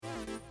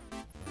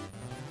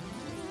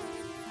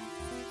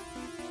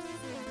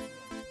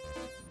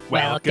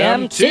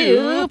Welcome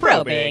to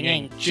Probing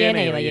Ancient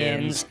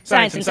Aliens.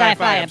 Science and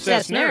sci-fi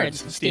obsessed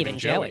nerds, Steve and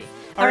Joey,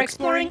 are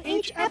exploring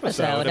each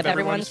episode of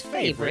everyone's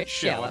favorite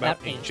show about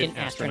ancient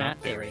astronaut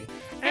theory,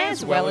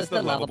 as well as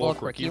the lovable,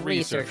 quirky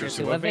researchers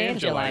who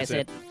evangelize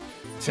it.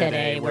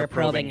 Today we're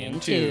probing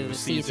into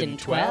Season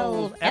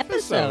 12,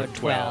 Episode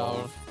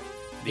 12,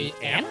 The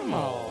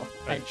Animal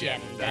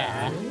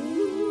Agenda.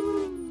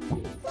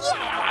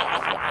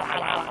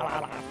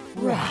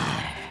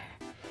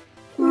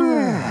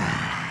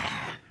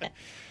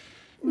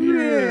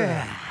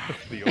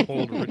 The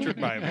old Richard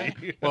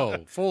Bybee.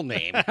 Whoa, full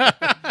name.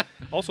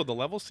 Also, the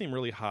levels seem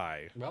really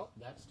high. Well,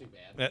 that's too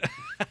bad.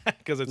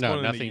 Because it's No, going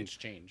in nothing's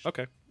changed.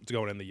 Okay, it's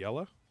going in the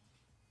yellow.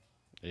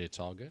 It's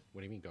all good.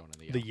 What do you mean going in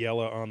the yellow? The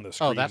yellow on the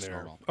screen. that's there.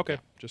 normal. Okay, Yeah.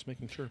 just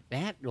making sure.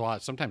 Well,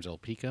 sometimes it'll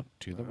peak up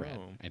to the red.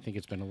 Oh. I think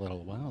it's been a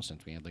little while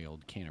since we had the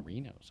old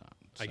Canarinos on.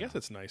 I guess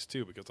it's nice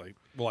too because I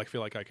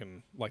feel like I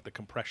can like the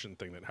compression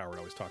thing that Howard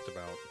always talked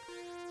about.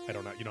 I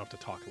don't know. You don't have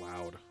to talk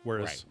loud.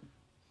 Whereas Right.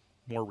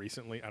 more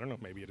recently, I don't know.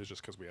 Maybe it is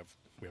just because we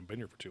haven't been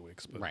here for 2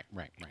 weeks. But, Right.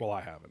 Well, I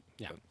haven't.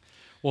 Yeah. but-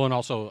 Well, and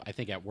also, I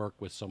think at work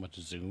with so much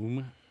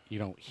Zoom, you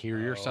don't hear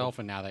yourself,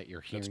 and now that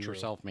you're hearing true.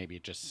 yourself, maybe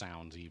it just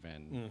sounds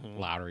even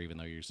louder, even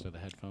though you're used to the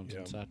headphones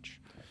and Yeah. such.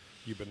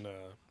 You've been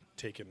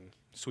taking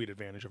sweet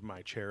advantage of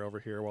my chair over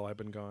here while I've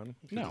been gone.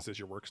 No. This is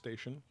your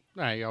workstation.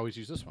 I always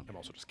use this one. I'm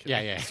also just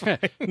kidding. Yeah.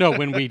 No,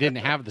 when we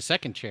didn't have the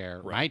second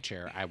chair, my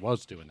chair, I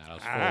was doing that.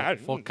 I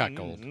was full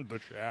cuckold. The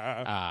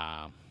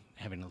chair.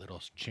 Having a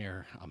little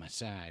chair on my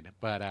side.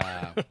 But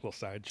Little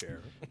side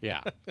chair.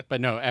 yeah. But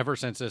no, ever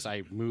since this,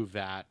 I moved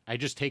that. I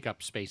just take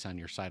up space on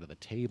your side of the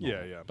table.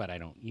 Yeah. But I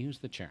don't use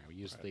the chair. I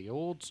use the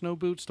old snow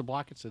boots to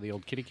block it so the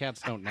old kitty cats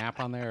don't nap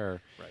on there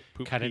or Right.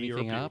 Poop, cut pee, or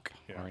anything up puke.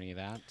 Yeah. or any of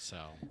that.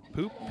 So,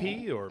 Poop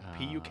P or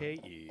Puke.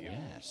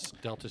 yes.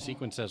 Delta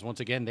Sequence says, once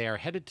again, they are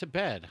headed to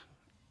bed.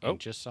 And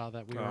just saw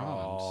that we were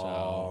on.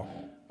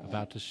 So,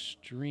 about to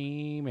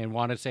stream and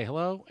wanted to say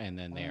hello. And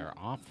then they are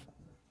off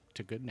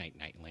to good night,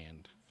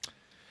 Nightland.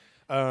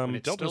 And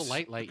it's still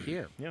light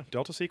here. Yeah,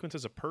 Delta Sequence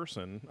is a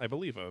person, I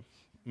believe a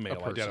male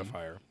person.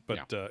 identifier,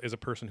 but is a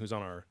person who's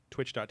on our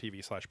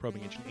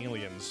twitch.tv/probing ancient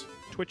aliens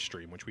Twitch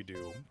stream, which we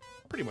do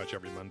pretty much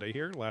every Monday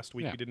here. Last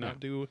week we did not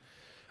do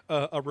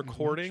a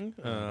recording.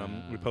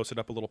 We posted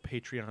up a little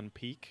Patreon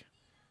peek.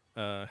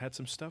 Had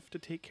some stuff to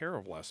take care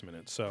of last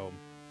minute, so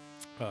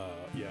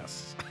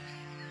yes.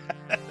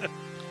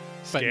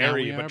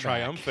 Scary but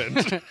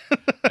triumphant.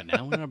 But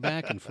now we are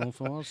back in full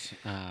force.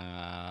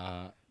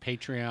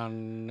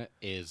 Patreon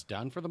is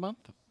done for the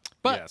month.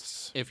 But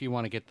Yes. if you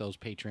want to get those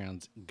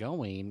Patreons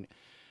going,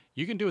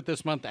 you can do it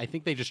this month. I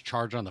think they just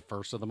charge on the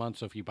first of the month.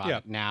 So if you bought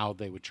it now,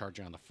 they would charge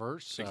you on the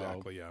first. So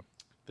Exactly, yeah.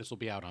 this will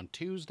be out on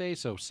Tuesday.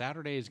 So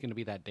Saturday is going to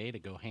be that day to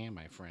go ham,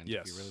 my friends.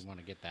 Yes. If you really want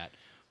to get that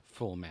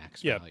full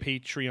max Yeah, value.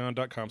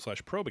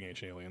 patreon.com/probing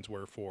ancient aliens,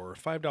 where for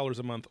 $5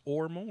 a month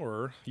or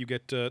more, you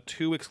get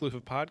two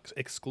exclusive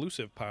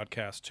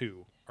podcasts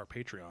to our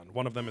Patreon.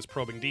 One of them is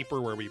Probing Deeper,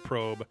 where we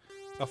probe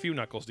a few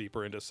knuckles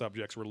deeper into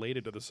subjects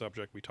related to the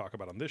subject we talk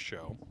about on this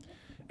show.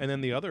 And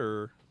then the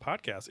other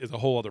podcast is a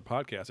whole other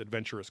podcast,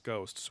 Adventurous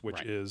Ghosts,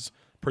 which is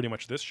pretty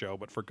much this show,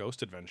 but for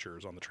ghost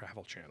adventures on the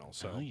Travel Channel.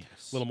 So a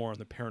little more on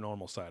the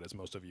paranormal side, as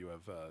most of you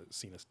have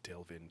seen us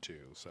delve into.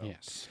 So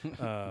Yes.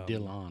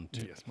 Dylan,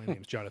 too. Yes, my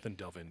name's Jonathan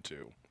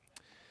Delvintu.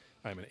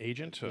 I'm an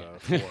agent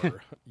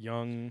for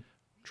young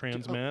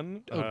trans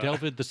men.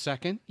 Delvid the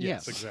Second?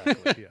 Yes,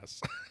 exactly.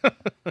 Yes.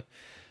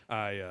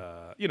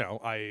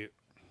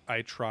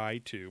 I try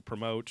to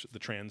promote the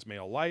trans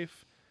male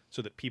life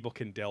so that people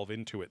can delve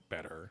into it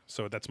better.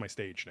 So that's my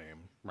stage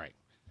name. Right.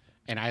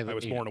 And I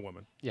was born a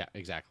woman. Yeah,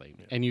 exactly.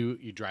 Yeah. And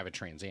you drive a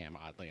Trans Am,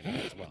 oddly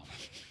enough, as well.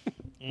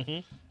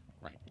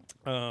 Right.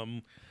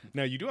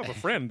 Now, you do have a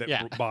friend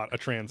that bought a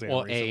Trans Am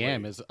recently.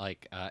 AM is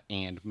like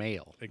and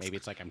male. Exactly. Maybe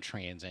it's like I'm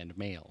trans and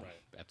male. Right.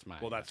 That's my.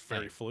 Well, that's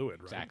very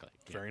fluid, right? Exactly.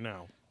 Very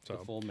now. So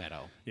full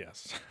meadow.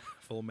 Yes.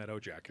 Full meadow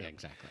jacket. Yeah,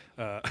 exactly.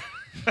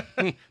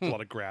 There's a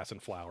lot of grass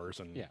and flowers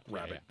and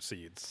rabbit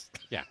seeds.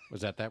 Yeah.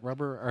 Was that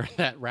rubber or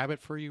that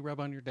rabbit fur you rub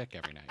on your deck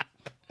every night?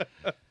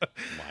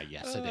 Why,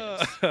 yes, it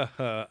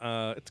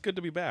is. It's good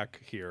to be back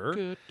here.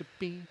 Good to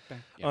be back.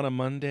 On a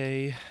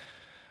Monday.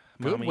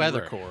 Good Mommy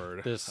weather.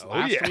 Record. This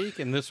last week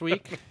and this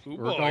week, we're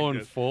going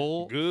good.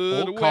 full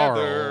Good Carl.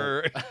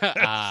 weather.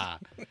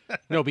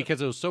 No,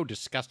 because it was so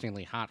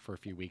disgustingly hot for a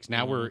few weeks.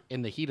 Now we're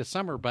in the heat of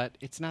summer, but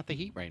it's not the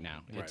heat right now.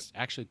 It's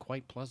actually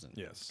quite pleasant.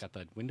 Yes. Got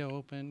the window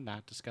open,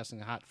 not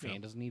disgustingly hot.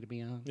 Fan doesn't need to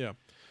be on. Yeah.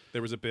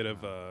 There was a bit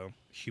of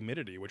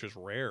humidity, which is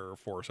rare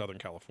for Southern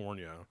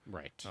California.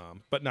 Right.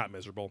 But not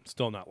miserable.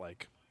 Still not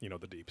like,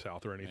 the deep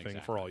south or anything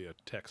Exactly. for all you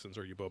Texans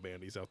or you Bo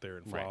Bandies out there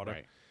in Florida.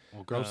 Right.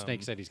 Well, Grove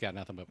Snake said he's got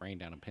nothing but rain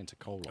down in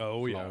Pensacola,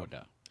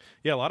 Florida.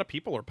 Yeah, a lot of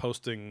people are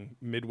posting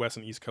Midwest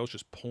and East Coast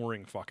just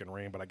pouring fucking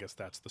rain, but I guess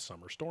that's the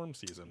summer storm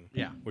season.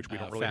 Yeah. Which we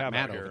don't really Fat have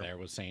Matt out here. over there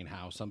was saying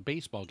how some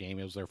baseball game,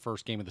 it was their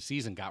first game of the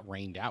season, got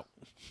rained out.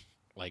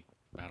 Like,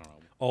 I don't know.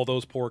 All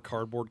those poor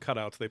cardboard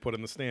cutouts they put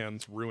in the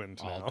stands ruined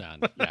All now.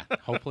 done. Yeah.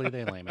 Hopefully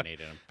they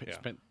laminated them.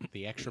 Spent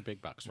the extra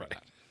big bucks for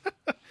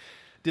that.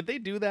 Did they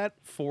do that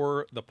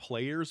for the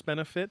players'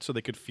 benefit so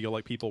they could feel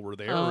like people were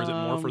there, or is it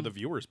more for the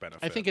viewers'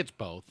 benefit? I think it's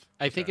both.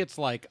 I think it's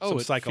like, Some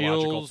it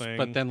psychological feels, thing.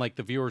 but then like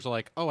the viewers are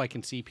like, oh, I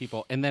can see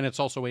people, and then it's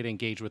also a way to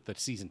engage with the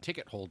season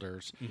ticket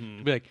holders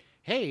to be like,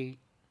 hey,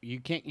 you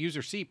can't use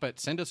your seat, but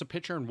send us a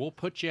picture and we'll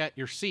put you at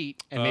your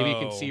seat, and maybe you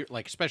can see,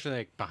 like, especially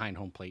like behind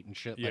home plate and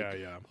shit. Yeah, like,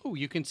 yeah. Oh,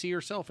 you can see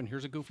yourself, and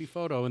here's a goofy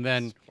photo, and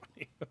then.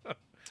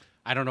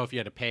 I don't know if you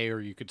had to pay or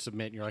you could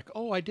submit, and you're like,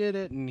 oh, I did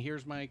it, and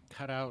here's my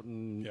cutout.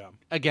 And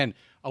again,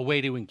 a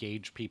way to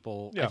engage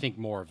people. I think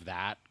more of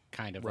that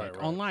kind of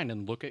like online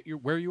and look at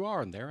where you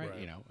are, and there,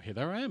 here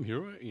there I am,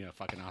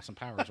 fucking awesome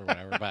powers or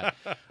whatever. But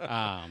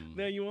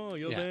there you are,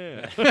 you're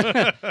there.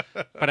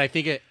 But I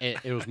think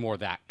it was more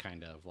that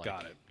kind of like.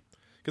 Got it.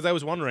 Because I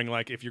was wondering,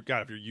 like, if you're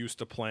used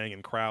to playing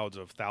in crowds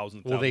of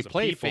thousands, well, they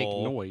play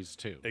people, fake noise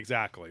too.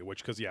 Exactly.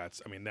 Which, because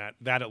I mean that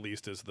at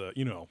least is the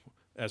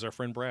as our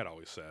friend Brad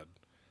always said,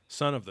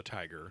 son of the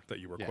tiger that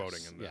you were quoting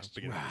in the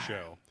beginning of the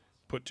show.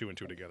 Put two and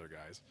two together,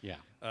 guys. Yeah.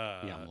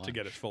 To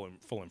get its full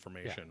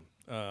information.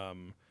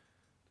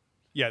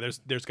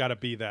 There's got to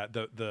be that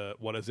the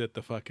what is it,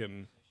 the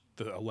fucking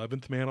the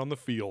 11th man on the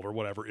field or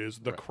whatever is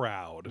the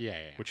crowd. Yeah.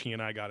 Which he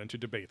and I got into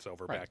debates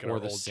over back at or our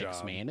the old job.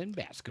 sixth man in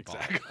basketball.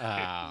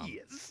 Exactly.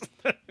 Yes.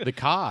 The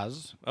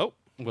Cause. Oh.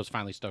 Was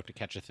finally stoked to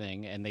catch a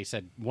thing, and they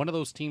said one of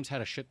those teams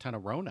had a shit ton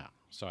of Rona.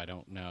 So I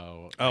don't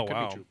know. Oh, could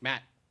wow. be true.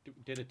 Matt,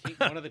 did a team,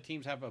 one of the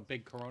teams have a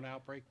big Corona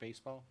outbreak?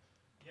 Baseball?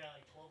 Yeah,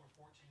 like 12 or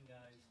 14 guys.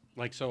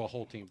 Like, so a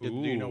whole team. Do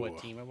you know what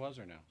team it was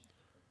or no?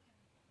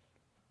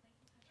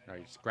 All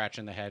right, he's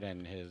scratching the head,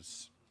 and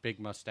his big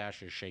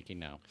mustache is shaking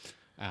now.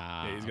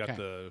 Yeah, he's got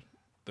the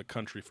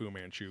country Fu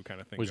Manchu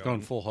kind of thing. He's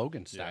going full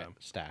Hogan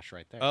stash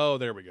right there. Oh,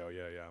 there we go.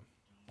 Yeah.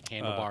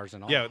 Handlebars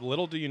and all. Yeah,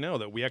 little do you know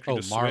that we actually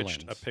just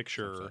switched a Marlins.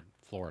 picture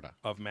Florida.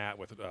 of Matt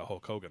with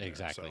Hulk Hogan. There,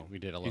 Exactly. so We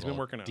did a little he's been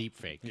working out. deep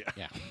fake.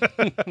 Yeah.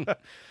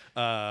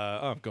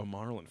 Go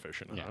Marlin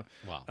fishing. Yeah.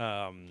 Huh?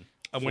 Wow.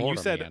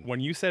 When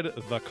you said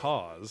the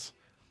Cause,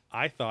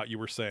 I thought you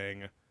were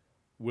saying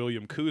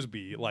William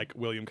Coosby, like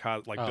Bill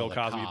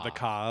Cosby, the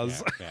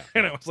Cause, Yeah.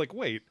 and I was like,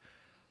 wait.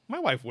 My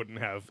wife wouldn't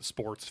have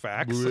sports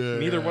facts.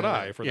 Neither would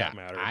I, for that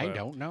matter. I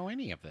don't know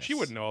any of this. She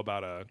wouldn't know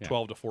about a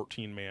 12 to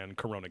 14 man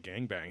Corona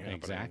gangbang happening.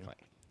 Exactly.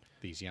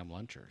 These yum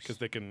lunchers. Because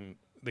they can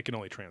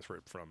only transfer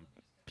it from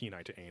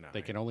penile to ani.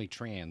 They can only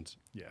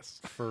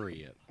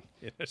furry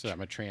it. So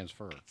I'm a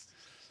transfer.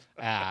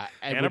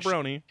 And a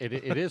brony.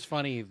 It is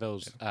funny,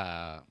 those...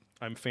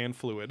 I'm fan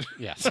fluid.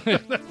 Yes.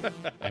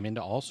 I'm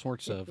into all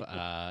sorts of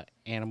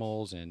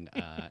animals and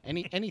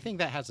anything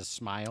that has a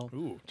smile.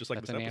 Ooh, just like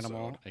that's this an episode.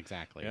 animal.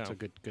 Exactly. Yeah. It's a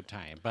good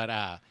time.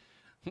 But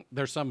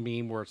there's some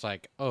meme where it's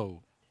like, oh,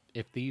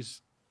 if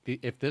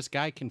this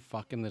guy can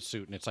fuck in the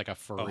suit and it's like a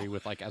furry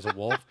with like as a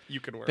wolf,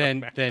 you can wear then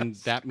a mask. then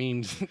that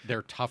means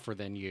they're tougher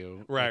than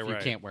you. Right, if you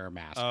right. can't wear a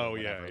mask. Oh, or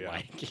whatever. yeah.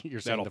 Like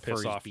you're saying That'll the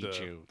piss furries off beat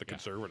you. the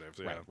conservatives.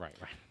 Yeah. Right.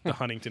 The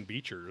Huntington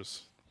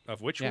Beachers,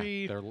 of which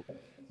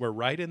we're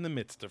right in the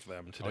midst of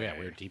them today. Oh yeah,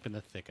 we're deep in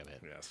the thick of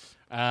it. Yes.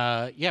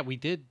 We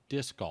did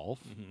disc golf.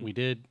 We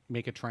did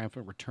make a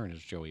triumphant return, as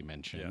Joey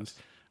mentioned.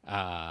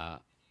 Yes.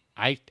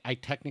 I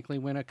technically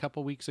went a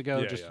couple weeks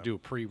ago to do a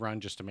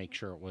pre-run just to make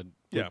sure it would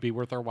be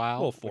worth our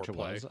while, Little which it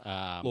was.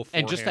 Little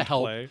and just to forehand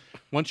help, play.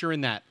 once you're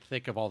in that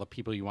thick of all the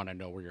people, you want to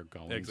know where you're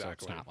going.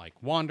 Exactly. So it's not like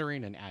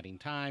wandering and adding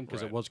time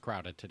because Right. it was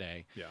crowded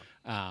today. Yeah.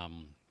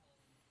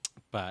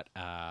 But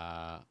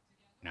now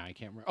I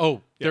can't remember.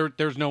 Oh,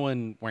 there's no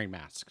one wearing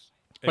masks.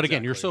 But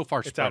again, you're so far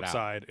it's spread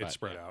outside. out. It's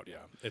spread out. Yeah.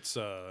 It's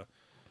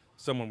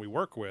someone we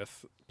work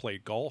with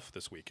played golf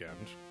this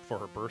weekend for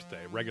her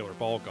birthday, regular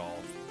ball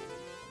golf,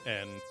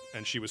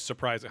 and she was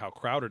surprised at how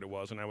crowded it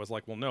was. And I was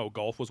like, well, no,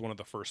 golf was one of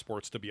the first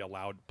sports to be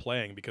allowed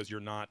playing because you're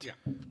not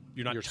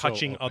You're so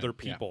touching open. other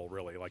people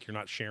really. Like you're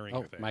not sharing. Oh,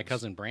 your things. my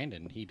cousin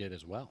Brandon, he did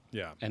as well.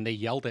 Yeah. And they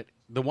yelled at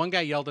the one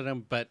guy yelled at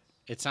him, but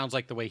it sounds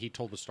like the way he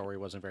told the story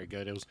wasn't very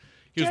good. He was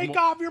Take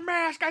off your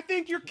mask. I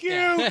think you're cute.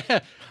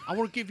 I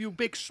want to give you a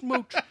big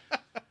smooch.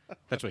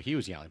 That's what he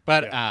was yelling.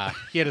 But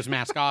he had his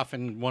mask off,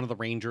 and one of the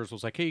Rangers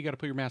was like, hey, you got to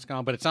put your mask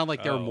on. But it sounded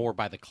like they were more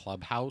by the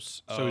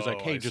clubhouse. So he's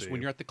like, hey, I just see.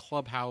 when you're at the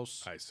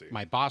clubhouse, I see.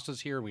 my boss is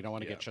here. We don't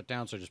want to get shut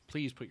down. So just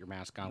please put your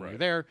mask on when you're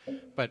there.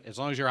 But as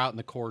long as you're out in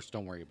the course,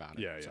 don't worry about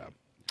it.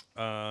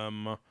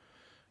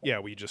 Yeah.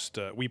 We just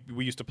we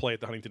used to play at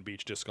the Huntington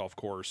Beach disc golf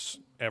course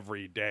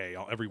every day,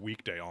 every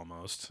weekday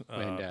almost.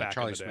 And back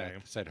Charlie in the day.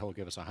 Smith said he'll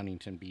give us a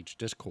Huntington Beach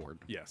Discord.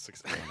 Yes,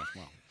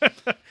 exactly. As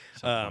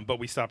well. But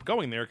we stopped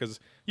going there because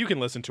you can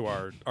listen to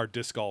our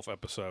disc golf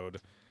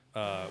episode,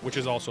 which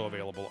is also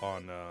available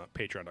on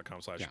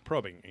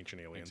patreon.com/probing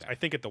ancient aliens. Exactly. I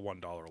think at the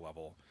 $1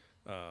 level,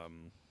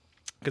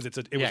 because it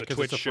was a 'cause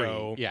Twitch it's a free-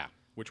 show. yeah.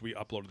 Which we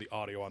uploaded the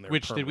audio on there.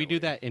 Which did we do permanently.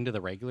 that into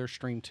the regular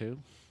stream too?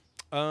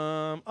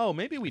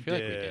 Maybe we feel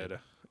like we did. did.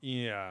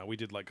 Yeah, we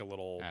did like a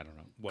little. I don't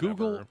know. Whatever.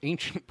 Google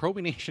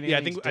probing ancient Yeah,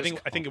 aliens. I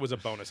think it was a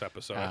bonus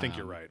episode. I think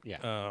you're right.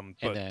 Yeah.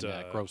 But and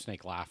then Grove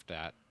Snake laughed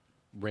at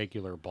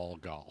regular ball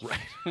golf.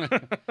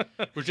 Right.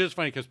 Which is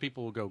funny because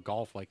people will go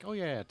golf like, oh,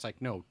 yeah, it's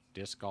like, no,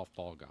 disc golf,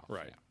 ball golf.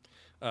 right.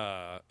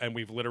 And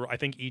we've literally, I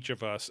think each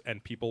of us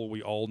and people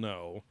we all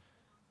know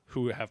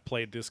who have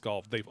played disc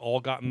golf, they've all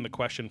gotten the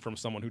question from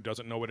someone who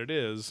doesn't know what it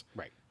is.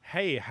 Right.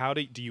 Hey, how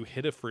do you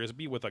hit a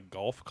frisbee with a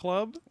golf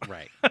club?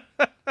 Right.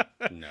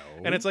 No.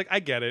 And it's like, I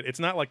get it. It's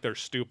not like they're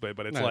stupid,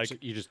 but it's No, like,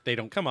 they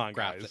don't come on,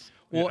 grasp guys. it.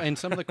 Well, and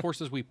some of the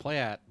courses we play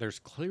at, there's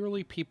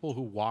clearly people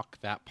who walk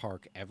that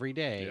park every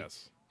day.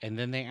 Yes. And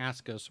then they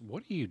ask us,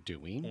 "What are you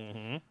doing?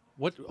 Mm-hmm.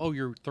 What? Oh,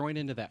 you're throwing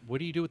into that. What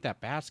do you do with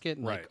that basket?"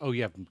 And Right. like, "Oh,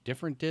 you have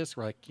different discs."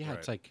 We're like, "Yeah." Right.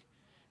 It's like,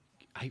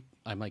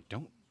 I'm like,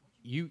 "Don't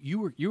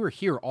you were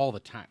here all the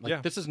time. Like,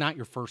 Yeah. this is not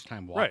your first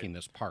time Right. walking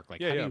this park. Like,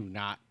 Yeah, how yeah. do you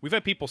not?" We've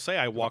had people say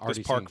I walked this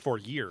already park seen- for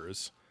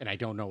years, And I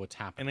don't know what's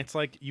happening. and it's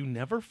like you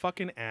never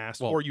fucking asked,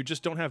 Well, or you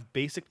just don't have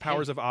basic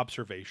powers of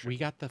observation. We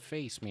got the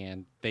face,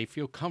 man. They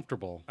feel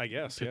comfortable. I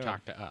guess, to yeah.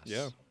 talk to us.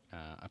 Yeah.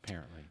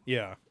 Apparently.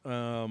 Yeah.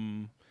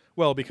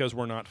 Well, because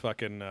we're not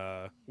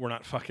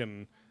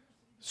fucking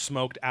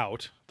smoked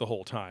out the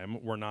whole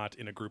time. We're not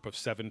in a group of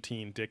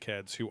 17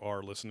 dickheads who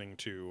are listening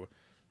to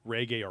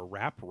reggae or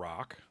rap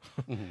rock,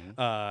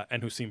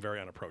 and who seem very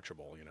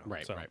unapproachable. You know.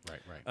 Right. So,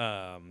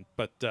 Right.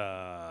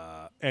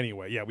 But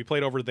anyway, yeah, we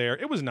played over there.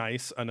 It was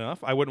nice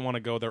enough. I wouldn't want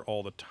to go there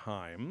all the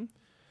time,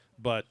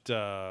 but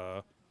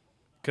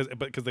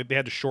because they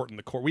had to shorten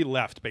the course. We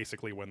left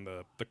basically when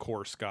the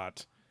course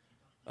got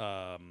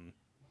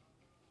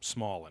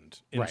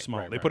smallened.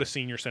 They put a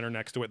senior center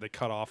next to it. They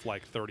cut off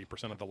like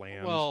 30% of the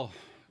land. Well,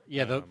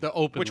 yeah, the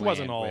open which land,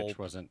 wasn't all- which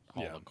wasn't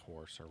all yeah. the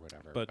course or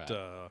whatever.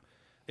 but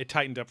it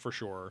tightened up for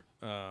sure.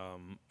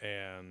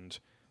 And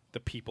the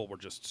people were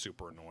just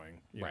super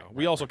annoying. You Right, know?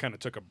 We right, also kind of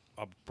took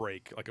a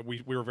break. Like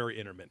we were very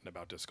intermittent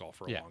about disc golf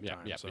for a long time.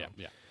 yeah, so.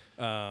 yeah.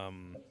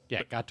 Um, Yeah,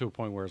 it got to a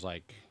point where it's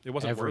like It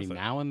wasn't every worth it.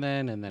 now and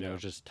then it Yeah.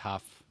 was just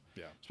tough.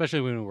 Yeah.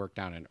 Especially when we worked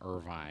down in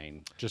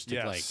Irvine, just to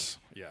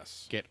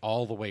Yes. get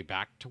all the way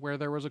back to where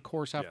there was a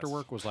course after Yes.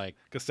 work was like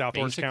Because South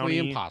Orange basically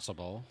County,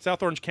 impossible.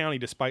 South Orange County,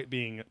 despite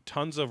being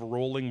tons of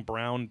rolling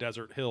brown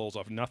desert hills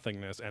of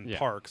nothingness and Yeah.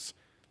 parks,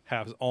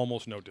 has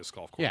almost no disc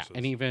golf Yeah, courses.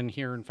 and even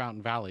here in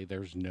Fountain Valley,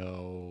 there's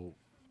no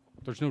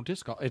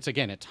disc golf. It's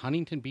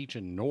Huntington Beach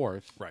and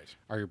North Right.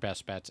 are your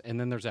best bets, and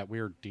then there's that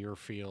weird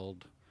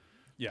Deerfield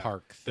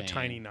park the thing.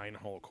 tiny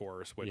 9-hole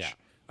course, which Yeah.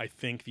 I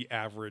think the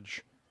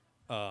average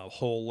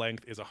hole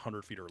length is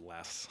 100 feet or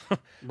less,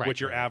 Right, which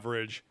your right.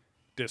 average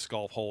disc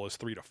golf hole is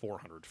 300 to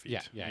 400 feet.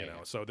 Yeah, you know,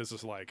 yeah. so this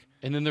is like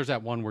And then there's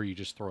that one where you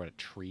just throw it at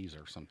trees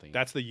or something.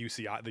 that's the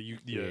UCI,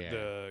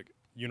 the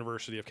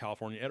University of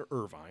California at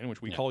Irvine,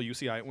 which we call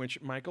UCI, which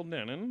Michael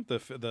Denon,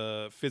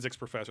 the physics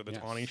professor that's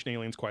Yes. on Ancient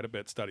Aliens quite a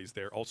bit, studies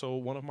there. Also,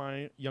 one of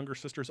my younger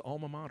sister's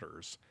alma maters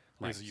is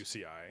Nice.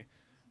 UCI,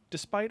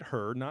 despite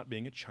her not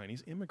being a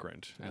Chinese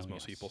immigrant, as Oh,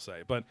 most yes. people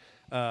say. But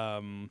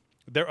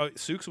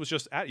Sooks was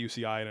just at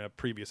UCI in a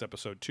previous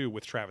episode too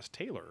with Travis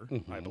Taylor,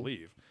 I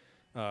believe,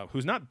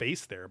 who's not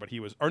based there, but he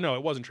was. Or no,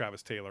 it wasn't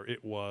Travis Taylor.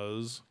 It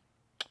was.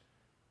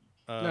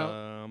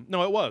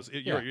 No, it was.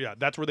 Yeah,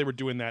 that's where they were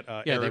doing that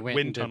they arid went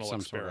wind and did tunnel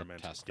some sort of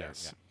experiment. test there,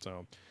 Yes.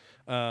 So,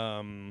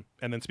 and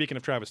then speaking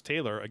of Travis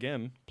Taylor,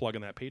 again,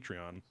 plugging that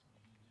Patreon,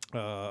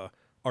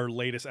 our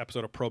latest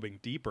episode of Probing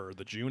Deeper,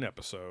 the June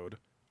episode,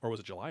 or was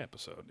it July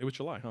episode? It was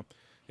July, huh?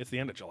 It's the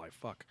end of July.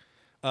 Fuck.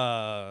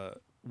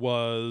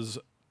 Was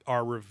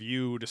our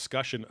review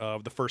discussion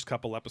of the first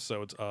couple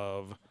episodes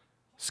of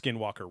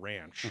Skinwalker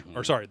Ranch.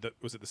 Or sorry,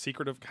 was it the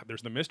secret of?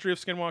 There's the mystery of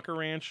Skinwalker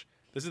Ranch.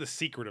 This is the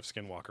secret of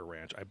Skinwalker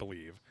Ranch, I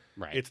believe.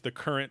 Right. It's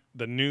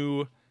the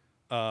new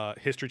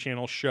History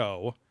Channel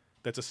show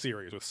that's a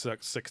series with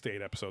 6 to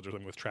 8 episodes or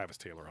something with Travis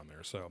Taylor on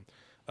there. So,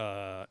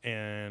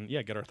 and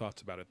yeah, get our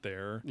thoughts about it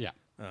there. Yeah.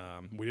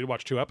 We did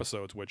watch 2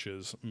 episodes, which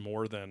is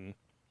more than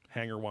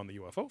Hanger One: The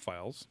UFO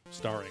Files,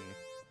 starring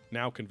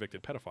now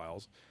convicted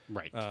pedophiles.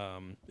 Right.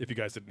 If you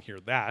guys didn't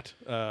hear that,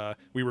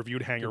 we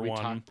reviewed Hanger Did we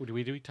One.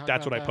 talk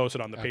That's about what I that?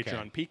 posted on the Okay.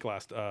 Patreon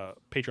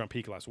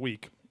peak last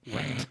week.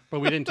 Right.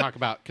 But we didn't talk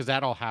about, because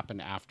that all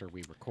happened after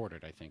we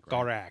recorded, I think. Right?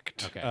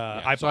 Correct. Okay.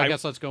 Yeah. yeah. So I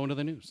guess let's go into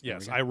the news.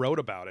 Yes, I wrote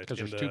about it Because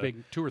in there's the,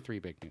 two or three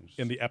big news.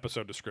 in the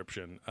episode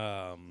description.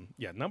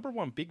 Number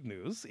one big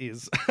news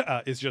is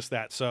is just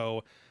that.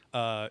 So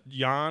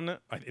Jan,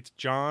 it's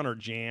John or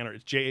Jan or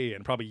it's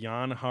Jan, probably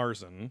Jan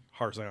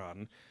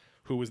Harzan,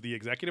 who is the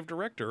executive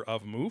director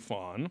of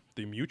MUFON,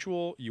 the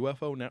Mutual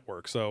UFO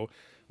Network. So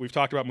we've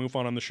talked about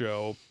MUFON on the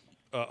show.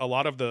 A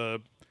lot of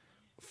the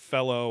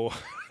fellow,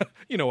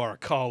 our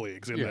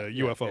colleagues in the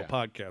UFO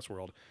podcast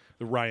world,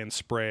 the Ryan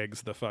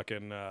Spriggs, the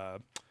fucking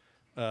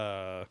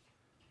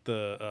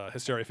the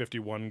Hysteria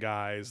 51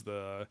 guys,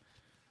 the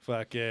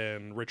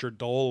fucking Richard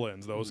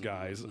Dolans, those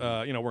guys.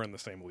 We're in the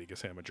same league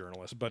as him, a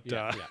journalist, but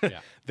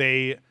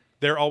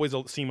they're always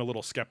seem a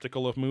little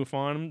skeptical of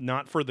MUFON,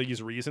 not for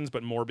these reasons,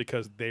 but more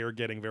because they are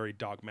getting very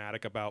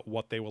dogmatic about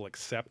what they will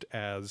accept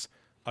as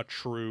a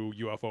true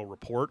UFO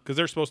report, because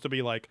they're supposed to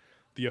be like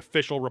the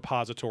official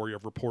repository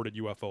of reported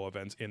UFO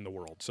events in the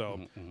world.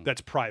 So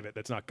that's private,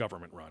 that's not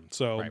government run.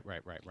 So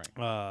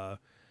Right.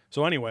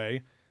 so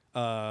anyway,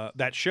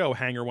 that show,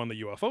 Hanger One: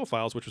 The UFO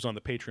Files, which was on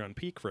the Patreon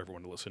Peak for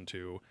everyone to listen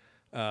to,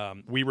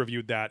 we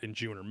reviewed that in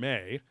June or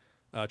May.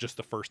 just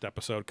the first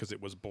episode because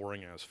it was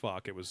boring as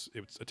fuck. It was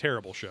a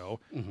terrible show.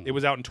 Mm-hmm. It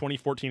was out in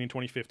 2014 and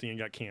 2015 and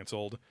got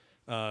canceled.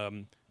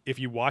 If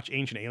you watch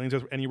Ancient Aliens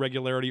with any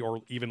regularity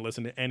or even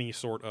listen to any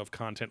sort of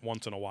content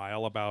once in a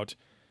while about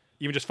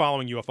even just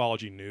following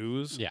ufology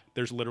news,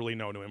 there's literally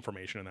no new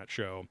information in that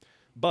show.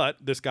 But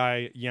this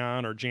guy,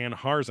 Jan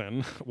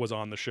Harzen, was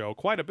on the show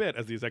quite a bit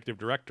as the executive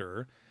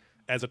director,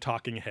 as a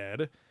talking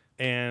head.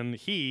 And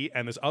he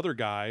and this other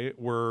guy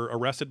were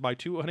arrested by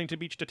 2 Huntington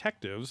Beach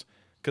detectives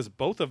because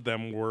both of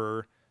them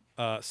were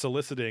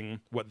soliciting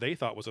what they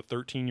thought was a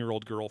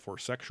 13-year-old girl for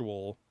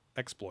sexual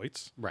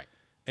exploits. Right.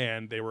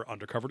 And they were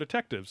undercover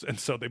detectives. And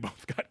so they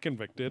both got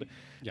convicted.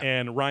 Yeah.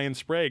 And Ryan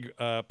Sprague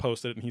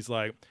posted it, and he's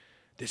like,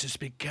 this has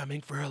been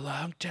coming for a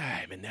long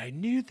time, and I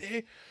knew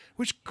they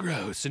was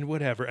gross and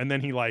whatever. And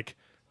then he like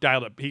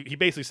dialed up. He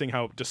basically saying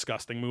how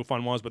disgusting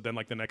MUFON was, but then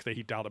like the next day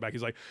he dialed it back.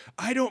 He's like,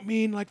 I don't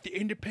mean like the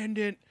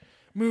independent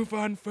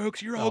MUFON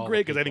folks. You're all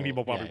great, because I think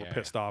people probably were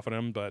pissed off at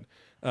him. But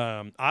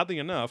oddly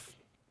enough,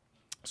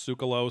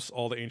 Tsoukalos,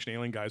 all the Ancient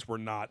Alien guys were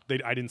not.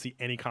 I didn't see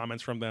any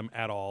comments from them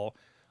at all.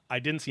 I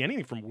didn't see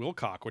anything from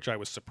Wilcock, which I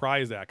was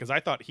surprised at, because I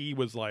thought he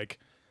was like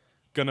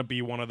gonna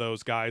be one of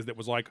those guys that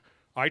was like,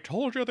 I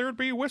told you there'd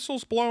be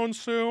whistles blown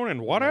soon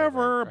and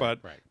whatever, but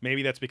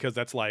maybe that's because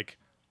that's like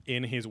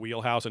in his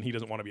wheelhouse and he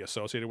doesn't want to be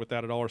associated with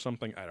that at all or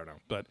something. I don't know.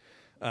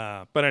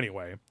 But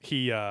anyway,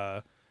 he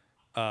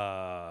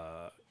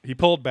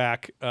pulled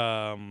back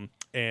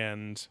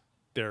and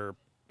they're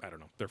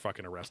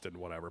fucking arrested,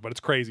 whatever. But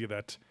it's crazy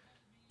that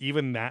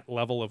even that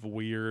level of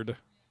weird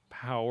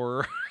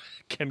power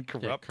can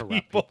corrupt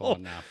people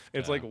enough.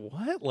 It's like,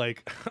 what?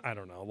 Like, I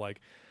don't know. Like,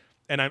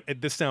 and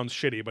this sounds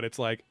shitty, but it's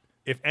like,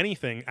 if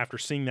anything, after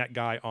seeing that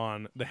guy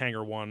on the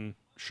Hangar One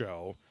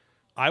show,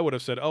 I would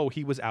have said, oh,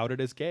 he was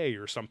outed as gay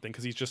or something,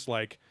 because he's just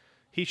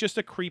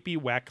a creepy,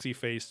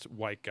 waxy-faced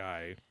white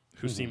guy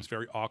who seems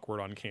very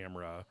awkward on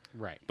camera.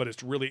 Right. But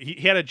it's really,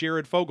 he had a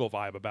Jared Fogle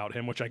vibe about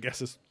him, which I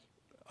guess is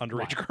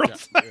underage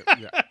girls.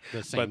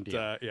 The same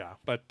deal.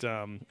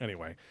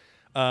 Anyway.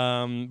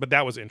 But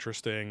that was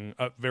interesting.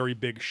 A very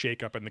big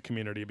shakeup in the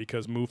community,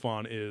 because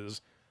MUFON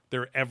is,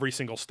 every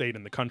single state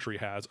in the country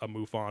has a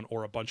MUFON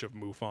or a bunch of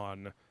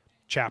MUFON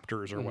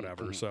chapters or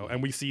whatever. So,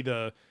 and we see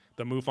the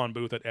MUFON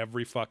booth at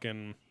every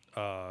fucking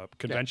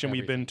convention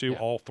we've been to,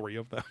 all 3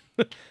 of them.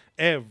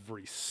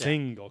 Every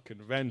single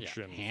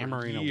convention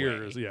hammering for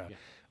years. away.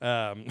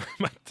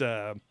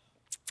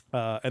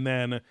 And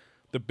then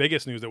the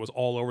biggest news that was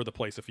all over the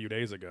place a few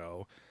days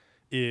ago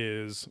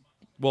is,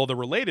 well, the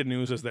related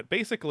news is that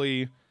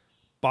basically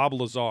Bob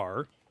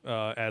Lazar,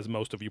 as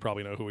most of you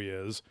probably know who he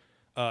is,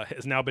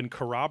 has now been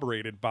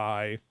corroborated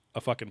by a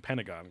fucking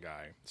Pentagon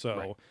guy.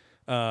 So,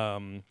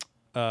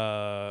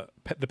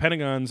 the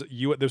Pentagon's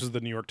this is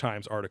the New York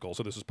Times article.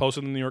 So this is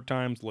posted in the New York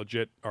Times,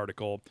 legit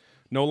article.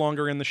 No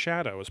longer in the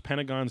shadows,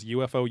 Pentagon's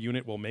UFO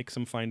unit will make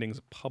some findings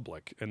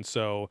public. And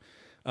so,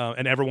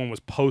 and everyone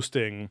was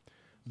posting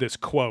this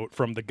quote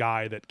from the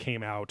guy that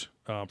came out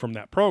from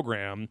that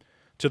program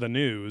to the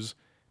news,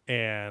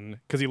 and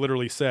because he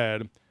literally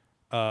said,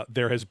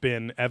 there has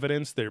been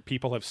evidence there,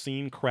 people have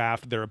seen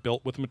craft that are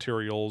built with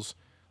materials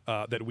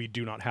that we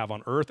do not have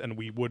on Earth, and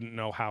we wouldn't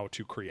know how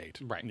to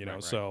create. Right.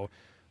 So,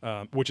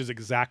 which is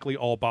exactly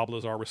all Bob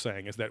Lazar was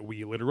saying, is that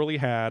we literally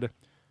had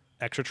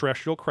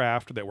extraterrestrial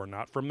craft that were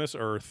not from this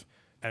Earth,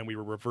 and we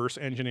were reverse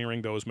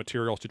engineering those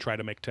materials to try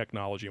to make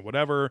technology and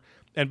whatever.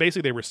 And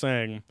basically they were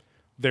saying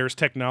there's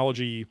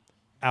technology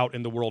out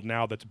in the world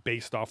now that's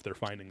based off their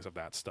findings of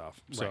that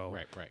stuff. So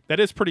that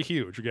is pretty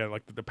huge. Again,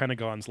 like the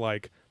Pentagon's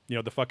like,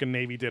 the fucking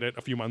Navy did it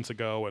a few months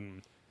ago,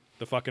 and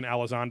the fucking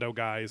Elizondo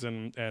guys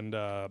and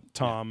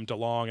Tom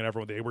DeLonge and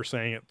everyone, they were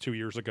saying it 2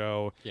 years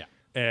ago. Yeah.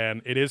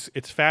 And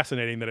it's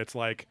fascinating that it's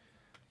like,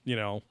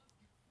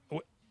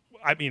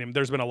 I mean,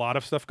 there's been a lot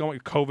of stuff going,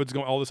 COVID's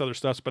going, all this other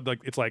stuff, but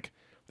like, it's like,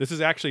 this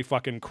is actually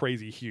fucking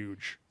crazy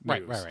huge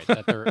news. Right.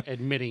 That they're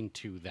admitting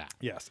to that.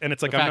 Yes. And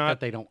it's like, the fact that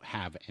they don't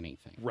have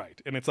anything.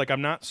 Right. And it's like,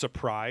 I'm not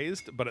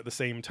surprised, but at the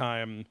same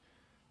time,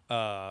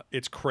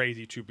 it's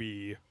crazy to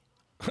be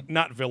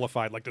not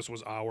vilified like this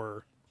was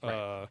our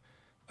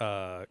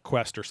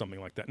quest or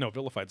something like that. No,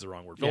 vilified's the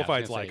wrong word.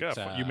 Vilified's like,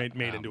 you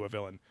made into a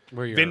villain.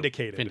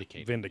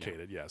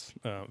 Vindicated. Yes.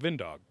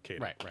 Vindog-cated.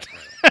 Right.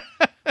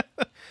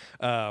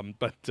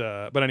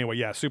 But anyway,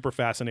 yeah, super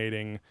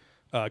fascinating.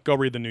 Go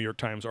read the New York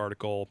Times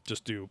article.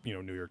 Just do,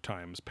 New York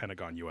Times,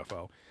 Pentagon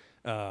UFO.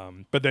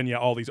 But then,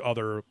 all these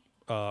other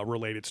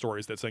related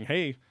stories that saying,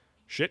 hey,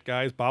 shit,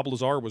 guys, Bob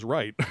Lazar was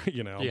right,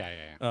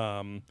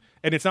 and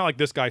it's not like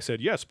this guy said,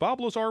 yes, Bob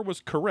Lazar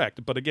was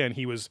correct. But again,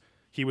 he was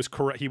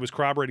correct. He was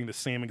corroborating the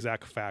same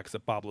exact facts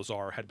that Bob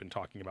Lazar had been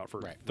talking about for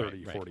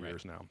 40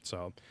 years now.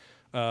 So,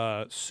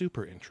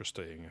 super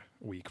interesting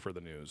week for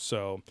the news.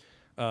 So,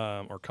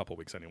 or a couple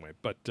weeks anyway.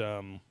 But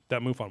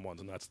that MUFON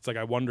one's nuts. It's like,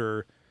 I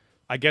wonder,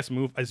 I guess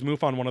is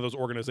MUFON one of those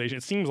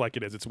organizations? It seems like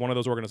it is. It's one of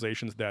those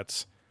organizations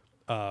that's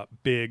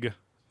big.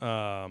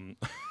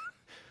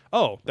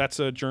 Oh, that's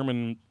a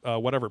German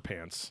whatever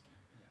pants.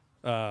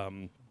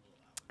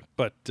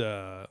 But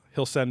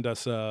he'll send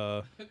us.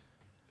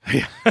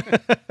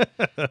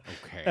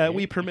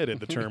 we permitted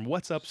the term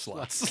 "What's up,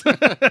 sluts."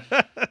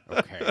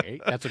 Okay,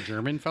 that's a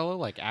German fellow,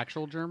 like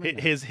actual German.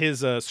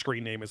 His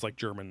screen name is like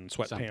German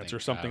sweatpants or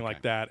something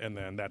like that, and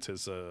then that's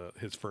his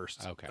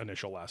first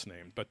initial last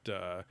name.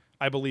 But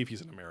I believe he's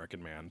an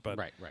American man. But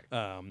right.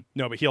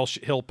 No, but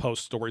he'll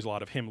post stories a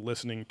lot of him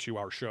listening to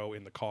our show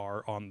in the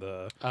car on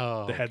the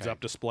heads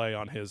up display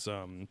on his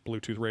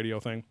Bluetooth radio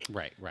thing.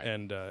 Right.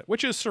 And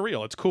which is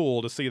surreal. It's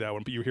cool to see that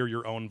when you hear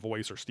your own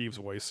voice or Steve's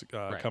voice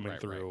coming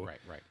through.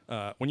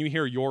 Right. When you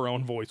hear your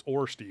own voice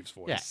or Steve's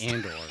voice. Yeah,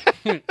 and or.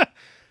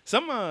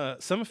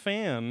 Some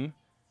fan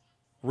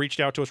reached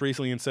out to us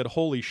recently and said,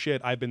 "Holy shit,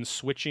 I've been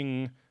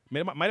switching."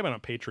 Might have been on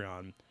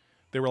Patreon.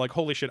 They were like,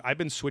 "Holy shit, I've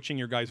been switching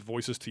your guys'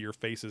 voices to your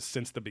faces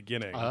since the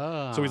beginning."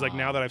 So he's like,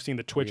 "Now that I've seen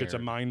the Twitch, weird. It's a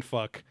mind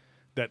fuck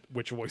that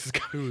which voice is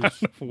coming Who's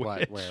out of what?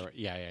 which." Where?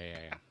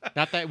 Yeah.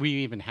 Not that we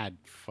even had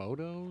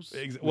photos.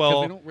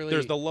 Well, we don't really...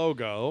 there's the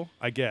logo,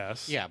 I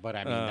guess. Yeah, but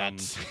I mean,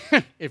 that's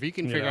if you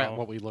can figure out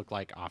what we look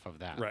like off of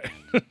that, right?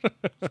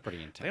 It's pretty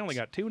intense. They only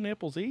got 2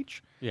 nipples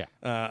each. Yeah.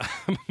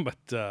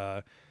 But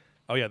oh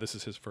yeah, this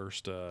is his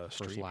first live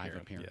here.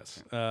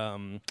 appearance.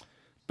 Yes.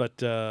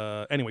 But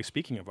anyway,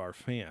 speaking of our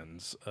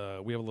fans,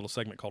 we have a little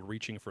segment called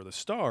 "Reaching for the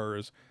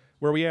Stars,"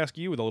 where we ask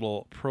you, the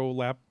little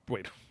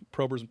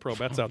probers and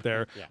probettes out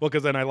there. Yeah. Well,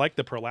 because then I like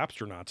the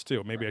prolapstronauts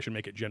too. Maybe I should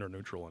make it gender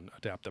neutral and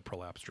adapt the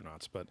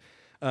prolapstronauts. But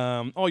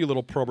all you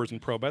little probers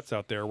and probettes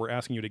out there, we're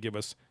asking you to give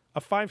us a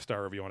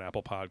 5-star review on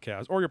Apple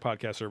Podcasts or your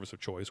podcast service of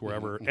choice,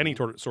 wherever any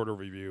sort of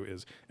review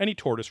is. Any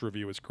tortoise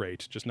review is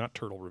great, just not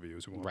turtle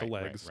reviews. We want the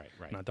legs,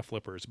 not the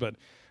flippers. But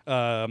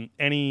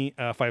any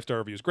 5-star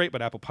review is great,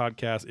 but Apple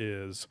Podcasts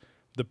is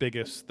the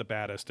biggest, the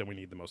baddest, and we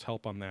need the most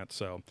help on that.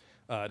 So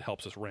it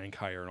helps us rank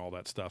higher and all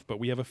that stuff. But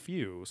we have a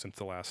few since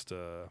the last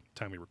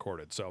time we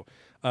recorded. So,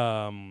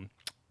 sorry.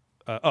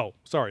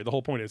 The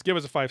whole point is give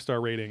us a 5-star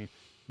rating,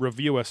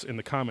 review us in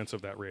the comments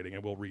of that rating,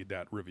 and we'll read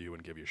that review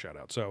and give you a shout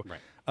out. So,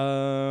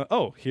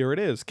 here it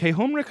is.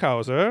 Kehon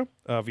Rickhauser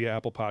via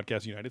Apple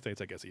Podcasts, United States.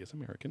 I guess he is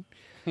American.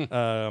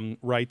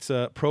 Writes,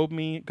 "Probe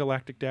me,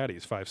 Galactic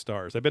Daddies, 5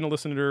 stars. I've been a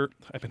listener,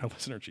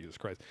 Jesus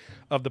Christ,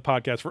 of the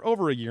podcast for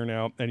over a year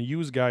now, and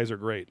yous guys are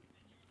great.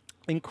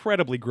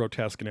 Incredibly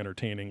grotesque and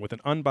entertaining with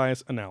an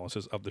unbiased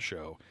analysis of the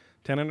show.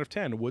 10 out of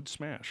 10 would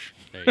smash."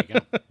 There you go.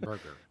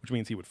 Burger. Which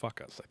means he would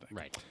fuck us, I think.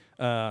 Right.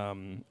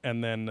 And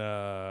then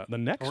the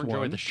next or one.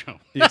 enjoy the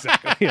show.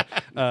 Exactly.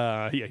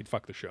 Yeah, he'd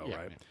fuck the show,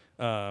 right? Yeah.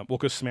 Well,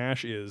 because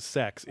Smash is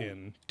sex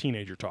in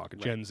teenager talk,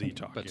 Gen Z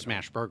talk. But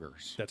Smash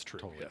burgers. That's true.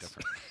 Totally yes.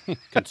 different.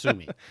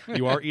 Consuming.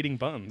 You are eating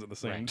buns at the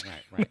same time.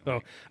 Right.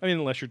 So, I mean,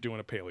 unless you're doing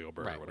a paleo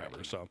burger or whatever.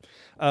 Right. So,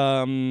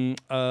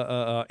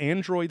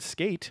 Android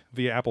Skate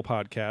via Apple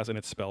Podcasts, and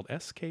it's spelled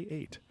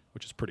SK8.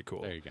 Which is pretty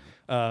cool. There you go.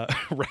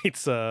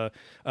 Writes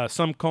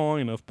some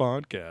kind of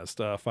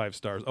podcast, 5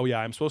 stars. Oh yeah,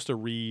 I'm supposed to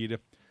read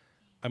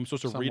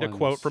a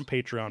quote from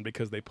Patreon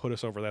because they put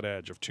us over that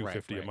edge of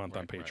 $2.50 a month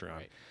on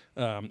Patreon.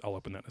 I'll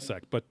open that in a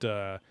sec. But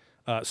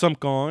some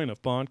kind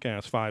of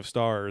podcast, 5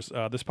 stars.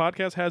 This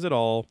podcast has it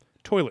all: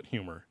 toilet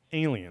humor,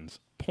 aliens,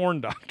 porn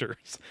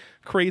doctors,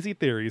 crazy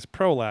theories,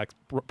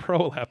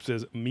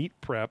 prolapses, meat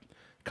prep,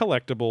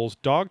 collectibles,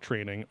 dog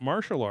training,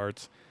 martial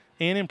arts,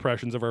 and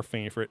impressions of our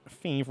favorite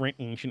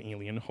ancient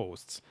alien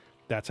hosts.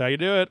 That's how you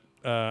do it.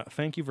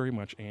 Thank you very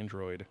much,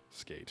 Android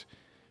Skate.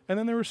 And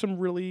then there were some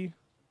really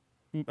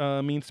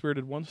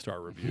mean-spirited 1-star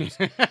reviews.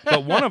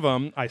 But one of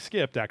them I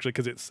skipped, actually,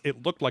 because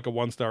it looked like a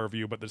 1-star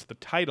review, but the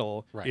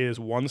title is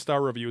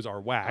 1-star reviews are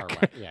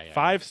whack.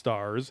 5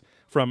 stars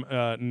from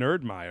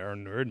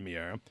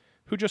Nerdmere,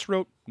 who just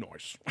wrote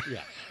noise.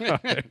 Yeah.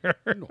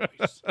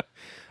 Noise.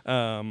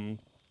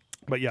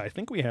 But yeah, I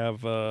think we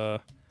have...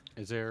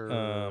 Is there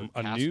a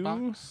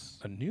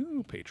Castbox?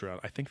 new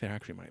Patreon? I think there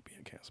actually might be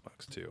a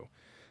Castbox too.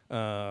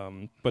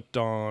 But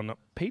on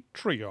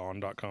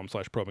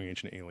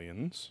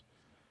patreon.com/probingancientaliens,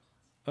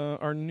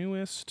 our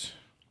newest,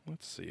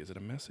 let's see, is it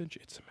a message?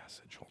 It's a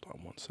message. Hold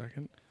on 1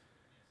 second.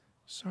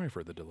 Sorry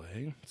for the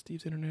delay.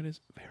 Steve's internet is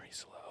very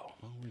slow.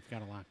 Well, we've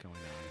got a lot going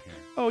on here.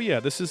 Oh yeah,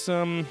 this is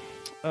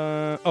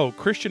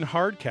Christian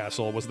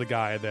Hardcastle was the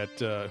guy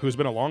that who's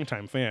been a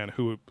longtime fan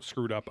who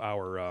screwed up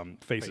our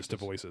faces to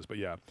voices. But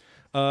yeah,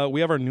 we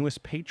have our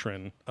newest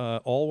patron,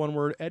 all one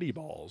word, Eddie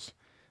Balls.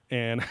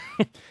 And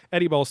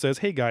Eddie Ball says,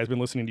 "Hey guys, been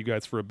listening to you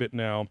guys for a bit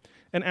now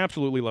and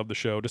absolutely love the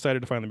show.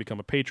 Decided to finally become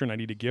a patron. I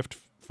need a gift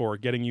for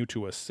getting you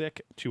to a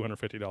sick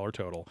 $250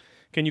 total.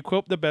 Can you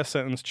quote the best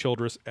sentence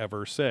Childress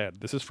ever said?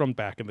 This is from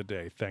back in the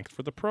day. Thanks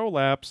for the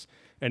prolapse."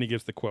 And he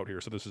gives the quote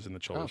here. So this is in the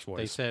Childress voice.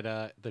 They said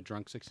the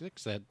Drunk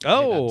 66 said.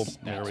 Oh, hey,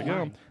 there we fine.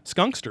 go.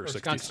 Skunkster Or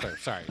 66. Skunkster,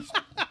 sorry.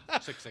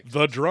 666.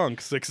 The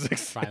Drunk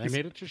 666. Finally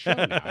made it to show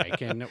now. I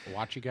can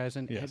watch you guys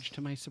and edge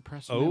to my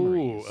suppressed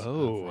memories of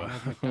Ronald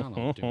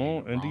McDonald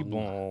doing Eddie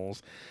wrong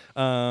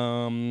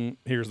Balls.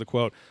 Here's the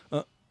quote.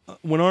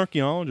 When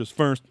archaeologists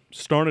first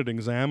started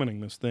examining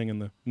this thing in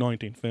the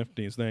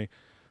 1950s, they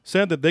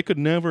said that they could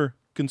never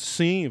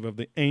conceive of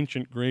the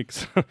ancient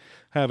Greeks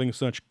having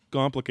such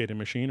complicated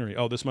machinery.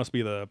 Oh, this must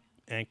be the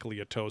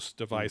ankyliotos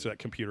device, that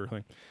computer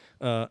thing.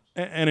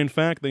 And in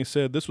fact, they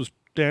said this was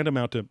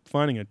tantamount to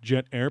finding a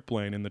jet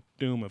airplane in the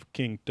tomb of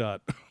King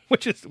Tut,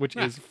 which is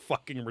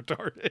fucking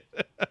retarded.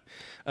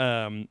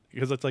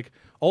 Because it's like,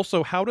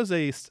 also, how does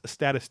a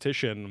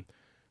statistician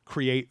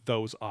create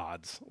those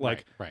odds?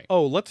 Like, Right.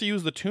 oh, let's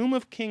use the tomb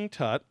of King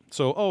Tut.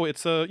 So,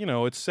 it's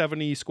it's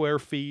 70 square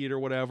feet or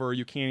whatever.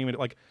 You can't even,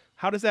 like,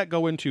 how does that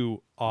go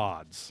into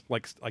odds?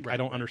 Like I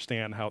don't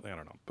understand how, I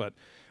don't know. But,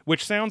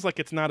 which sounds like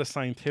it's not a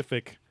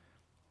scientific,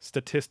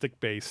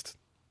 statistic-based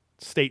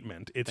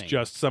statement. It's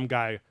just some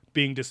guy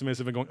being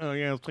dismissive and going, oh,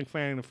 yeah, it's like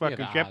finding a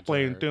fucking jet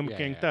plane, tomb of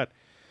King Tut.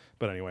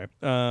 But anyway,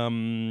 I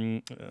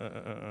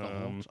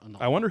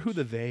wonder who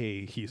the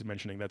they he's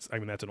mentioning. That's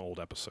an old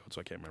episode, so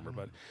I can't remember.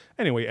 But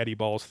anyway, Eddie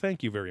Balls,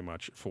 thank you very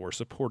much for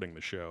supporting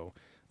the show.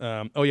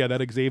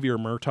 That Xavier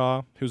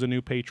Murtaugh, who's a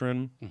new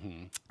patron.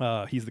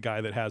 He's the guy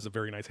that has a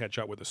very nice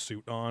headshot with a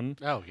suit on.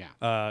 Oh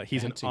yeah.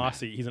 He's Fancy an man.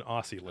 Aussie. He's an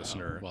Aussie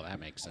listener. Well, that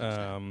makes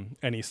sense.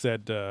 And he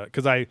said,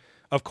 because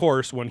of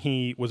course, when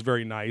he was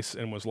very nice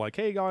and was like,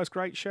 "Hey guys,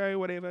 great show,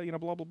 whatever,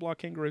 blah blah blah,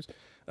 kangaroos,"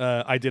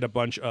 I did a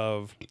bunch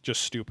of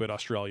just stupid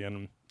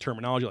Australian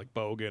terminology like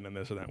bogan and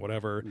this and that,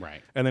 whatever.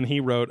 Right. And then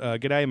he wrote,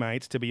 "G'day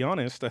mates. To be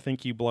honest, I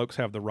think you blokes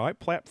have the right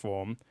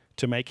platform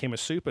to make him a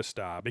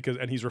superstar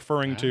and he's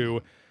referring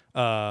to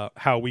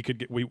how we could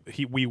get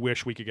we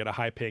wish we could get a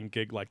high paying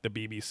gig like the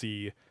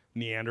BBC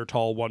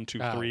Neanderthal 1 2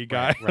 3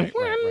 guy. Right.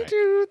 1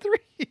 2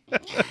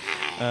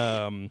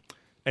 3.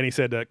 And he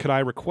said, could I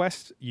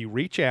request you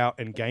reach out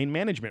and gain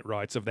management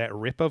rights of that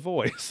ripper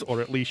voice,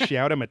 or at least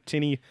shout him a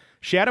tinny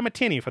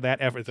for that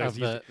effort. Of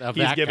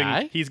that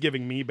guy? He's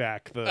giving me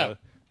back the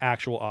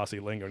actual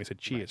Aussie lingo. And he said,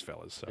 cheers,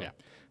 fellas. So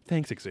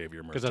thanks,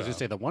 Xavier Murtaugh. Because I was going to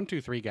say, the 1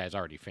 2 3 guy's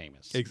already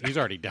famous. He's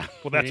already done.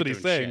 Well, that's what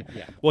he's saying.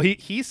 Yeah. Well,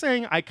 he's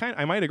saying,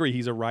 I might agree,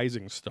 he's a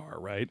rising star,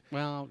 right?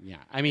 Well, yeah.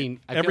 I mean,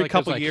 I feel every like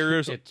couple like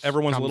years, it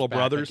everyone's comes little back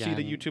brothers see the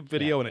again. YouTube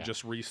video and Yeah. it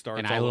just restarts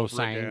And all ILO over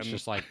Science again.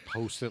 just like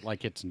posts it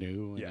like it's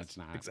new, and Yes, it's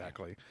not.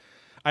 exactly.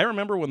 I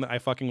remember when the I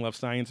Fucking Love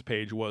Science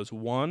page was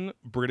one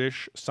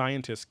British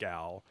scientist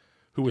gal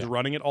who was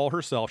running it all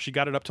herself. She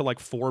got it up to like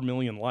 4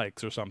 million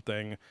likes or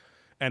something.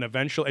 And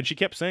eventually, and she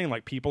kept saying,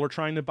 like, people are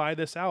trying to buy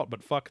this out,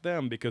 but fuck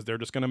them because they're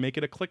just going to make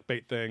it a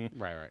clickbait thing.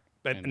 Right.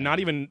 And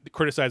not even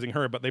criticizing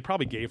her, but they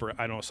probably gave her,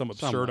 I don't know, some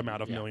absurd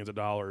amount of millions of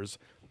dollars,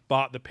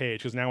 bought the page,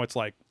 because now it's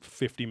like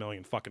 50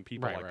 million fucking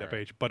people that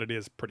page, but it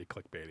is pretty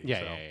clickbaity.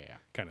 Yeah.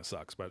 Kind of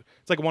sucks. But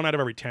it's like 1 out of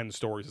every 10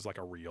 stories is like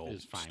a real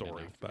Is fine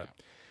story. enough, But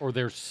or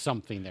there's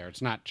something there.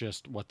 It's not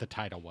just what the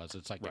title was.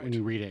 It's like when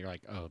you read it, you're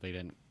like, oh, they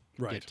didn't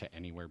get to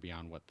anywhere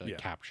beyond what the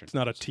caption It's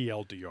not a was.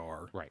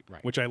 TLDR. Right.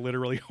 Which I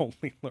literally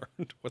only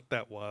learned what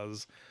that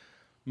was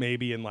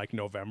maybe in like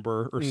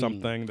November or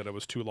something, that it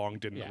was too long,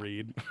 didn't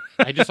read.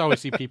 I just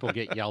always see people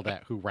get yelled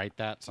at who write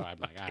that, so I'm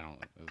like, I don't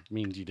know. It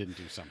means you didn't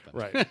do something.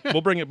 Right.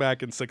 We'll bring it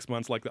back in 6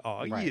 months like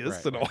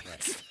yes, and all.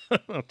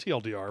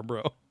 TLDR,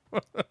 bro.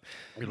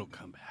 It'll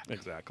come back.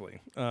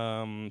 Exactly.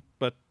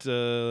 But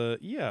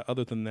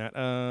other than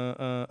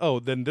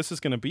that, then this is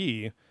going to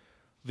be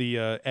the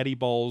Eddie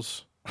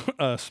Balls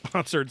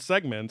sponsored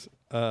segment.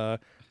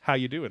 How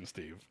you doing,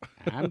 Steve?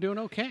 I'm doing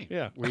okay.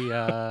 Yeah. We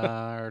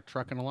are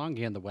trucking along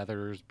again. The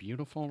weather's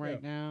beautiful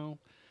right now.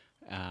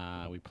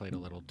 We played a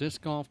little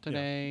disc golf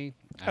today.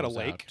 Had I a was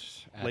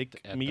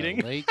lake out at meeting.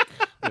 the lake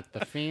with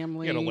the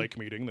family. You had a lake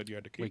meeting that you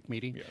had to keep. Lake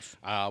meeting. Yes.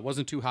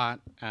 Wasn't too hot.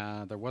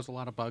 There was a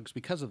lot of bugs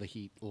because of the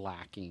heat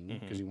lacking,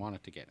 because you want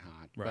it to get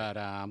hot. Right.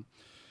 But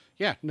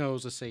it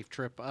was a safe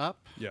trip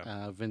up.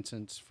 Yeah.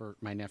 Vincent's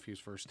my nephew's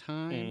first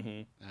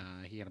time.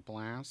 He had a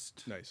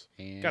blast. Nice.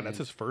 And God, that's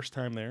his first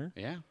time there?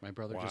 yeah, my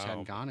brother just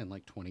hadn't gone in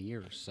like 20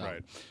 years. So.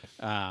 Right.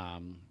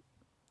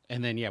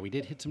 And then, we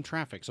did hit some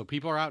traffic. So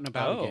people are out and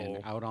about again,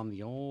 out on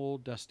the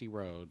old dusty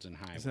roads and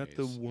highways. Is that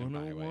the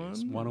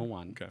 101?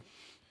 101. Okay.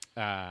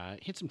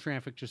 Hit some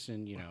traffic just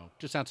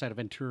just outside of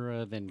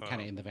Ventura, then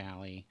kind of in the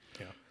valley.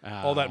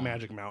 Yeah. All that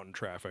Magic Mountain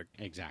traffic.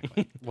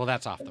 Exactly. Well,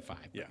 that's off the 5.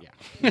 Yeah.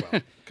 Yeah.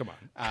 Well, come on.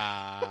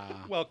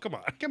 Well, come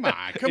on. Come on.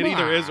 It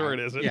either is or it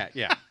isn't.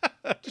 Yeah.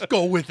 Just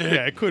go with it.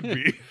 Yeah, it could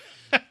be.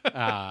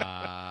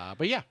 But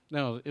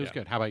it was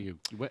good. How about you?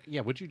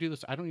 What'd you do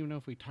this? I don't even know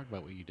if we talked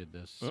about what you did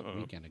this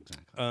weekend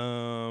exactly.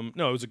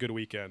 No, it was a good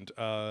weekend.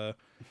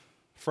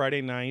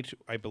 Friday night,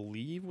 I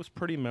believe, was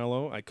pretty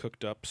mellow. I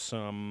cooked up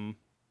some...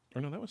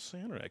 Or no, that was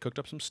Saturday. I cooked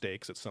up some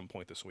steaks at some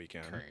point this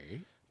weekend.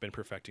 Great. Been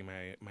perfecting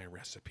my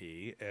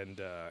recipe, and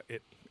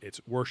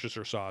it's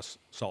Worcestershire sauce,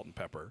 salt and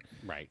pepper.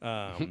 Right.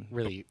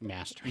 Really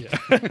mastering.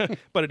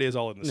 But it is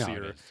all in the No,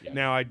 sear. it is, yeah.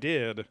 Now, I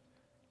did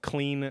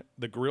clean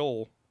the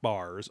grill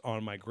bars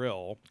on my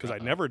grill because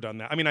I'd never done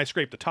that. I mean, I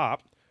scraped the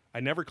top. I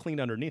never cleaned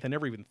underneath. I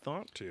never even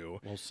thought to.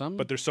 Well,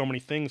 but there's so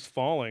many things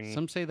falling.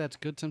 Some say that's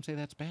good. Some say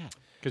that's bad.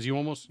 Because you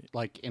almost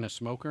like in a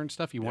smoker and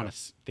stuff. You want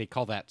to. They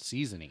call that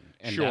seasoning,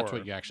 and that's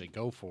what you actually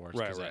go for.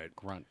 Right. That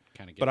grunt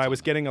kind of. But I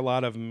was getting a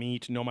lot of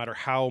meat, no matter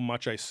how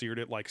much I seared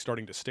it, like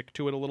starting to stick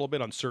to it a little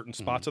bit on certain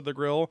spots of the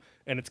grill,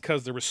 and it's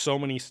because there was so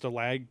many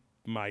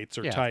stalagmites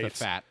or tights.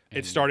 The fat.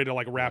 It started to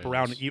like wrap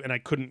around, and I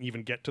couldn't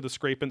even get to the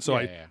scraping. So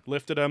I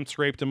lifted them,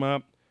 scraped them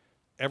up.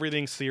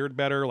 everything seared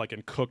better, like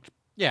and cooked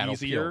Yeah, it'll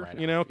easier, peel right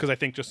you know, off, because I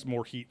think just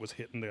more heat was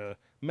hitting the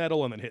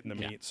metal and then hitting the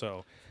meat.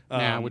 So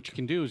now, what you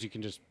can do is you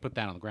can just put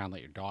that on the ground,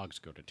 let your dogs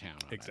go to town.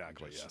 On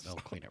Exactly, it, and yes. They'll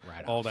clean it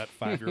right all off. that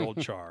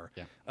 5-year-old char.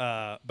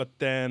 Yeah. But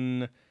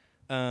then,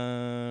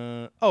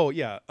 my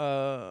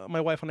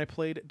wife and I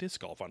played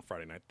disc golf on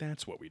Friday night.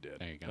 That's what we did.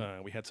 There you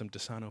go. We had some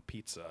Desano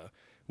pizza,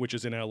 which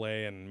is in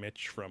L.A., and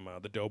Mitch from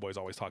the Doughboys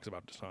always talks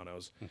about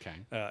Desano's. Okay.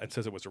 And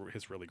says it was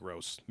his really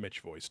gross Mitch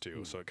voice,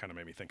 too, so it kind of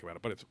made me think about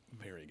it, but it's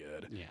very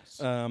good.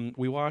 Yes.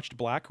 We watched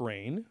Black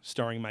Rain,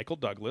 starring Michael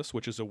Douglas,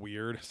 which is a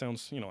weird,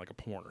 sounds, like a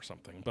porn or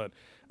something, but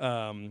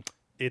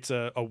it's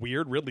a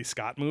weird Ridley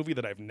Scott movie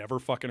that I've never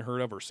fucking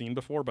heard of or seen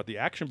before, but the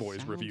Action Boys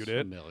Sounds reviewed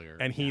it. familiar,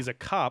 And yeah. he's a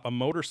cop,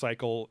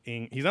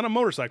 he's not a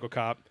motorcycle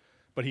cop,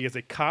 but he is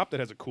a cop that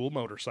has a cool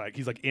motorcycle.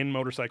 He's like in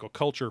motorcycle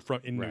culture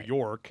in New Right.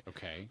 York,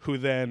 Okay. who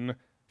then,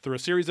 through a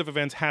series of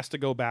events, has to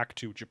go back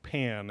to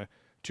Japan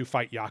to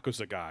fight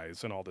Yakuza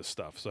guys and all this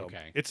stuff. So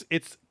Okay. it's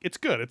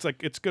good.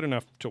 It's good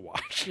enough to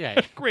watch.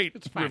 Yeah, Great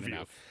it's fine review.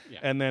 enough. Yeah.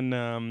 And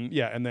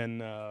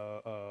then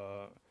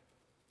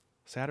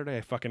Saturday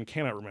I fucking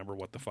cannot remember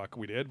what the fuck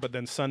we did, but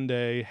then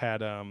Sunday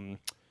had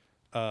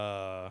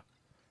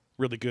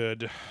really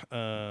good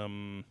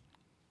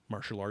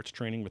martial arts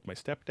training with my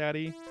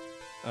stepdaddy,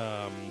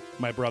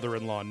 my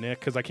brother-in-law Nick,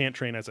 because I can't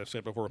train, as I've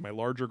said before, with my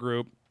larger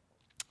group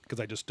because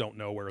I just don't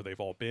know where they've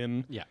all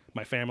been. Yeah.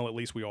 My family, at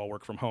least, we all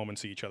work from home and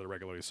see each other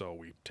regularly, so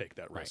we take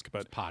that Right. risk.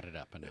 But It's potted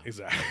up enough.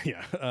 exactly,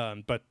 yeah.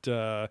 But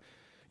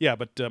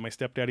my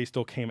stepdaddy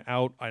still came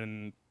out,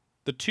 and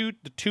the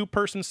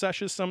two-person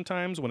sessions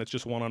sometimes when it's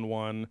just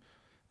one-on-one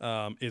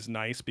is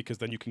nice because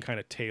then you can kind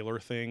of tailor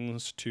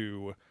things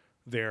to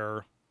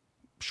their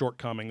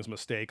shortcomings,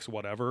 mistakes,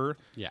 whatever.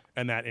 Yeah.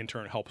 And that in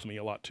turn helps me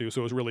a lot too.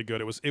 So it was really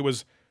good. It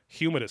was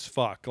humid as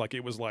fuck. Like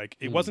it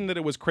wasn't that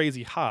it was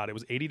crazy hot. It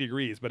was 80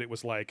 degrees, but it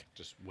was like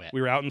Just wet.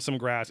 we were out in some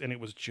grass and it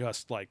was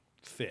just like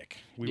thick.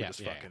 We were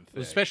just fucking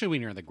thick. Especially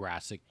when you're in the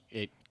grass,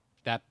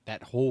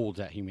 that holds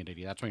that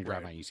humidity. That's when you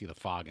drive Right. by, you see the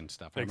fog and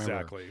stuff. I remember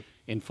Exactly.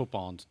 in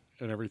football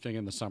and everything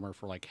in the summer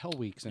for like hell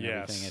weeks and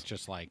Yes. everything, it's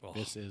just like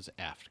this is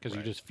effed because you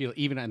Right. just feel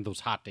even on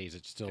those hot days,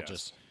 it's still Yes.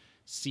 just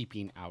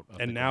seeping out. Of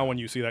And the now ground. when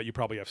you see that, you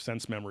probably have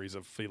sense memories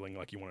of feeling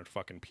like you wanted to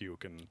fucking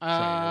puke and train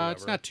or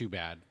it's whatever. not too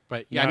bad,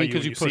 but yeah, Now I mean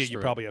because when you see push it, you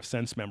through probably have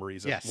sense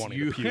memories of Yes, wanting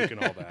you- to puke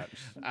and all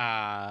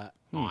that.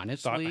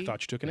 honestly. I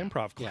thought you took an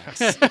improv class.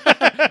 Well,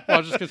 I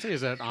was just gonna say,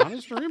 is that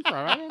honest or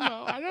improv?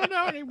 I don't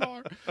know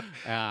anymore.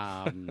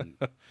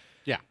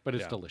 Yeah, but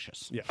it's Yeah.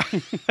 delicious. Yeah.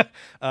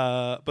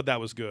 But that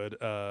was good.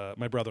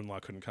 My brother-in-law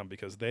couldn't come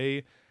because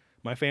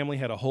my family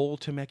had a whole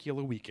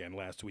Temecula weekend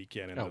last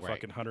weekend in Oh, the right.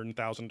 fucking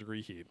 100,000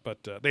 degree heat.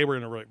 But they were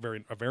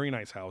in a very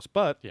nice house.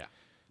 But Yeah.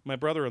 my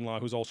brother-in-law,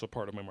 who's also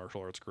part of my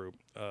martial arts group,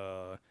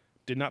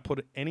 did not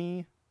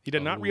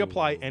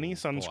reapply any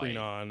sunscreen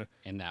boy. on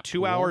In that 2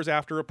 pool? hours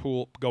after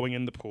going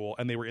in the pool,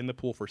 and they were in the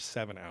pool for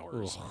 7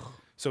 hours.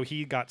 So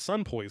he got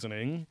sun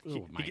poisoning.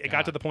 Oh, my It got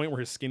to God. the point where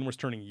his skin was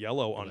turning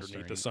yellow underneath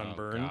the Blistering. Oh,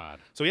 sunburn. God.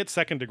 So he had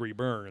 2nd-degree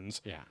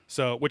burns. Yeah.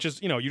 So, which is,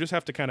 you just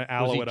have to kind of Was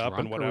aloe he it up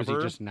and drunk, or was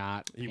whatever. he just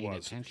not He paying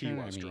was. attention?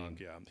 He was I mean, drunk.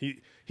 Yeah.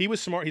 He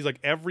was smart. He's like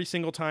every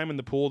single time in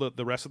the pool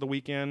the rest of the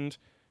weekend,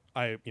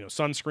 I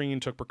sunscreen,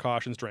 took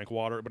precautions, drank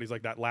water. But he's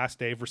like that last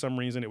day for some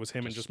reason it was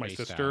him and Just just my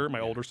spaced sister, out, my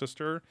yeah. older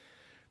sister.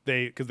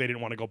 Because they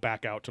didn't want to go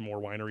back out to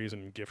more wineries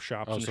and gift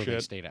shops Oh, and so shit. they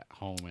stayed at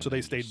home. And So they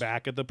then stayed just-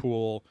 back at the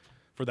pool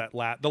for that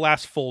the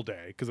last full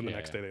day because then the Yeah,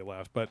 next yeah. day they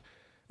left. But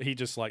he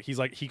just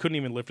he couldn't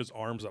even lift his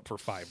arms up for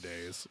 5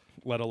 days,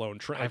 let alone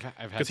train. I've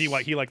had Because he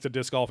likes to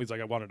disc golf. He's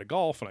like, I wanted to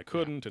golf and I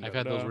couldn't. And I've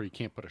had those da-da-da. where you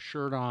can't put a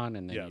shirt on,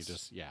 and then Yes. you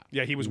just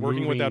Yeah, he was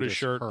working Moving without his just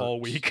shirt all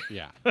hurts. week.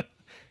 Yeah.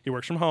 He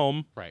works from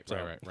home. Right. so-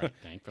 Right.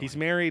 Thankfully. He's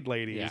married,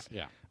 ladies.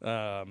 Yeah.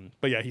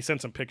 But yeah, he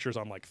sent some pictures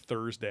on like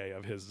Thursday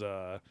of his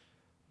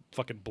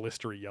fucking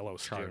blistery yellow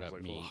skin. Charred I was up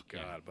like, meat, oh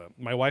yeah. god. But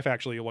my wife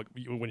actually,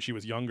 when she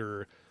was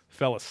younger,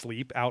 fell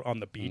asleep out on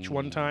the beach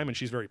one time, and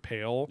she's very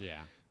pale.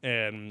 Yeah.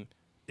 And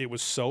it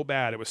was so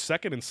bad. It was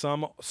second in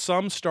some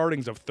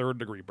startings of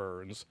 3rd-degree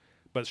burns,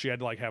 but she had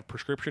to have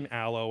prescription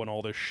aloe and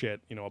all this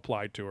shit,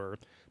 applied to her.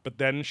 But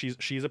then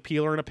she's a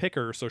peeler and a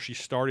picker, so she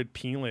started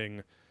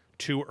peeling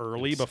too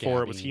early And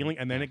before it was scabbing, healing,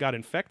 and then yeah. it got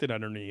infected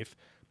underneath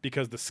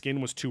because the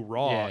skin was too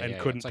raw Yeah, and yeah,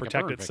 couldn't it's like a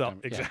protect burn itself.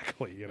 victim. Yeah.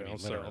 Exactly, I mean,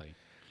 so literally.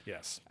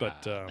 yes,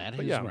 but That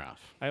but is yeah,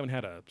 rough. I haven't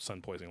had a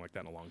sun poisoning like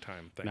that in a long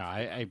time. No,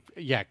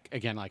 Thankfully.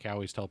 again, like I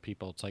always tell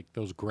people, it's like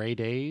those gray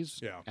days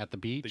Yeah. at the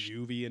The beach.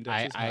 UV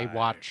index is I high.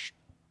 watch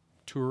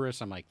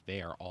tourists. I'm like,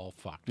 they are all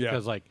fucked. Yeah.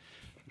 Because like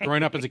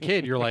growing up as a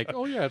kid, you're like,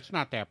 oh yeah, it's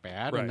not that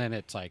bad, Right. and then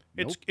it's like,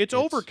 nope, It's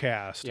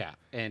overcast. Yeah,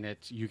 and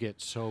you get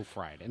so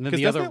fried. And then Because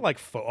the doesn't other,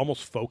 it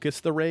almost focus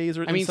the rays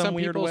or I mean, in some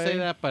weird people way? say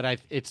that, but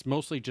it's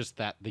mostly just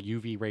that the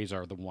UV rays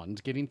are the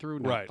ones getting through,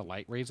 not Right. the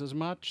light rays as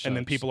much. and So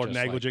then it's people are just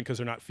like- negligent because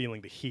they're not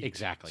feeling the heat.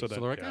 Exactly. So, then,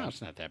 they're like, yeah. oh,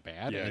 it's not that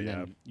bad. Yeah, and yeah.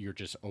 then you're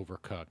just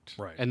overcooked.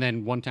 Right. And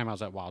then one time I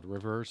was at Wild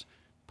Rivers,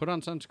 put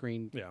on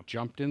sunscreen, Yeah.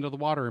 jumped into the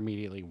water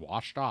immediately,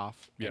 washed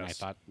off. And I Yes.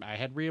 thought I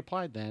had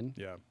reapplied then.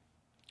 Yeah,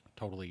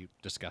 Totally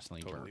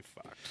disgustingly totally burnt.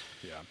 fucked.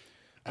 Yeah.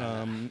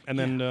 And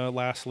then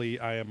lastly,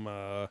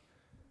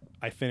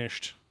 I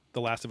finished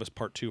The Last of Us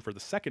Part 2 for the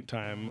second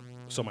time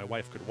so my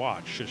wife could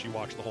watch. So she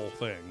watched the whole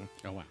thing.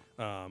 Oh,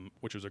 wow.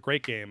 Which was a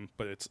great game,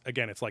 but it's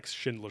like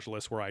Schindler's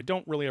List, where I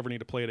don't really ever need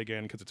to play it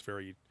again because it's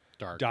very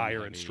Dark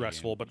dire and heavy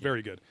stressful, but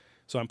very good.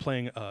 So I'm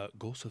playing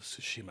Ghost of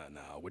Tsushima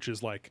now, which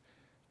is like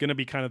going to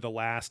be kind of the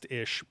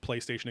last-ish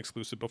PlayStation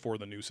exclusive before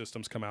the new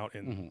systems come out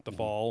in the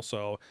fall.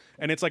 So,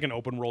 and it's like an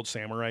open-world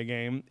samurai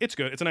game. It's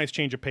good. It's a nice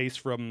change of pace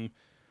from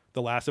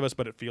The Last of Us,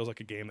 but it feels like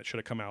a game that should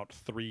have come out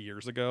 3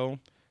 years ago.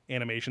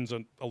 Animation's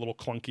a little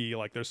clunky.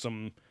 Like there's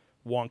some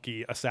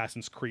wonky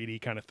Assassin's Creed-y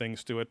kind of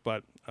things to it,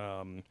 but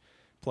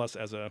plus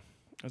as a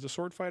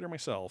sword fighter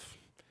myself,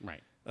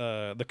 Right.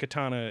 the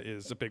katana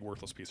is a big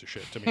worthless piece of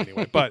shit to me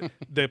anyway. But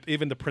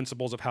even the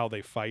principles of how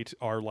they fight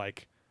are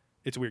like,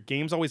 it's weird.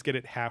 Games always get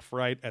it half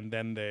right, and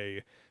then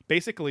they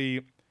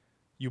basically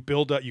you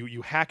build up,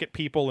 you hack at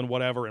people and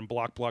whatever, and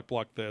block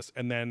this,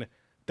 and then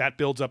that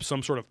builds up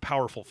some sort of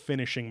powerful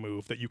finishing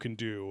move that you can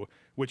do,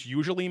 which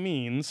usually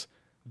means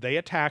they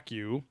attack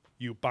you,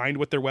 you bind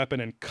with their weapon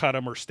and cut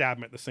them or stab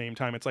them at the same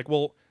time. It's like,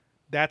 well,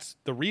 that's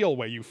the real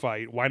way you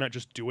fight. Why not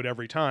just do it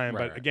every time?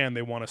 Right, but right. again,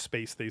 they want to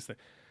space these things.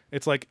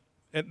 It's like,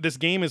 this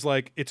game is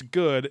like, it's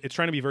good. It's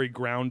trying to be very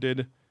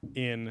grounded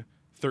in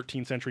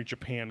 13th century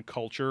Japan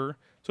culture.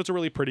 So it's a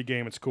really pretty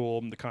game. It's cool.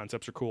 The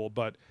concepts are cool,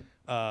 but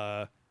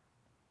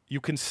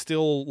you can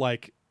still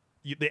like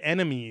the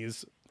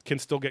enemies can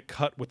still get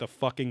cut with a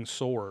fucking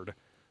sword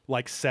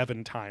like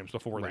 7 times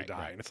before they Right, die.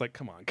 right. And it's like,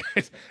 come on,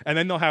 guys. And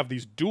then they'll have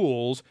these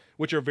duels,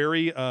 which are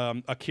very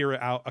Akira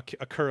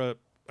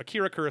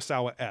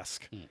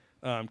Kurosawa-esque,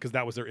 because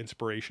that was their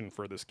inspiration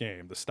for this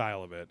game, the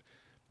style of it.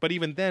 But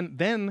even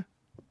then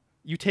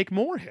you take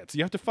more hits.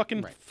 You have to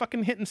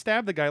fucking hit and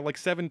stab the guy like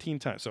 17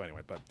 times. So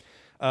anyway, but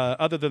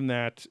other than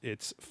that,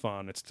 it's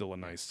fun. It's still a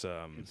nice.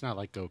 It's not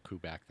like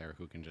Goku back there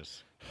who can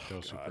just go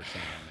Super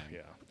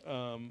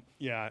Saiyan.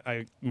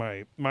 Yeah.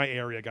 My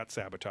area got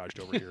sabotaged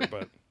over here,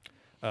 but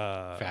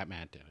Fat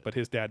Matt did it. but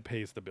his dad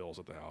pays the bills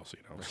at the house, you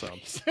know. So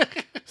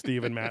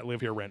Steve and Matt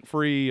live here rent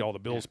free, all the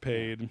bills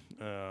paid,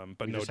 but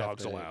We no just have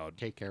dogs to allowed.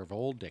 Take care of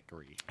old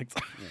Dickory.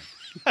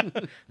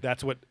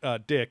 That's what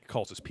Dick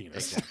calls his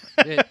penis.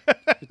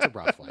 It's a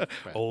rough life.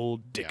 But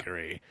Old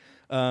Dickory.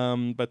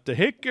 But the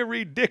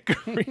Hickory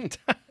Dickory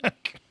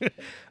Dock.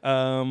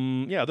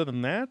 Other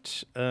than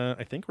that,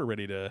 I think we're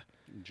ready to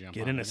jump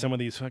get on into it. some of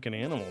these fucking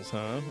animals,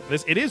 huh?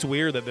 It is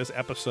weird that this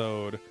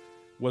episode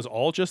was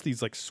all just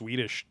these like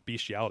Swedish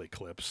bestiality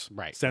clips,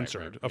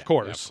 censored, of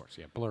course.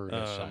 Yeah, blurred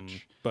as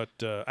such. But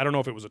I don't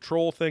know if it was a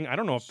troll thing. I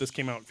don't know if this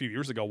came out a few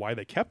years ago, why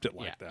they kept it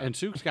like that. And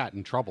Sook's got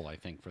in trouble, I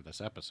think, for this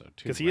episode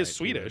too. Because he is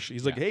Swedish.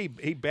 He's like, hey,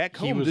 back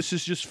home, this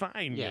is just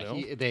fine. Yeah,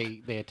 you know?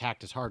 they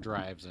attacked his hard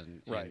drives,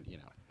 and you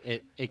know,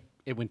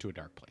 it went to a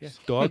dark place.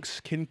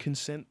 Dogs can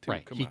consent to.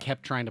 Right. Come He on.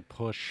 kept trying to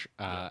push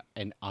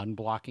an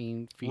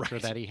unblocking feature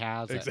that he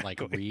has that like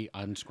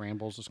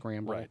unscrambles a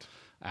scramble. Right.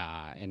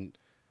 And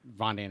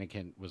Von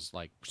Daniken was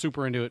like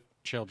super into it.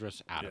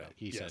 Childress out of it.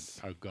 He said,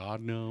 "Oh God,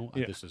 no!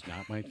 This is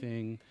not my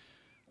thing.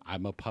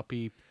 I'm a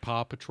puppy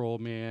Paw Patrol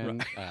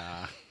man."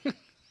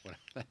 What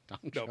that dog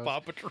shows? Paw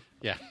Patrol.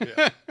 Yeah.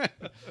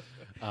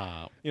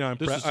 You know, I'm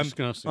This is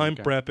disgusting, I'm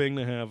okay. prepping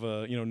to have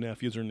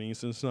nephews or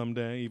nieces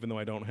someday, even though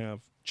I don't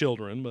have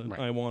children, but Right.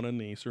 I want a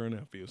niece or a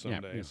nephew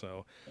someday. yeah.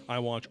 So I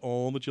watch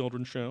all the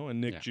children's show and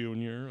Nick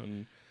Jr.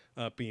 and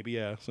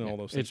PBS and all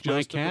those things. It's my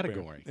just to prepare.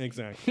 category.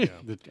 Exactly.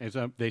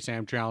 Yeah. They say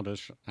I'm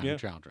childish. I'm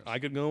childish. I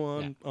could go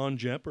on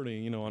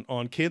Jeopardy,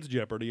 on Kids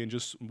Jeopardy, and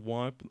just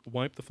wipe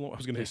the floor. I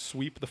was going to say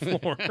sweep the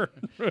floor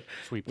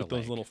Sweep the with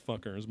those leg. little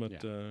fuckers.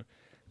 But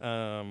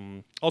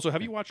also,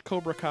 have you watched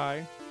Cobra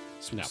Kai?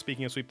 No.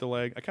 Speaking of sweep the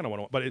leg, I kind of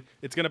want to, but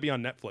it's going to be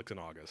on Netflix in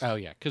August. Oh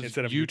yeah, because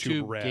instead of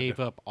YouTube Red. gave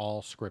up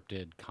all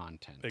scripted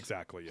content.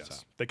 Exactly. Yes,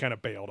 So. they kind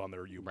of bailed on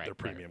their Right,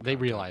 premium. Right. They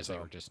content, realized so. they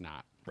were just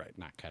not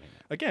cutting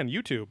it. Again,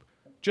 YouTube.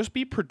 Just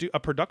be a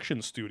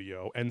production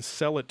studio and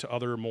sell it to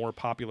other more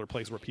popular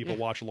places where people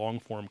watch long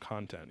form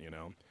content.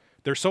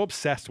 They're so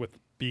obsessed with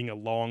being a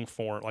long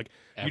form, like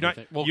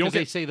Everything. Well, you don't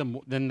because they get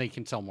say then they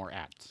can sell more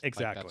ads.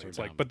 exactly. It's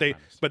like, but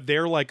but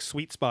their like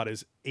sweet spot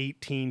is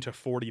 18 to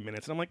 40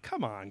 minutes, and I'm like,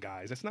 come on,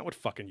 guys, that's not what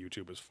fucking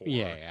YouTube is for.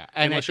 yeah.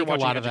 And unless I you're think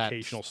watching a lot of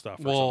educational that stuff.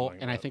 Or well,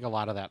 something, and I but- think a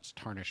lot of that's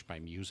tarnished by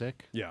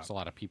music. Yeah. There's a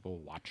lot of people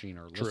watching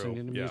or True, listening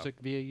to yeah. music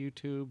via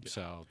YouTube,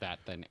 so that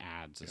then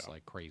adds is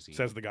like crazy.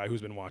 says the guy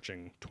who's been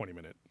watching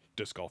 20-minute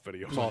disc golf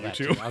videos Well, on that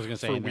YouTube too. I was going to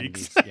say for and then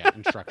weeks. these,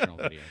 instructional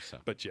videos. So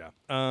But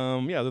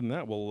other than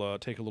that, we'll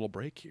take a little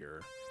break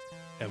here,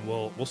 and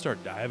we'll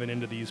start diving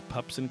into these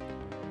pups and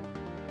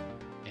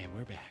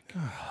we're back.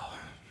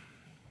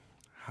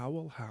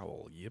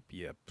 howl, yip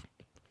yip.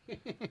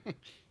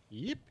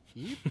 Yep.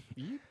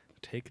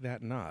 Take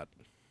that knot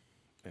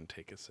and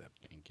take a sip.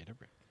 And get a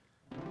rip.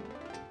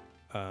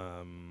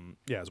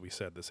 As we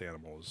said, this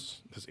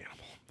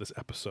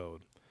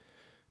episode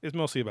is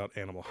mostly about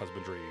animal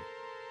husbandry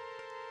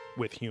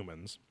with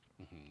humans.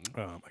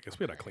 I guess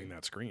we had to clean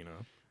that screen,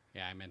 huh?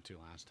 Yeah, I meant to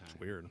last time.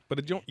 Weird,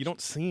 but you don't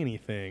see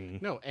anything.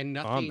 No, and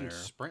on nothing there.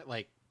 sprint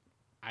like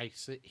I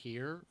sit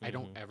here. I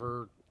don't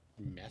ever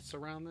mess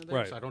around in there,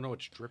 Right. so I don't know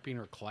it's dripping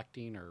or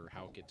collecting or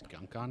how it gets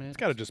gunk on it. It's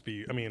got to just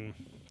be, I mean,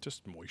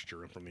 just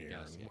moisture from the air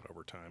Yes, and yeah.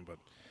 over time, but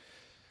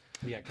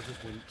Yeah, because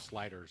this wind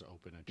sliders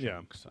open a Yeah.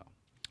 chunk, so.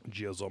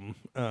 jism.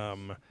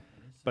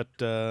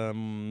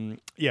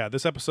 Yeah,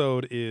 this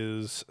episode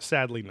is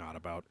sadly not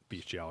about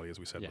bestiality, as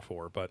we said Yeah.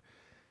 before, but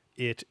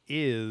it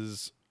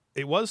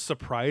was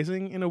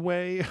surprising in a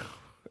way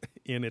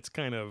in its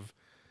kind of,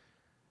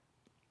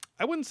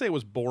 I wouldn't say it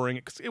was boring,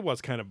 'cause it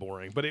was kind of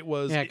boring, but it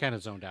was, Yeah, I kind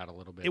of zoned out a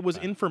little bit. it was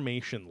but-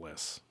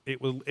 informationless.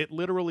 It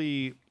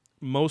literally,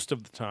 most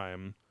of the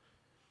time,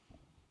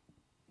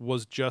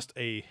 was just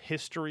a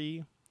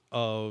history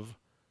of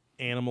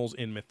animals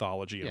in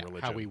mythology and yeah,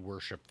 religion. how we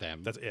worship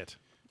them. That's it.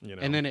 You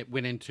know, And then it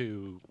went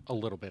into a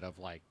little bit of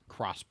like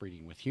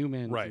crossbreeding with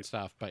humans Right. and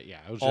stuff. But yeah,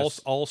 it was all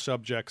just all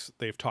subjects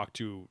they've talked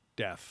to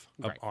death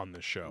Right. on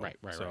this show. right.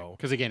 So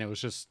Because again, it was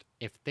just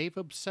if they've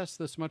obsessed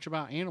this much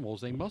about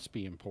animals, they must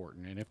be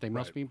important. And if they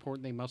must Right. be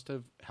important, they must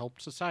have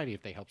helped society.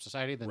 If they help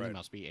society, then Right. they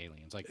must be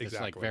aliens. Like this, like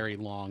Exactly. very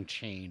long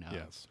chain of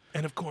yes,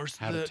 and of course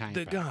How to time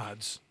the travel.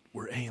 gods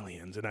were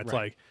aliens, and that's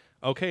Right. like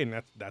okay,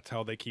 and that's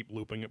how they keep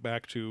looping it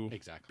back to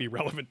Exactly. be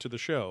relevant to the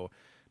show.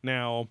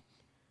 Now,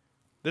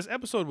 this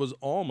episode was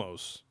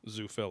almost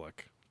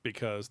zoophilic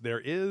because there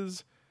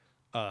is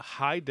a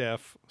high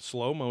def,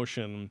 slow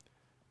motion,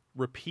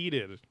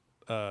 repeated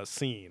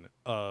scene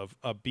of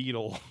a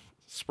beetle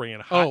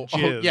spraying hot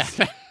jizz.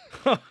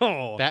 yeah.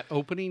 Oh, That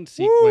opening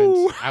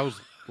sequence, I was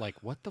like,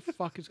 "What the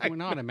fuck is going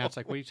on?" And Matt's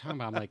like, "What are you talking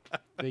about?" I'm like,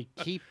 "They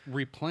keep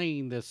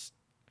replaying this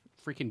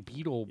freaking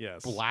beetle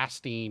Yes.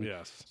 blasting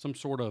yes. some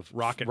sort of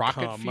Rocket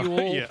cum.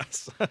 fuel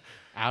Yes.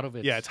 out of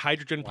its Yeah, it's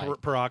hydrogen like-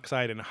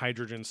 peroxide and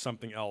hydrogen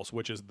something else,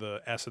 which is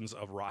the essence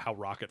of how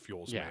rocket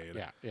fuel is yeah, made.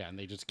 yeah, and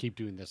they just keep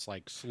doing this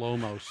like slow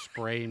mo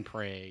spray and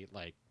pray,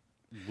 like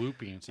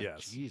looping. It's like,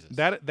 Yes. Jesus,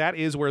 That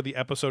is where the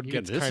episode even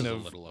gets this kind is of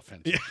a little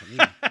offensive to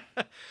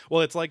me. well,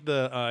 it's like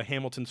the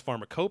Hamilton's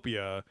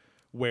Pharmacopoeia,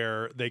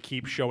 where they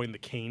keep showing the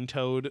cane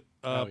toad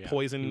Oh, yeah.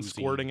 poison Oozing.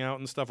 squirting out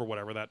and stuff, or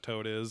whatever that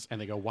toad is, And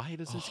they go, "Why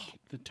does this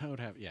the toad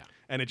have?" Yeah,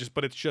 and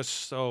but it's just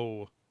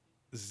so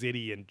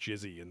zitty and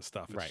jizzy and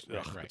stuff. It's, Right.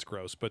 It's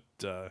gross, but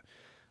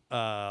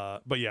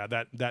yeah,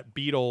 that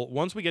beetle.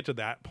 Once we get to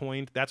that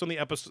point, that's when the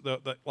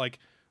episode. Like,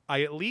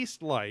 I at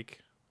least like,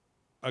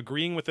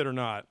 agreeing with it or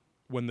not,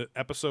 when the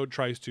episode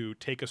tries to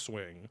take a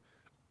swing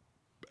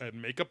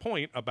and make a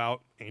point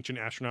about ancient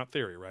astronaut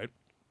theory. Right?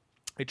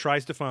 It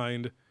tries to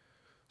find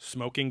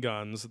smoking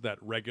guns that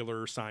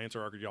regular science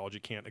or archaeology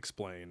can't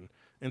explain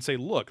and say,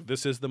 look,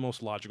 this is the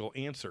most logical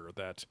answer,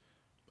 that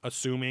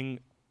assuming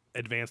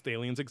advanced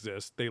aliens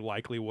exist, they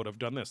likely would have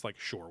done this. Like,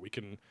 sure, we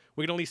can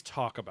at least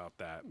talk about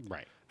that,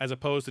 right. as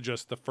opposed to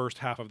just the first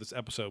half of this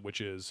episode, which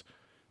is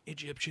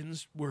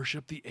Egyptians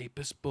worship the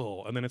Apis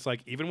bull. And then it's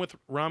like, even with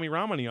Rami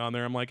Ramani on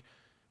there, I'm like,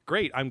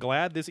 great, I'm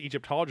glad this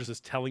Egyptologist is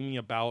telling me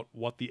about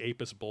what the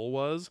Apis bull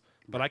was,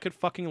 but I could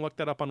fucking look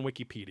that up on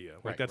Wikipedia.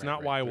 Like, that's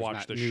not why I There's watched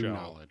not the new show.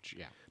 knowledge.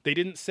 Yeah, They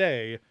didn't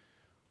say,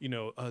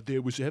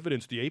 there was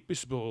evidence the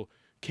Apis bull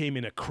came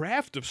in a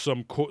craft of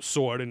some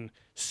sort and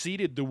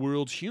seeded the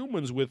world's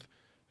humans with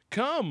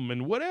cum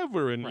and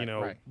whatever, and,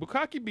 Right.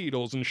 bukkake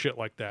beetles and shit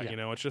like that.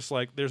 Yeah. It's just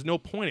like, there's no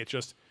point. It's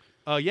just,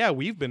 yeah,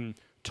 we've been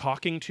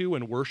talking to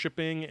and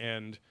worshiping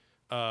and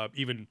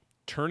even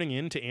turning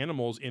into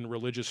animals in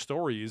religious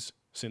stories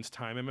since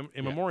time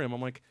immemorial.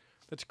 I'm like,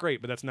 that's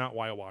great, but that's not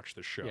why I watched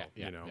this show.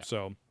 Yeah.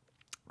 So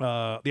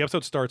the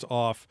episode starts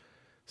off,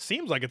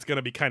 seems like it's going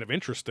to be kind of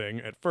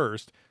interesting at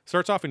first.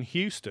 Starts off in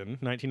Houston,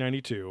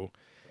 1992,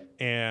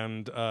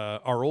 and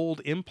our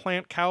old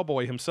implant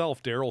cowboy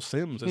himself, Daryl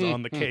Sims, is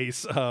on the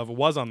case.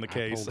 Was on the I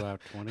case. pulled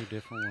out 20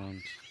 different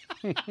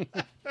ones.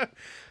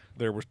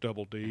 There was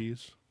double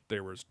D's.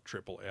 There was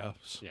triple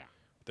F's. Yeah.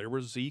 There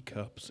were Z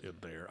cups in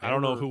there. I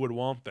don't know who would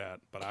want that,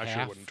 but I sure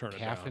Calf- wouldn't turn it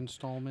calf down.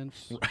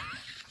 installments.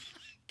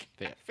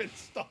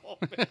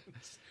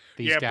 Installments.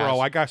 These Yeah, guys, bro,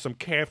 I got some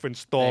calf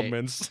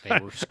installments. They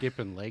were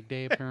skipping leg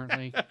day,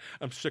 apparently.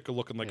 I'm sick of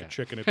looking like Yeah. a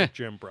chicken at the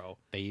gym, bro.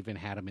 They even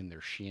had them in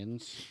their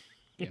shins.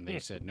 And they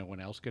said no one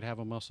else could have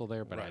a muscle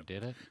there, but I Right.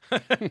 did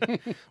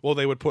it. Well,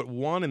 they would put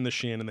one in the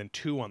shin and then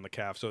two on the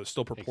calf, so it's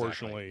still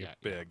proportionally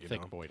Exactly. Yeah, big.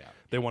 thick boyed out.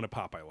 They wanted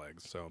Popeye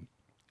legs. So,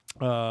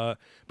 but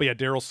yeah,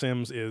 Daryl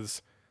Sims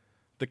is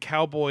the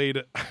cowboy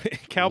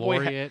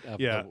Laureate of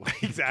yeah, the-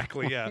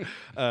 exactly. Yeah,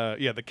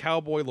 the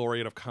cowboy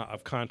laureate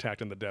of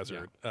Contact in the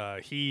Desert.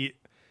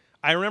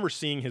 I remember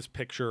seeing his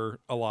picture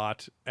a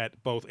lot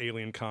at both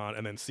Alien Con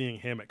and then seeing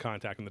him at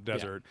Contact in the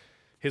Desert.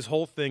 His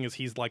whole thing is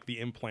he's like the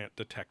implant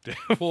detective.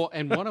 Well,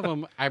 and one of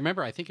them, I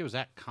remember, I think it was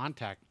at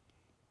Contact.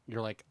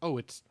 You're like,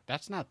 oh,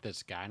 that's not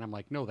this guy, and I'm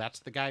like, no, that's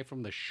the guy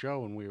from the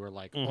show, and we were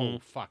like, oh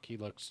fuck, he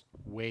looks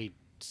way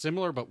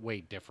similar but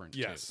way different.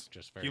 Yes, too.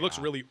 Just very. he looks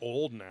odd. really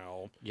old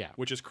now. Yeah.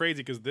 Which is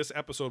crazy because this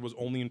episode was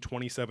only in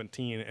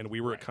 2017 and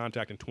we were at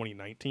Contact in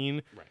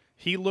 2019. Right.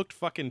 He looked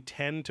fucking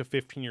 10 to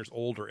 15 years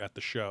older at the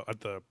show,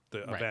 at the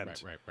Right,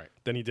 event Right.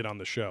 than he did on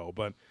the show.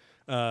 But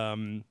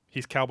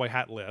he's cowboy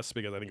hatless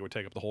because I think it would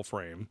take up the whole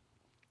frame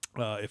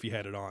if he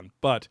had it on.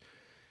 But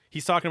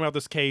he's talking about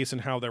this case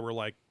and how there were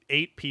like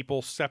 8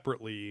 people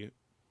separately,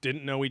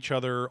 didn't know each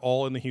other,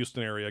 all in the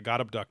Houston area,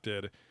 got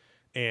abducted.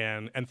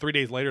 And 3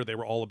 days later, they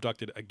were all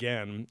abducted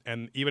again.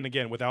 And even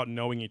again, without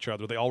knowing each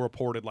other, they all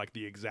reported like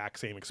the exact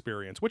same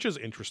experience, which is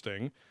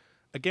interesting.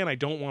 Again, I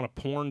don't want a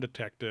porn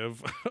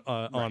detective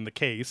on the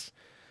case.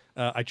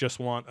 I just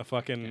want a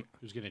fucking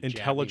Who's going to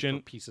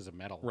intelligent pieces of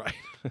metal? Right.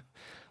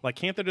 Like,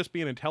 can't there just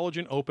be an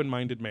intelligent,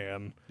 open-minded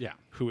man Yeah.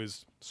 who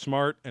is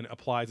smart and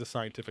applies a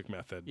scientific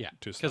method Yeah,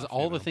 to because stuff?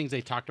 all you the know? things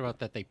they talked about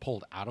that they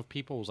pulled out of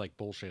people was like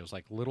bullshit. It was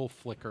like little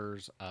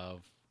flickers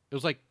of. It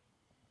was like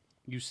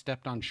you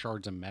stepped on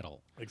shards of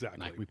metal. Exactly.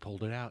 Like we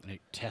pulled it out and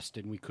it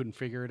tested and we couldn't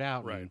figure it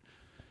out. Right.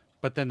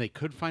 But then they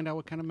could find out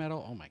what kind of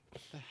metal. Oh my!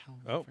 What the hell?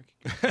 Oh.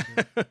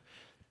 Freaking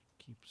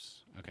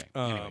keeps. Okay.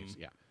 Anyways,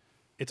 yeah.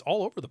 It's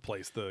all over the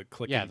place, the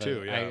clicking, Yeah.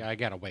 too. Yeah. I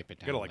gotta wipe it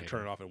down. You gotta, like, later.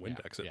 turn it off and Yeah,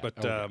 Windex it. yeah.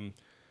 But, Oh, yeah.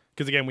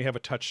 because, again, we have a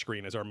touch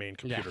screen as our main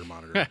computer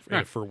monitor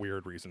for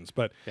weird reasons.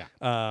 But, Yeah.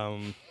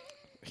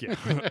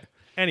 yeah.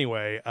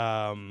 Anyway,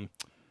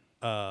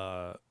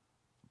 what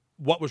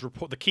was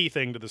the key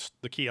thing to this,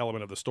 the key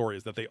element of the story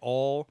is that they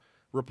all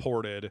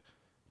reported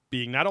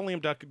being not only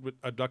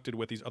abducted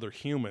with these other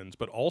humans,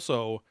 but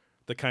also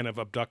the kind of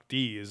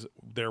abductees.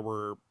 There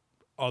were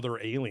other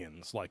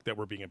aliens like that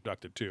were being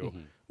abducted too,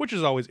 which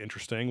is always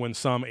interesting when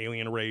some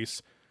alien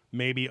race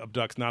maybe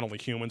abducts not only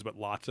humans but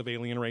lots of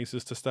alien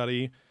races to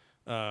study.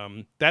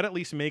 That at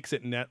least makes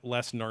it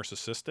less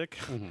narcissistic,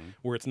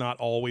 where it's not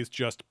always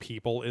just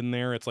people in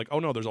there. It's like, oh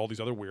no, there's all these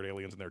other weird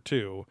aliens in there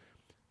too,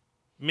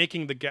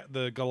 making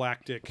the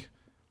galactic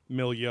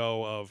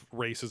milieu of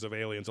races of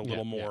aliens a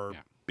little more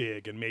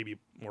big and maybe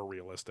more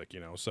realistic,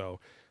 you know. So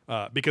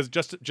because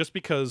just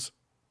because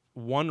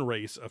one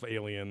race of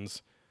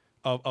aliens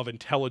of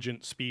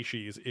intelligent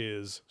species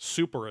is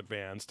super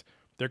advanced,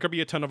 there could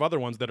be a ton of other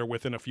ones that are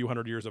within a few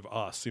hundred years of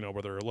us, you know,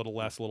 where they're a little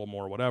less, a little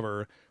more,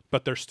 whatever,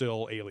 but they're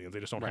still aliens.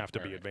 They just don't have to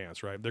be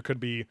advanced, right? There could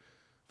be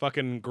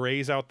fucking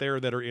grays out there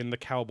that are in the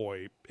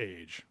cowboy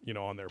age, you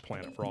know, on their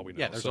planet for all we know.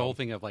 Yeah, there's a whole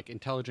thing of like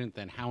intelligent,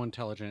 then how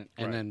intelligent,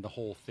 and then the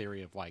whole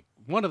theory of like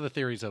one of the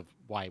theories of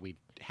why we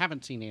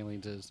haven't seen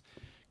aliens is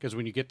because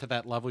when you get to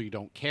that level, you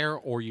don't care,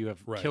 or you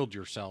have killed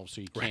yourself, so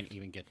you can't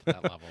even get to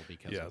that level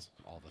because of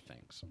all the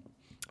things.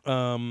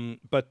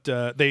 But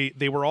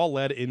they were all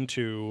led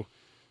into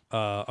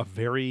a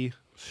very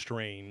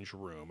strange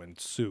room, and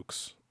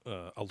Sooks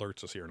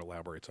alerts us here and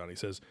elaborates on it. He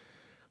says,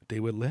 they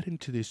were led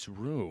into this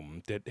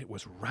room that it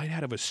was right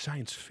out of a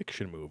science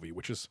fiction movie,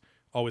 which is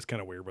always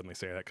kind of weird when they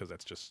say that because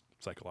that's just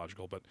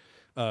psychological. But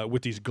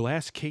with these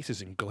glass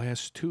cases and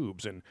glass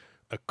tubes, and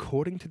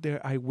according to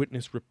their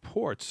eyewitness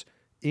reports,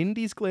 in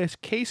these glass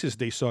cases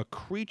they saw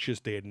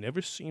creatures they had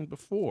never seen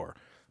before,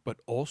 but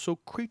also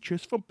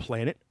creatures from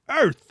planet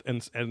Earth.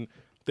 And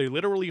they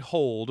literally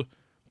hold,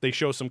 they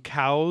show some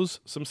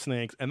cows, some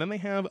snakes, and then they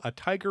have a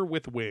tiger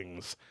with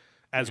wings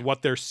as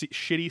what their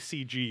shitty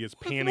CG is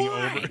panning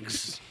over.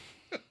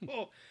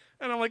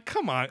 And I'm like,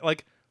 come on.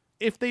 Like,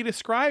 if they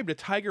described a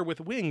tiger with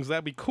wings,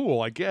 that'd be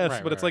cool, I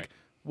guess. But it's like,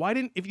 why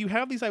didn't, if you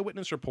have these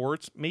eyewitness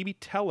reports, maybe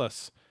tell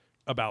us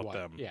about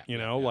them. You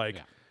know,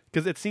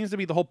 because it seems to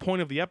be the whole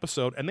point of the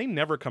episode, and they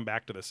never come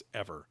back to this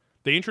ever.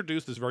 They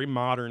introduce this very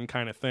modern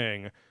kind of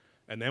thing,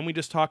 and then we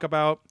just talk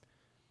about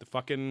the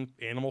fucking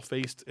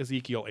animal-faced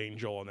Ezekiel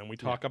angel, and then we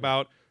talk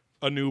about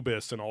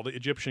Anubis and all the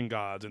Egyptian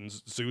gods, and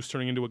Zeus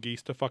turning into a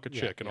geese to fuck a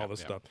chick and all this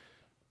stuff.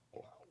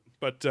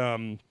 But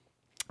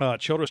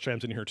Childress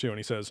chimes in here too, and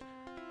he says,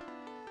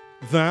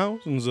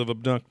 thousands of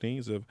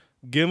abductees have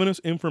given us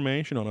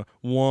information on a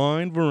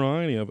wide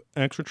variety of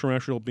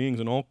extraterrestrial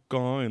beings in all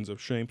kinds of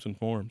shapes and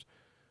forms.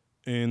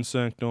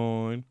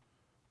 Insectoid,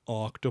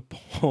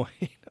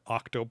 octopoid,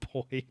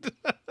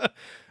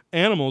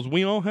 animals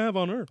we all have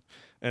on Earth.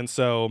 And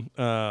so,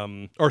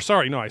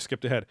 I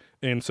skipped ahead.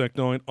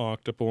 Insectoid,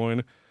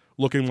 octopoid,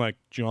 looking like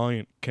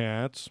giant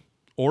cats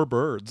or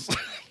birds.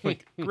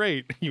 Like,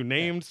 great, you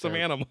named some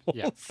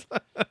animals.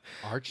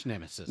 Arch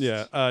nemesis.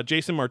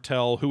 Jason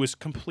Martell, who is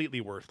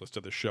completely worthless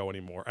to the show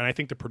anymore. And I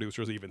think the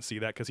producers even see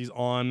that because he's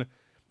on,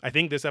 I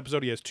think this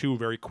episode he has 2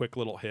 very quick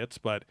little hits,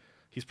 but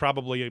he's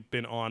probably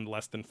been on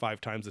less than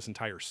 5 times this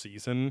entire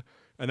season.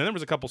 And then there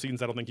was a couple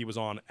seasons I don't think he was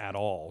on at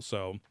all.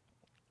 So,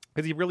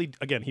 because he really,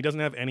 again, he doesn't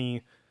have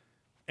any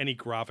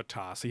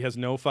gravitas. He has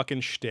no fucking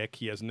shtick.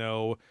 He has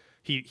no,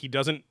 he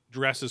doesn't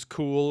dress as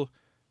cool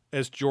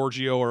as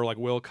Giorgio or like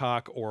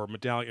Wilcock or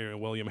Medallion or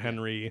William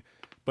Henry,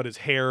 but his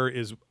hair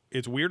is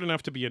weird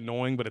enough to be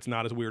annoying, but it's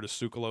not as weird as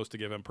Tsoukalos to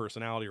give him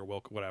personality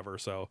or whatever.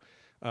 So,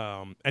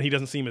 and he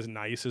doesn't seem as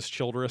nice as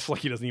Childress. Like,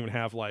 he doesn't even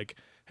have like,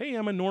 hey,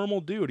 I'm a normal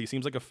dude. He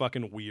seems like a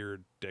fucking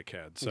weird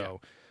dickhead.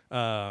 So,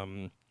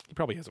 he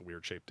probably has a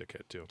weird shaped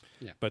dickhead too.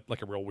 Yeah. But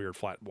like a real weird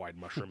flat wide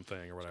mushroom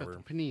thing or whatever.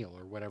 The pineal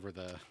or whatever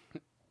the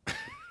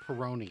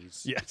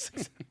Peronis. Yes,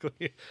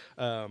 exactly.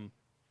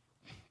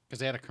 Because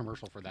they had a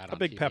commercial for that A on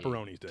big TV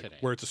pepperoni dick, today.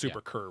 where it's a super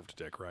Yeah. curved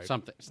dick, right?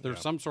 Something. There's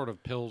Yeah. some sort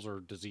of pills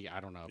or disease. I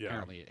don't know. Yeah.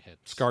 Apparently it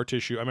hits. Scar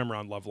tissue. I remember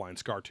on Loveline,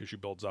 scar tissue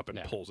builds up and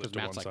Yeah, pulls it 'cause to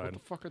Matt's one like, side. what the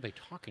fuck are they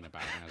talking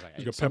about? And I was like,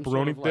 You got "It's some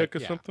pepperoni sort of, dick or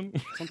yeah,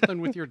 something?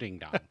 something with your ding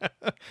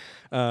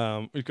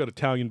dong. He's got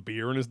Italian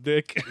beer in his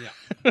dick.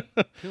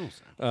 Yeah.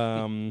 Pills.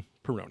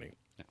 Peroni.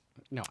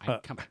 No,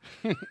 come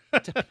on.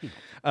 It's a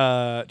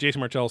pill. Jason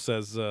Martell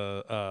says,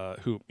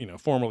 who,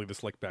 formerly the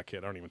Slickback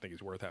Kid, I don't even think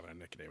he's worth having a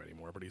nickname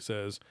anymore, but he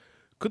says,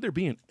 could there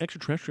be an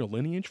extraterrestrial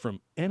lineage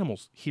from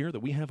animals here that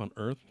we have on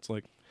Earth? It's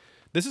like,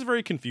 this is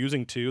very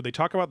confusing too. They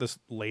talk about this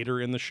later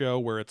in the show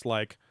where it's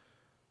like,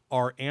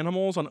 are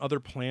animals on other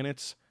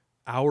planets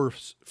our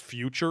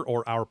future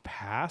or our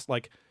past?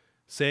 Like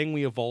saying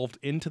we evolved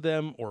into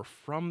them or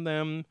from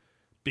them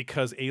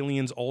because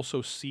aliens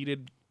also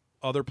seeded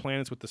other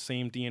planets with the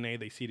same DNA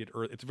they seeded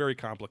Earth. It's very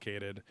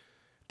complicated.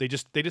 They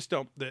just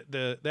don't.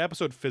 The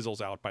episode fizzles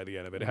out by the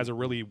end of it. It has a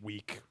really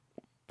weak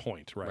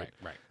point, right?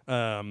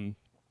 Right.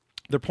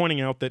 They're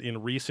pointing out that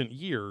in recent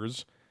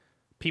years,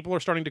 people are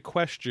starting to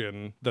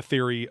question the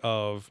theory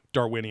of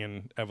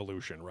Darwinian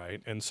evolution,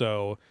 right? And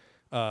so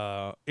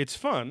it's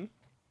fun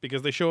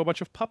because they show a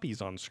bunch of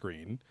puppies on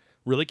screen.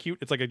 Really cute.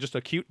 It's like just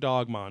a cute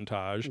dog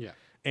montage. Yeah.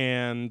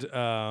 And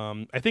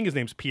I think his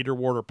name's Peter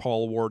Ward or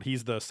Paul Ward.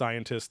 He's the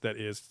scientist that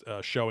is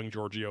showing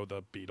Giorgio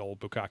the beetle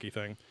bukkake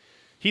thing.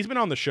 He's been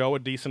on the show a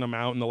decent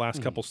amount in the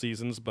last couple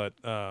seasons, but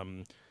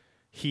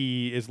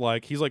he's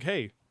like,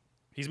 hey,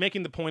 he's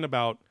making the point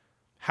about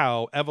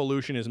how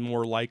evolution is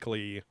more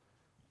likely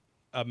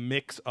a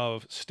mix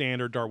of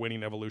standard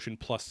Darwinian evolution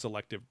plus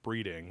selective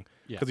breeding.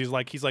 Yeah. Because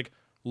he's like,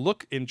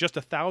 look, in just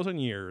 1,000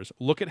 years,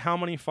 look at how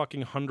many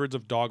fucking hundreds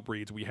of dog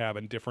breeds we have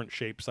in different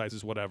shapes,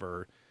 sizes,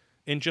 whatever.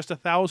 In just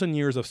 1,000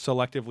 years of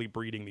selectively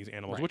breeding these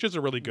animals, Right. which is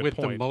a really good With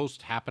point. the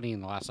most happening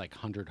in the last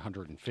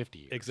 150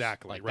 years.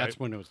 Exactly, Like right. that's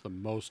when it was the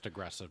most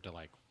aggressive to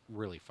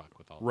really fuck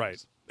with all Right.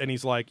 this. And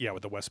he's like, yeah,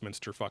 with the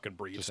Westminster fucking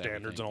breed Just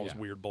standards everything, and all this yeah.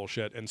 weird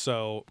bullshit. And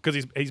so,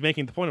 because he's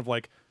making the point of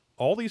like,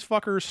 all these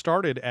fuckers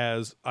started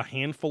as a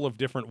handful of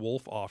different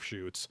wolf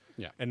offshoots.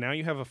 Yeah. And now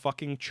you have a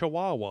fucking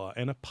chihuahua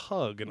and a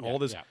pug and Yeah, all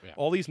this, yeah.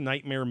 all these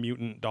nightmare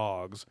mutant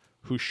dogs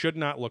who should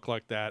not look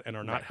like that and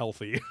are not Right.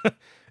 healthy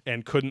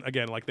and couldn't,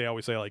 again, like they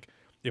always say, like,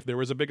 if there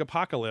was a big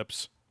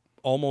apocalypse,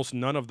 almost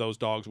none of those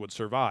dogs would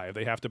survive.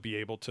 They have to be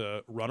able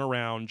to run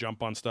around,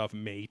 jump on stuff,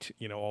 mate,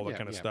 all that Yeah,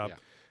 kind of yeah, stuff.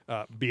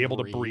 yeah. Be able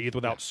to Breathe, breathe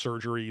without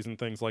surgeries and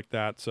things like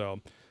that.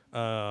 So,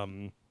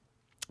 and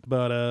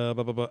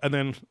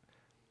then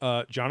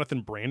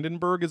Jonathan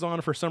Brandenburg is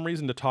on for some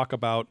reason to talk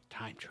about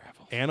Time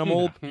travel.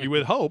 animal, you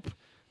would hope,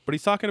 but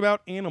he's talking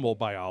about animal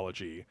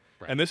biology.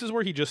 Right. And this is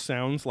where he just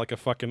sounds like a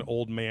fucking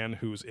old man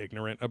who's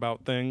ignorant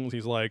about things.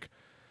 He's like,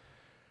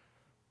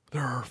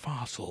 there are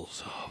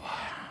fossils of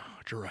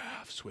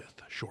giraffes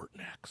with short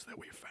necks that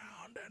we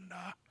found, and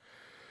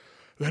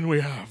then we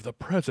have the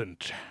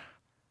present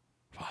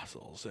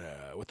fossils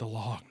with the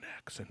long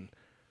necks, and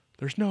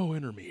there's no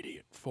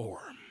intermediate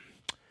form.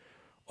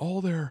 All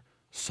their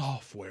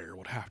software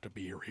would have to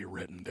be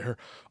rewritten. Their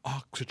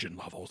oxygen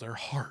levels, their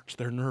hearts,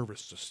 their nervous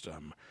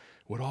system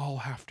would all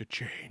have to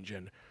change.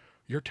 And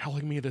you're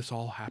telling me this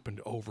all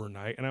happened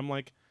overnight? And I'm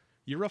like,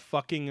 you're a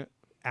fucking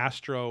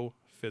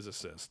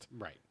astrophysicist.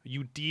 Right.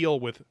 You deal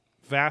with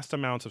vast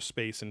amounts of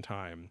space and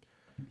time.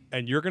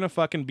 And you're going to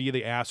fucking be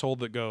the asshole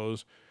that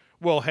goes,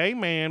 well, hey,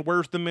 man,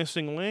 where's the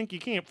missing link? You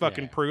can't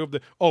fucking Yeah. prove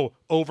that, oh,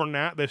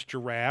 overnight this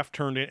giraffe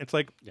turned in. It's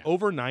like, Yeah.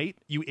 overnight,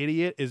 you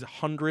idiot, is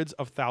hundreds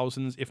of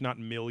thousands, if not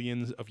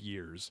millions of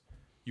years.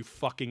 You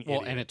fucking Well,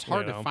 idiot. and it's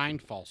hard you to know?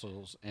 find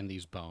fossils in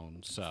these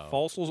bones. So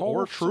Fossils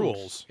or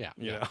Fossils. truels. Yeah.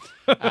 You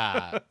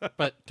yeah. know?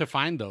 But to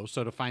find those,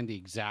 so to find the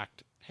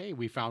exact, hey,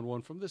 we found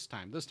one from this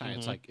time. This time, Mm-hmm.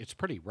 it's like it's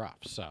pretty rough.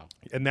 So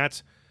And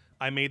that's,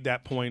 I made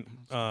that point.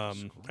 I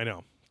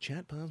know.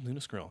 Chat Bob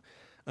Luna Skrill.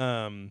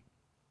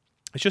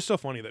 It's just so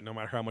funny that no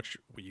matter how much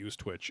we use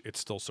Twitch, it's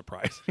still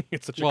surprising.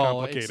 It's such a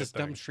complicated it's just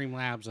thing. dumb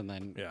Streamlabs and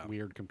then Yeah.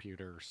 weird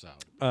computer. So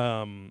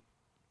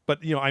But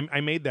I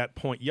made that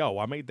point.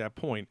 I made that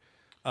point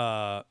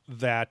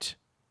that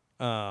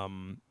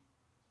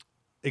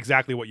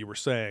exactly what you were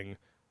saying.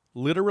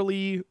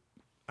 Literally,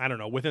 I don't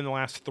know. Within the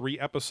last 3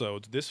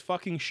 episodes, this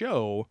fucking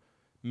show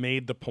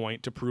made the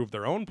point to prove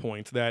their own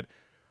points that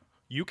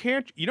you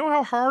can't. You know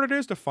how hard it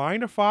is to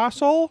find a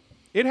fossil?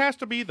 It has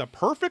to be the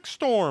perfect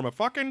storm. A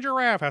fucking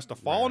giraffe has to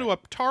fall into a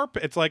tarp.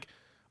 It's like,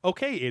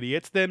 okay,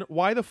 idiots. Then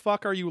why the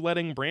fuck are you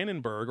letting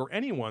Brandenburg or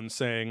anyone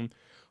saying,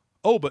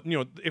 oh, but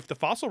if the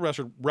fossil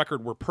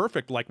record were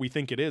perfect like we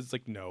think it is, it's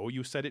like, no,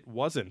 you said it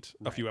wasn't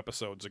a few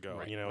episodes ago.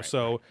 Right,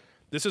 so right.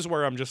 this is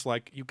where I'm just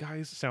like, you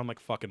guys sound like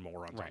fucking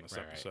morons on this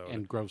episode.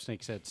 And Grove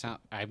Snake said,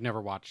 I've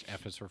never watched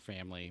F is for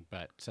Family,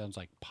 but it sounds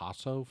like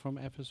Paso from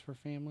F is for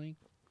Family.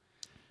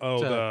 Oh,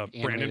 It's a the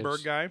animated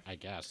Brandenburg guy? I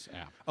guess,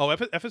 yeah. Oh,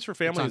 F is for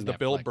Family on is the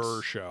Bill Netflix.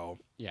 Burr show.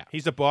 Yeah.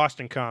 He's a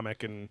Boston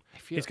comic, and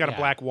he's got a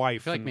black I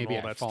wife feel like and maybe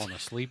all I've that stuff. fallen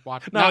asleep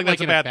watching. No, Not that's like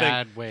a in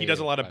bad thing. way, He does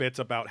a lot of but- bits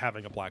about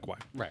having a black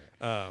wife. Right.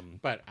 Um,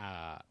 But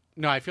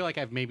no, I feel like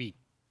I've maybe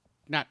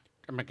not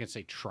I'm not gonna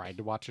say tried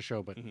to watch a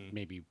show, but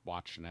maybe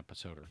watched an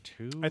episode or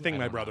two. I think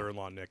my don't know.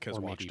 brother-in-law Nick has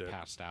or watched maybe it.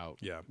 passed out.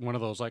 Yeah. One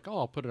of those like, oh,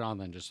 I'll put it on,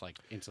 then just like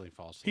instantly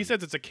fall asleep. He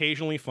says it's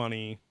occasionally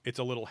funny. It's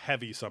a little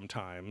heavy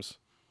sometimes,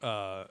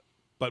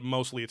 but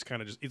mostly it's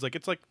kind of just.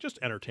 It's like just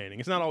entertaining.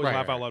 It's not always Right,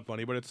 laugh right, out loud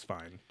funny, but it's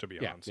fine to be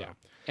yeah, on. So yeah.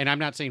 And I'm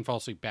not saying fall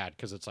asleep bad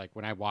because it's like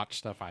when I watch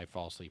stuff, I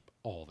fall asleep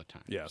all the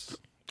time. yes,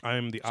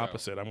 I'm the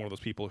opposite. I'm one of those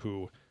people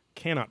who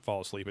cannot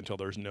fall asleep until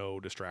there's no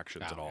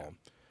distractions at all.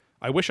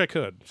 I wish I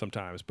could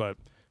sometimes, but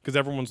because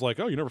everyone's like,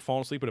 "Oh, you never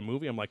fallen asleep in a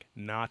movie?" I'm like,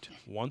 not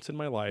once in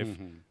my life,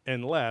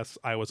 unless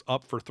I was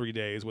up for 3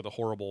 days with a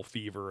horrible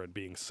fever and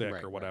being sick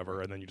Right, or right,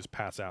 whatever, and then you just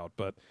pass out.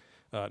 But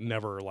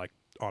never like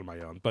on my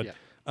own. But Yeah.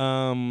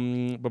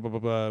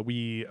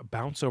 we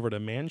bounce over to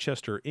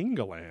Manchester,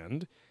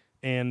 England,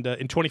 and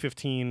in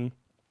 2015,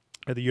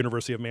 at the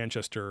University of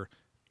Manchester,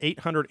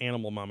 800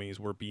 animal mummies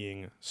were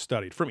being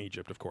studied from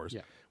Egypt, of course.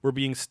 Yeah. Were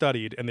being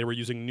studied, and they were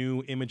using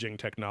new imaging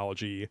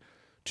technology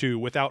to,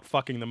 without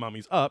fucking the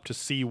mummies up, to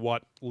see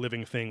what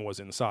living thing was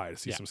inside,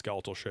 see Yeah. some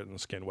skeletal shit in the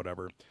skin,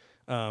 whatever.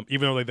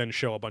 Even though they then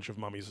show a bunch of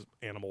mummies,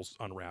 animals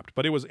unwrapped,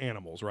 but it was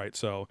animals, right?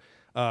 So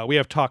we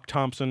have Talk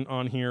Thompson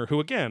on here, who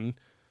again,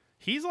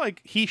 he's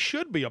like, he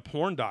should be a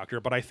porn doctor,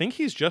 but I think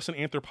he's just an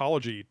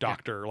anthropology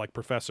doctor, like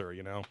professor,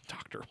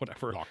 doctor,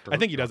 whatever. Doctor, I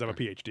think he does have a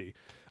PhD.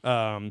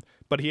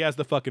 But he has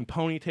the fucking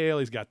ponytail.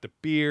 He's got the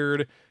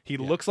beard. He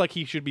looks like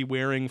he should be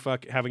wearing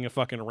having a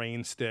fucking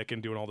rain stick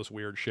and doing all this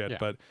weird shit. Yeah.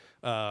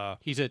 But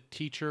He's a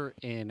teacher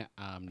in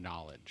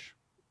knowledge.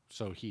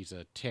 So he's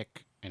a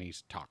tick and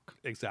he's talk.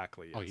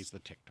 exactly. Yes. Oh, he's the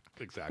TikTok.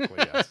 Exactly.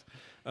 Yes.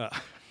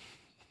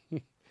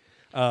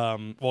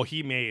 Well,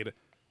 he made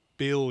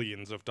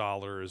billions of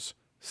dollars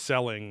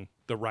selling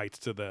the rights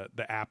to the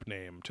app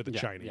name to the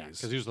Chinese,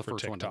 because he was the for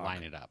first one to TikTok.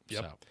 line it up.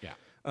 Yep. So yeah.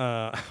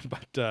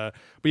 But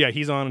yeah,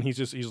 he's on, and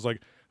he's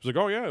like,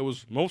 oh yeah, it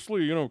was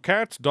mostly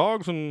cats,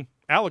 dogs, and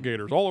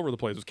alligators all over the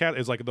place.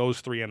 It's like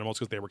those three animals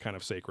because they were kind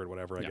of sacred,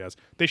 whatever. I guess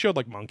they showed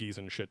like monkeys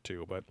and shit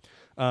too. But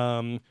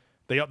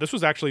this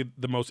was actually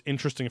the most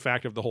interesting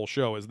fact of the whole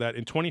show is that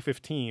in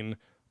 2015,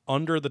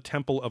 under the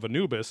Temple of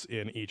Anubis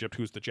in Egypt,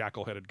 who's the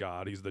jackal-headed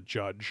god, he's the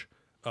judge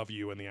of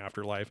you in the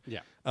afterlife.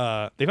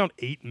 Yeah. They found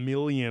 8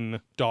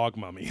 million dog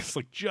mummies,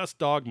 like just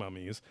dog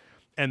mummies.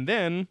 And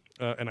then,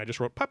 and I just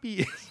wrote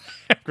puppy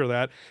after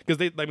that, because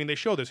they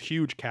show this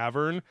huge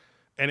cavern,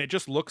 and it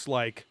just looks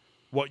like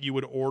what you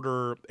would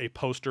order a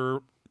poster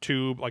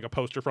tube, like a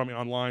poster from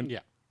online. Yeah.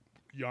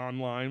 Jan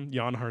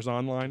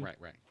Harzan.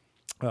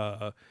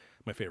 Right.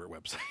 My favorite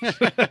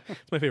website.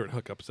 It's my favorite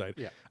hookup site.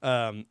 Yeah.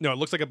 No, it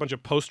looks like a bunch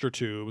of poster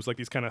tubes, like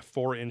these kind of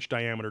 4-inch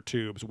diameter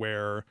tubes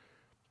where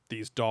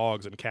these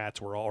dogs and cats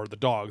were all, or the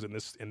dogs in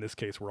this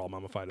case were all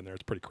mummified in there.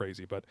 It's pretty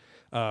crazy. But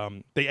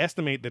they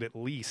estimate that at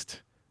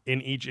least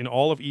in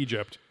all of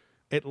Egypt,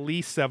 at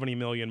least 70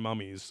 million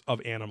mummies of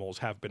animals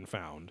have been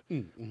found.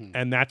 Mm-hmm.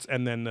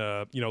 And then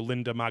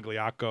Linda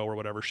Magliacco or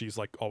whatever, she's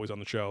like always on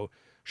the show.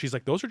 She's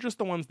like, those are just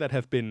the ones that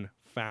have been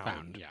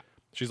found. Yeah.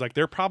 She's like,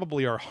 there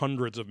probably are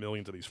hundreds of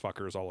millions of these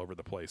fuckers all over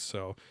the place.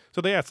 So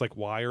they asked, like,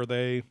 why are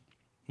they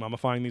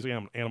mummifying these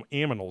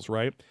animals,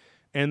 right?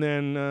 And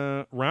then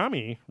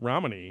Ramini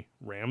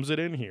rams it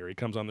in here. He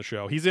comes on the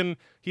show. He's in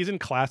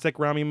classic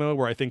Rami mode,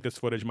 where I think this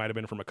footage might have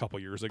been from a couple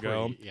years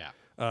ago. Yeah.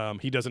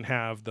 He doesn't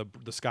have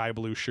the sky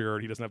blue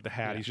shirt. He doesn't have the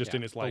hat. He's just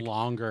in his like the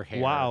longer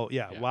hair. Wow,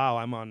 wow.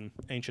 I'm on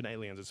Ancient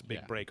Aliens. It's a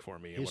big break for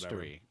me.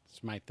 History.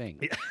 It's my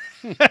thing.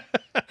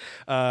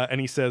 And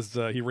he says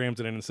he rams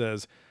it in and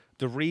says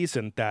the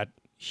reason that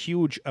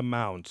huge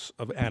amounts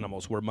of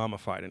animals were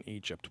mummified in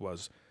Egypt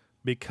was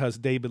because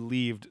they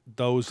believed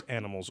those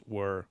animals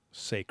were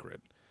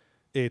sacred.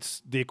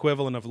 It's the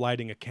equivalent of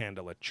lighting a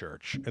candle at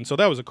church. And so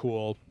that was a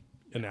cool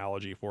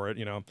analogy for it,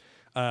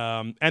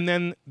 And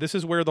then this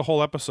is where the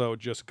whole episode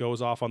just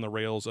goes off on the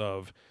rails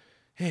of,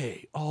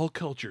 hey, all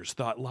cultures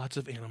thought lots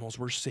of animals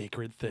were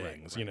sacred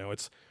things.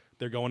 Right.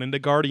 They're going into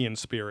guardian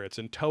spirits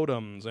and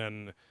totems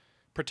and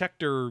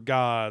protector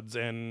gods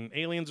and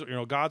aliens,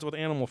 gods with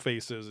animal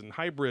faces and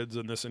hybrids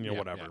and this and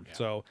whatever. Yeah.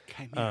 So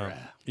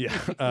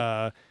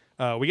Chimera.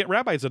 we get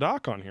Rabbi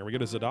Zadok on here. We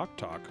get a Zadok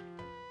talk.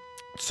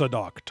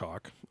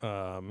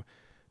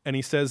 And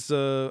he says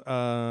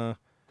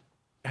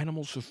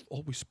animals have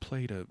always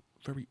played a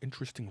very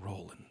interesting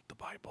role in the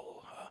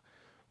Bible.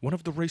 One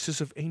of the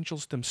races of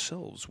angels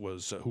themselves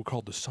was who were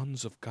called the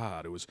sons of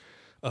God. It was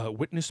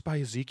witnessed by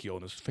Ezekiel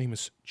in his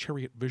famous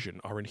chariot vision,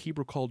 are in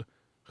Hebrew called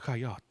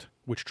chayat,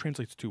 which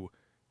translates to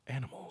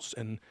animals.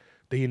 And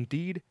they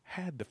indeed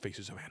had the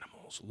faces of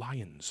animals,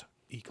 lions,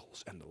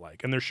 eagles, and the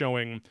like. And they're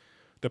showing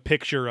the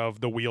picture of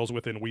the wheels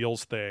within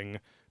wheels thing,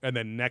 and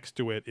then next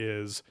to it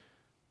is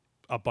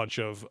a bunch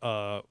of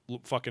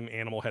fucking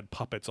animal head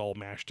puppets all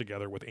mashed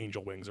together with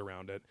angel wings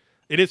around it.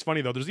 It is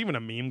funny, though. There's even a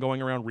meme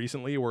going around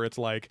recently where it's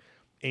like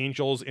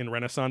angels in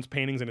Renaissance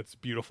paintings and it's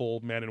beautiful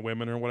men and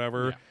women or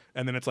whatever. Yeah.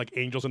 And then it's like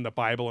angels in the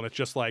Bible and it's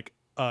just like,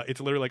 it's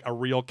literally like a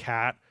real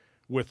cat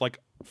with like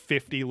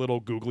 50 little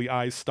googly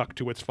eyes stuck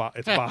to its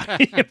body.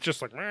 It's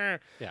just like, meh.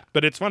 Yeah.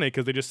 But it's funny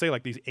because they just say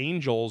like these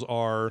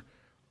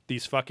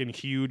these fucking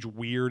huge,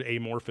 weird,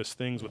 amorphous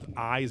things with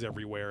eyes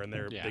everywhere, and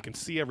they can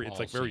see It's All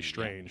like very seen,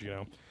 strange,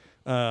 you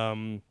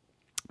know.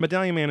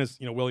 Medallion Man is,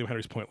 William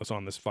Henry's pointless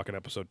on this fucking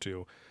episode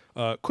too.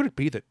 Could it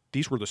be that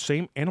these were the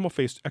same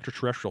animal-faced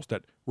extraterrestrials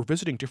that were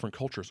visiting different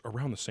cultures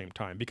around the same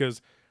time?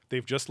 Because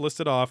they've just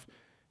listed off,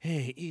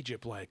 hey,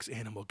 Egypt likes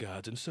animal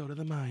gods, and so do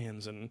the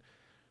Mayans, and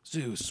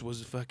Zeus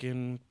was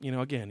fucking,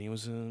 again, he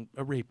was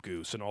a rape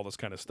goose and all this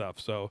kind of stuff.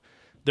 So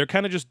they're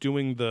kind of just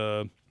doing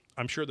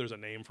I'm sure there's a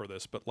name for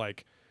this, but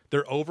like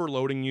they're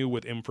overloading you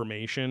with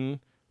information.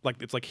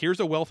 Like it's like,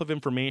 here's a wealth of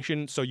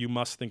information, so you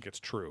must think it's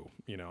true.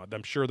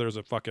 I'm sure there's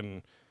a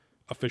fucking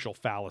official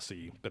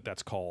fallacy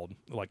that's called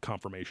like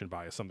confirmation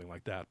bias, something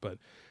like that. But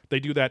they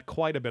do that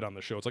quite a bit on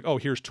the show. It's like, oh,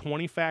 here's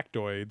 20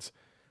 factoids,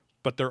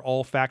 but they're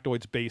all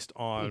factoids based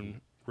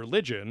on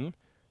religion,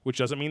 which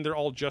doesn't mean they're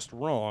all just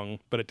wrong,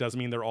 but it does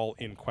mean they're all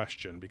in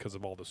question because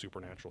of all the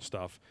supernatural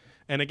stuff.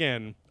 And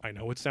again, I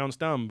know it sounds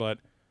dumb, but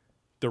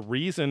the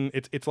reason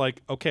it's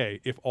like, okay,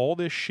 if all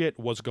this shit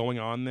was going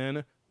on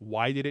then,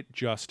 why did it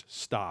just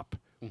stop?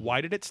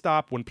 Why did it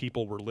stop when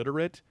people were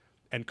literate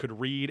and could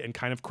read and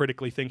kind of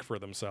critically think for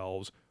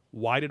themselves?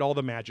 Why did all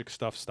the magic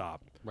stuff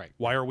stop? Right.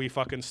 Why are we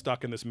fucking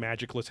stuck in this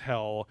magicless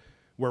hell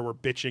where we're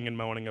bitching and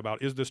moaning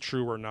about, is this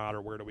true or not,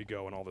 or where do we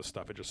go, and all this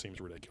stuff? It just seems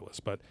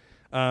ridiculous. But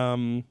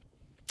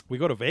we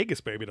go to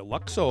Vegas, baby, to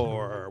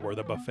Luxor, where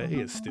the buffet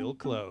is still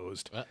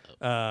closed.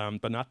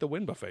 But not the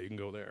Wynn buffet. You can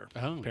go there,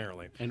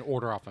 apparently. And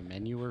order off a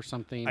menu or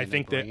something. I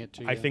think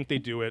they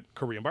do it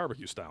Korean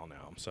barbecue style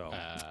now. So,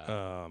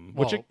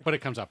 but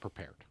it comes out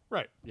prepared.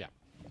 Right. Yeah.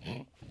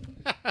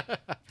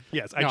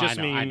 Yes,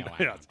 I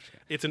know.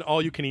 It's an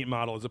all-you-can-eat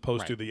model as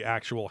opposed to the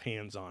actual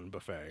hands-on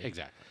buffet.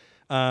 Exactly.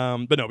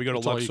 But no, we go to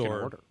It's Luxor. all you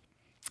can order.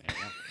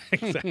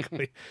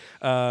 Exactly.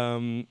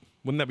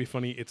 Wouldn't that be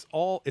funny? It's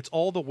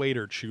all the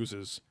waiter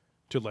chooses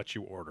to let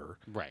you order.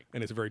 Right.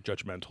 And it's a very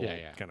judgmental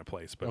kind of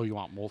place. But you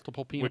want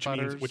multiple peanut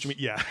butters? Which means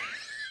yeah.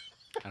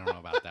 I don't know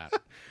about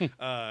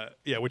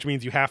that. Which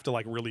means you have to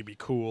like really be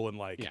cool and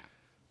like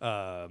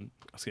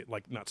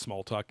like not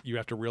small talk. You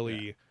have to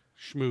really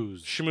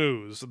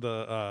schmooze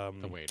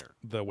the waiter.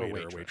 The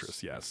waiter or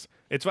waitress, yes.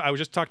 I was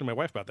just talking to my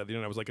wife about that,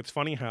 and I was like, it's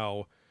funny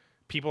how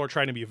people are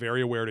trying to be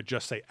very aware to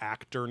just say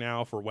actor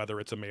now for whether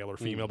it's a male or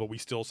female, but we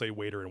still say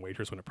waiter and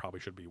waitress when it probably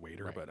should be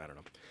waiter, but I don't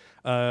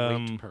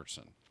know. Wait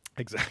person.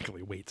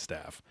 Exactly, wait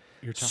staff.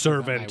 You're talking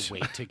servant. about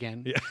my weight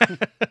again?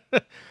 Yeah.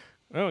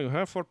 Oh, you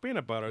have 4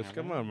 peanut butters.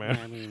 Come on, man.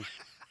 I mean,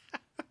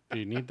 do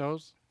you need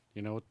those?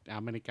 You know how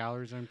many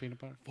calories are in peanut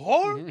butter?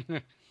 4?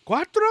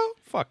 4?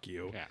 Fuck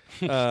you.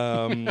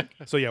 Yeah.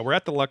 So yeah, we're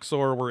at the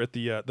Luxor. We're at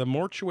the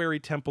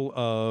mortuary temple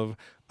of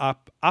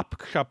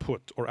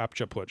Apchaput or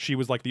Apchaput. She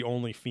was like the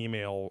only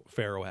female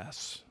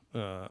pharaohess.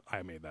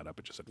 I made that up.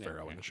 It just said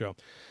pharaoh in the show.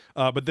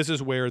 But this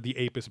is where the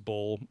Apis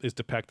bull is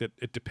depicted.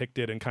 It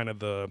depicted and kind of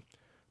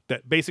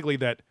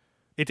that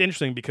it's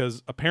interesting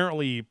because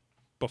apparently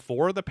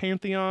before the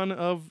pantheon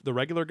of the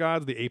regular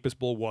gods, the Apis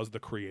bull was the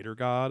creator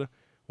god.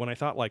 When I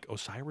thought like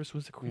Osiris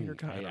was the creator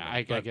god.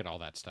 I get all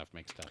that stuff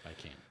mixed up. I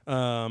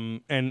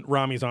can't. And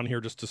Rami's on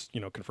here just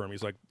to confirm.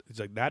 He's like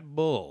that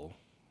bull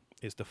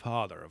is the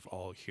father of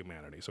all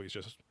humanity. So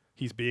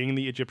he's being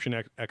the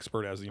Egyptian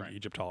expert as the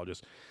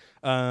Egyptologist.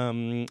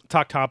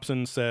 Tok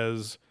Thompson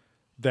says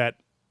that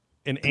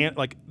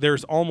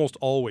there's almost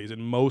always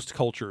in most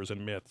cultures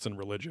and myths and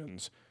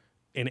religions,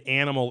 an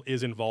animal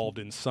is involved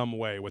in some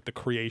way with the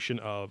creation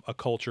of a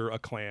culture, a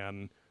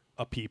clan,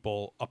 a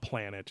people, a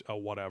planet, a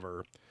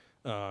whatever.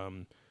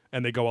 And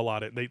they go a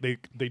lot.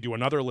 They do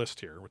another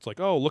list here. It's like,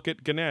 oh, look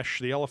at Ganesh,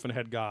 the elephant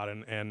head god,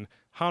 and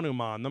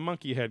Hanuman, the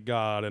monkey head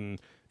god, and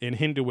in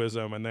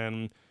Hinduism, and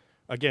then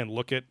again,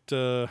 look at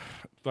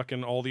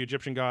fucking all the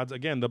Egyptian gods.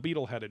 Again, the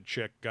beetle-headed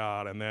chick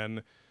god, and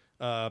then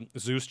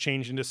Zeus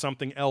changed into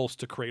something else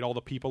to create all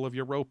the people of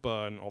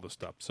Europa and all this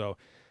stuff. So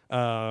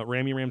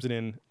Rami rams it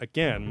in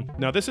again.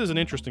 Now, this is an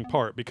interesting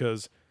part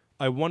because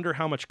I wonder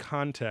how much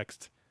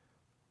context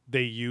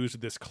they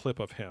used this clip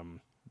of him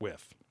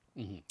with.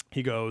 Mm-hmm.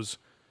 He goes,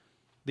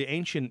 the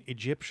ancient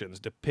Egyptians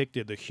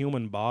depicted the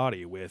human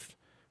body with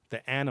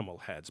the animal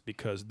heads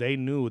because they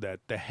knew that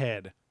the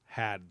head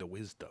had the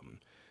wisdom.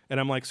 And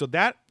I'm like, so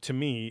that to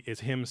me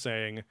is him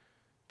saying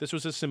this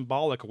was a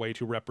symbolic way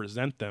to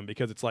represent them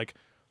because it's like,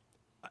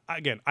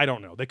 again, I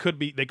don't know. They could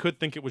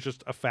think it was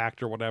just a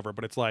fact or whatever,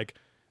 but it's like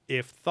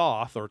if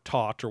Thoth or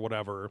Tot or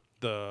whatever,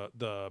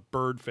 the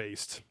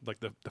bird-faced,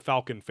 like the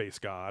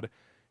falcon-faced god,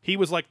 he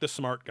was like the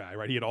smart guy,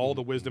 right? He had all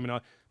the wisdom and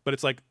all. But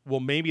it's like,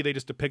 well, maybe they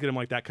just depicted him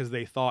like that because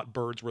they thought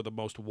birds were the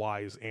most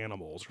wise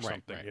animals or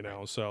something, you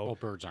know? So, well,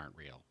 birds aren't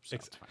real. So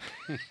it's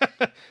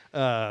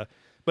fine.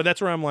 But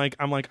that's where I'm like,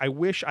 I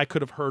wish I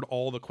could have heard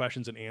all the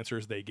questions and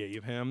answers they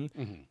gave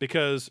him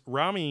because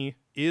Rami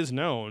is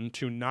known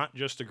to not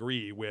just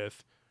agree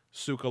with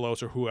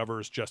Tsoukalos or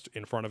whoever's just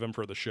in front of him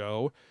for the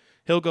show.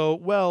 He'll go,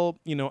 well,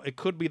 it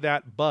could be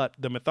that, but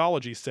the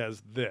mythology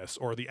says this,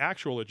 or the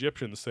actual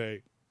Egyptians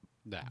say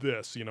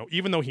this,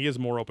 even though he is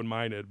more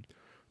open-minded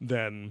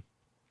than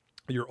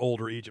your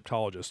older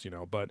Egyptologist,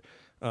 but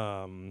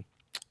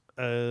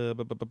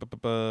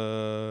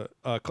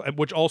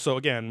which also,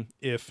 again,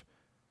 if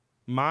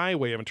my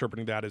way of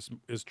interpreting that is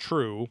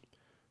true,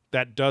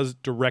 that does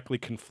directly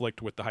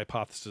conflict with the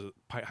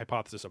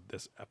hypothesis of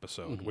this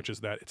episode, which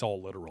is that it's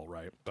all literal,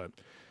 right? But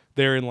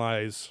therein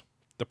lies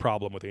the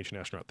problem with ancient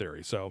astronaut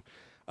theory. So,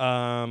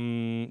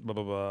 Clotworthy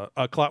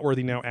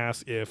now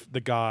asks if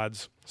the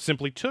gods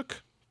simply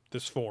took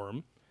this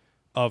form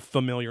of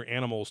familiar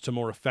animals to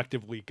more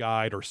effectively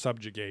guide or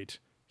subjugate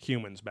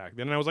humans back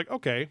then. And I was like,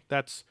 okay,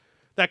 that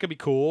could be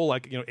cool.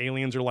 Like,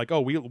 aliens are like,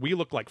 oh, we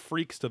look like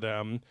freaks to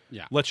them.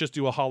 Yeah. Let's just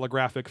do a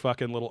holographic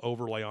fucking little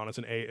overlay on us,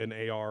 an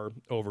AR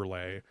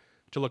overlay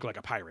to look like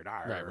a pirate.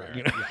 Arr,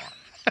 Right.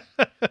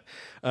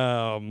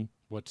 Yeah.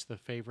 What's the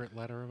favorite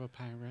letter of a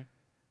pirate?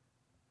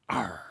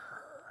 Arr.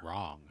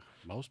 Wrong.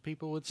 Most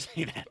people would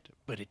say that,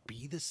 but it'd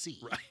be the C.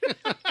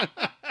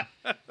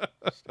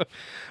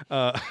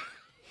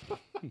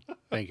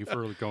 Thank you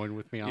for going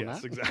with me on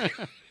Yes, that.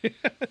 exactly.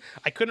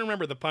 I couldn't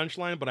remember the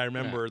punchline, but I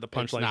remember the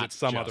punchline is it's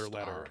some other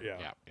letter.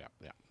 Yeah.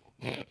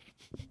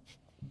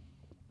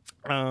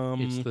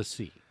 It's It's the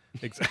C.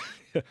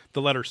 exactly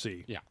the letter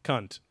C. Yeah.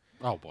 Cunt.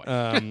 Oh boy.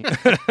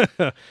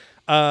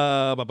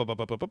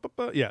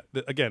 Yeah.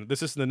 Again,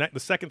 this is the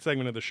second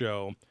segment of the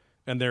show,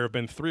 and there have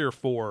been 3 or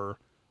 4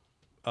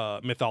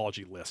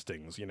 mythology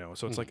listings.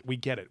 So it's like we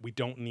get it. We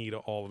don't need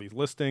all of these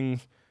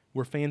listings.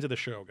 We're fans of the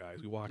show,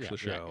 guys. We watch the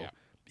show. Yeah.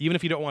 Even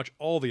if you don't watch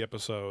all the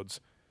episodes,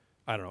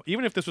 I don't know.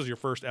 Even if this was your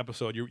first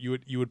episode, you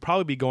would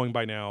probably be going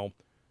by now.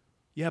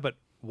 Yeah, but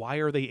why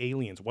are they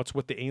aliens? What's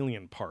with the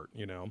alien part?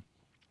 Because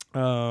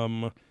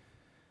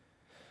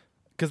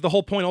the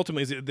whole point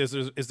ultimately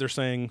is they're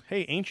saying,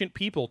 hey, ancient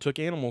people took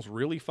animals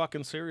really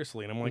fucking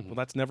seriously, and I'm like, well,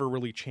 that's never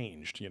really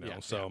changed, Yeah,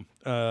 So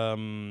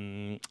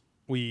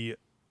we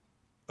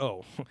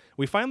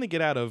finally get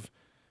out of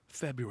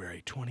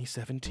February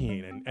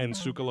 2017 and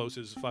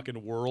Tsoukalos's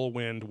fucking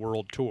whirlwind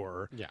world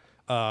tour. Yeah.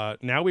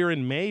 Now we're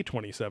in May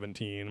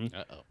 2017.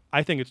 Uh-oh.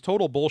 I think it's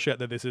total bullshit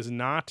that this is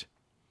not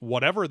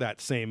whatever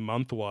that same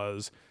month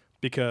was,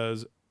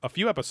 because a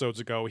few episodes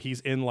ago he's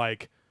in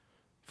like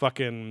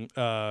fucking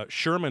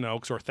Sherman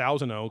Oaks or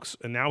Thousand Oaks,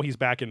 and now he's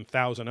back in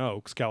Thousand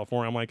Oaks,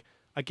 California. I'm like,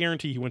 I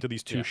guarantee he went to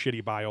these 2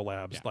 shitty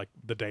biolabs like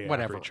the day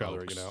Whatever after each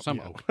other. Oaks, You know, some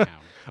Yeah. oak town.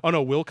 Oh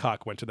no,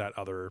 Wilcock went to that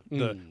other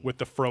with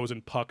the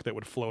frozen puck that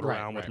would float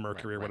around with right,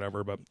 mercury or right.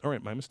 whatever. But all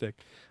right, my mistake.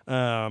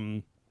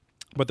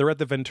 But they're at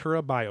the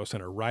Ventura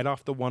Biocenter right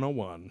off the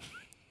 101,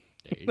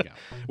 There you go.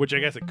 which I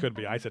guess it could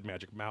be. I said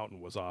Magic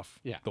Mountain was off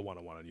Yeah. the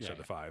 101, and you said Yeah.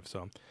 the 5.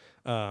 So,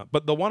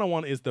 but the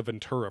 101 is the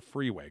Ventura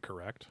Freeway,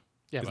 correct?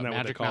 Yeah, Isn't but that what they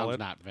Magic call Mountain's it?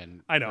 not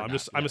Ven. I know. or I'm not-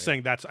 just yeah,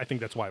 saying I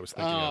think that's why I was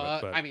thinking of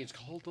it. But I mean, it's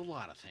called a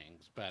lot of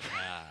things, but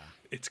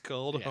it's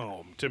called yeah.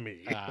 home to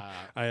me. uh,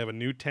 I have a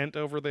new tent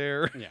over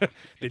there. yeah,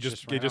 they it's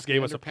just right off the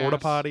gave us a porta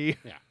underpass. potty.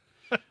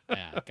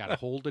 Yeah, got a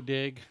hole to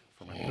dig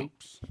for my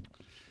poops.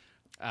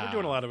 We're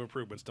doing a lot of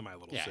improvements to my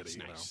little Yeah, city.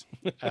 it's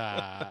you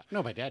nice.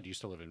 No, my dad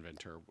used to live in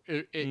Ventura.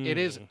 It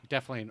is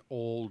definitely an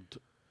old,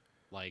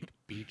 like,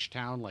 beach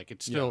town. Like,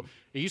 it's still.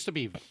 It used to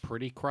be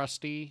pretty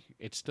crusty.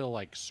 It's still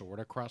like sort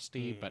of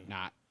crusty, but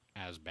not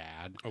as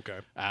bad. know? Okay.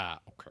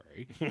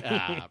 Okay.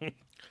 A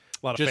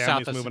lot of Just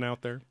families south of- moving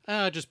out there.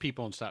 Just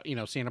people and stuff.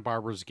 Santa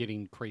Barbara's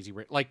getting crazy.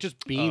 Like,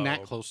 just being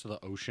that Oh. close to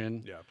the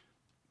ocean. Yeah.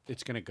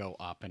 It's going to go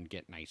up and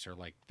get nicer.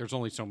 Like, there's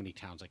only so many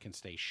towns that can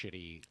stay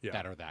shitty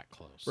that are that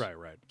close. Right.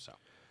 So,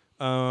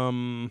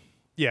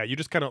 Yeah, you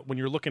just kind of when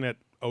you're looking at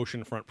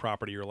oceanfront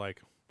property, you're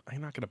like,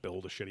 I'm not going to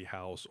build a shitty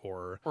house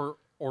or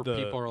or The-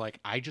 people are like,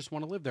 I just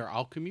want to live there.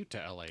 I'll commute to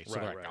LA. So Right,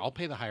 they're like, right. I'll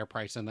pay the higher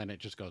price, and then it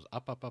just goes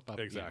up.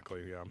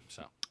 exactly. Yeah.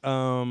 So,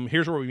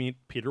 Here's where we meet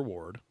Peter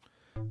Ward,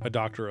 a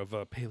doctor of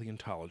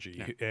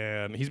paleontology,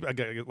 and he's like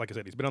I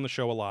said, he's been on the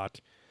show a lot.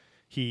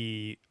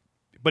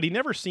 But he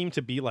never seemed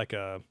to be like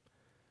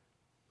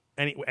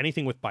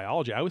anything with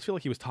biology. I always feel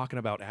like he was talking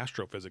about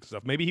astrophysics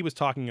stuff. Maybe he was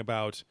talking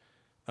about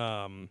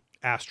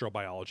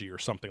astrobiology or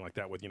something like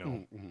that with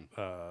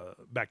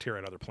bacteria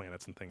and other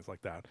planets and things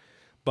like that.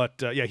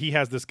 But yeah, he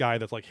has this guy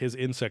that's like his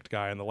insect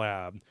guy in the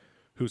lab,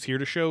 who's here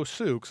to show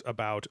Sooks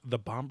about the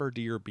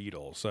bombardier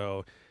beetle.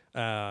 So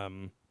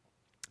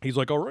he's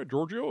like, all right,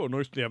 Giorgio,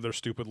 nice to have their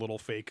stupid little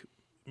fake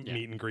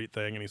meet and greet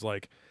thing. And he's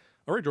like,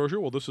 all right, Giorgio,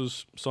 well, this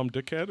is some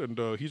dickhead,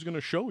 and he's going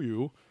to show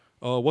you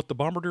what the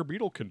bombardier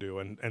beetle can do.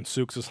 And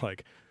Sooks is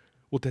like,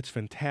 well, that's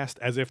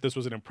fantastic. As if this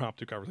was an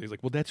impromptu conversation. He's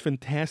like, well, that's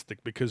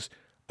fantastic because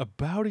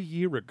about a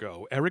year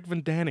ago, Eric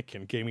Van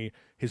Daniken gave me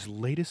his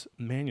latest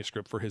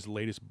manuscript for his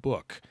latest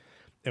book.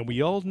 And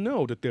we all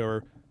know that there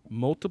are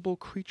multiple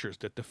creatures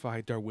that defy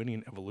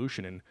Darwinian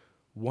evolution. And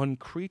one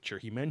creature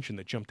he mentioned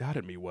that jumped out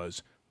at me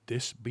was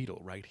this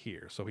beetle right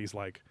here. So he's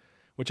like,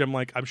 which I'm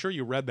like, I'm sure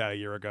you read that a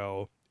year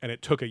ago, and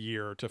it took a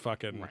year to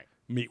fucking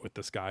meet with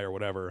this guy or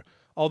whatever.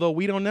 Although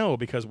we don't know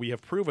because we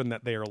have proven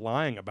that they are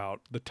lying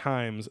about the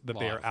times that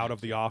they are out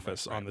of the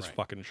office on this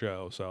fucking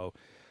show. So,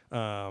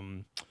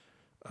 and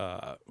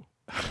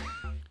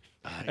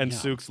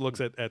Sooks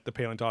looks at the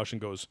paleontologist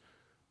and goes,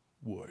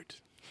 Ward,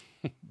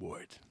 I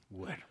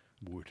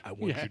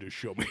want you to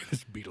show me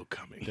this beetle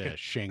coming. the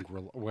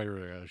Shangri-La,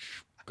 where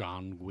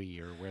Gongui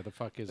or where the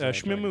fuck is that?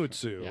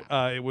 Shmimutsu.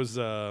 Yeah. It was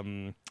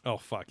from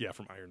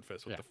Iron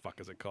Fist. What the fuck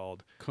is it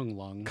called? Kung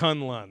Lung.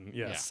 Kunlun,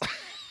 yes.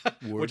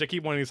 Which I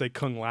keep wanting to say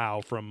Kung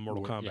Lao from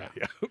Mortal Word, Kombat.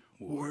 Yeah.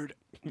 Word.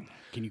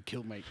 Can you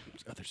kill my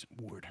others?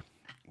 Word.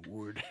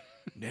 Word.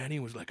 Danny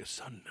was like a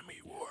son to me,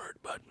 Ward,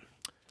 but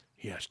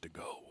he has to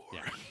go,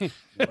 Ward. Yeah.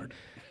 Ward.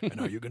 And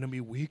are you going to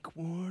be weak,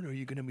 Ward, or are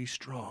you going to be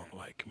strong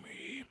like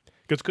me?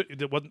 Because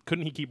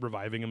couldn't he keep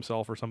reviving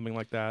himself or something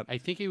like that? I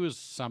think he was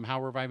somehow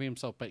reviving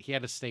himself, but he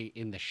had to stay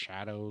in the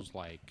shadows,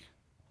 like,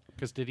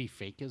 because did he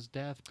fake his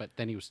death? But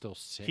then he was still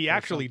sick. He or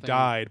actually something?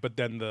 died, but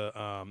then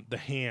the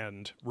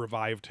hand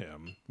revived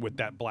him with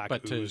that black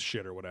But to- ooze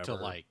shit or whatever. to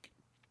like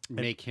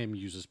make him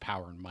use his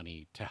power and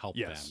money to help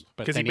Yes, them.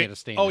 But 'Cause then he ba- had to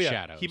stay in the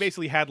shadows. He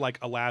basically had like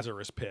a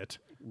Lazarus pit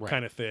Right.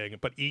 kind of thing,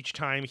 but each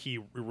time he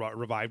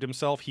revived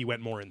himself, he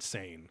went more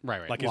insane.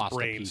 Right. Like Lost his a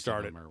brain piece of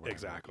started him or whatever,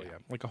 exactly, yeah. yeah,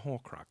 like a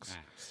Horcrux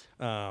Nice.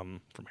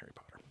 from Harry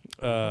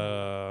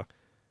Potter.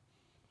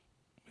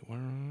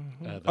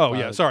 The Oh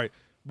yeah, bug sorry.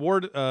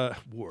 Ward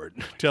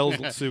tells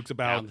Sooks down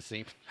about the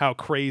seam. how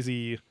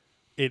crazy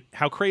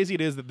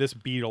it is that this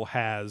beetle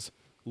has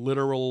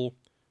literal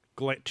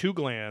two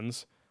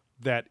glands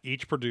that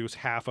each produce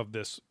half of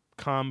this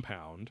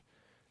compound.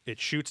 It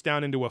shoots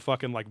down into a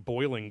fucking like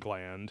boiling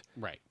gland,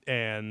 Right.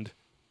 and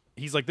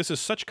he's like, "This is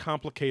such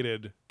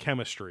complicated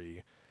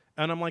chemistry,"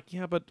 and I'm like,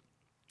 "Yeah, but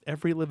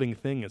every living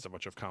thing is a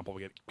bunch of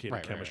complicated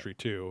Right, chemistry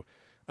too."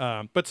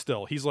 But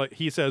still,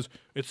 he says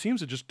it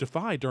seems to just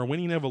defy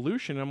Darwinian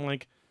evolution. And I'm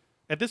like,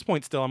 at this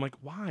point, still, I'm like,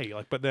 why?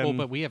 Like, but then, Well,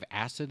 but we have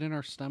acid in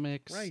our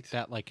stomachs Right.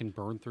 that like can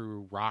burn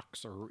through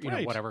rocks or you know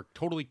Right. whatever,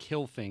 totally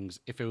kill things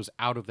if it was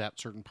out of that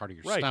certain part of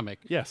your right, stomach.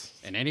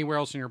 yes, And anywhere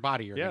else in your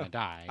body, you're Yeah. gonna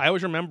die. I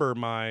always remember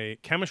my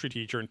chemistry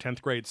teacher in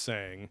 10th grade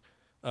saying,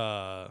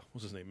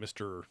 what's his name,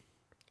 Mr.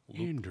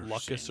 Anderson.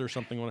 Lucas or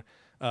something.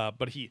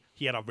 But he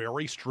had a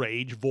very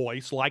strange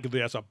voice like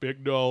this, a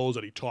big nose,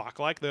 and he talked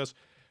like this.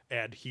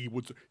 And he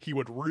would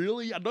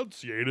really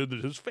enunciate it,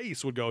 and his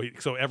face would go.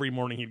 So every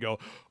morning he'd go,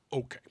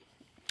 "Okay,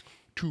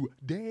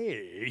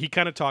 today." He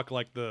kind of talked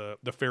like the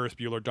Ferris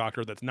Bueller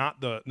doctor. That's not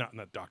the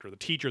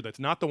teacher. That's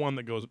not the one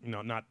that goes,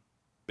 not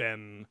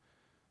Ben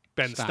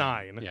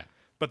Stein. Yeah.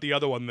 But the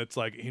other one that's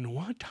like, in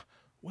what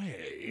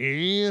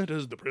way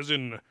does the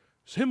prison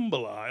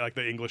symbolize? Like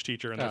the English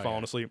teacher, and they're Oh, falling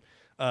yeah. asleep.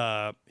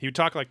 He would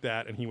talk like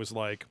that, and he was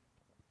like,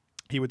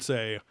 he would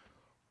say,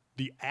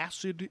 "The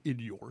acid in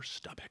your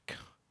stomach."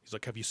 He's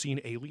like, "Have you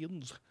seen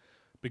Aliens?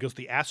 Because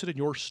the acid in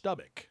your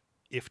stomach,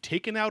 if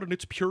taken out in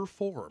its pure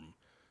form,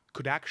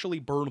 could actually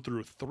burn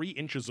through 3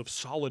 inches of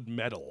solid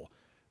metal."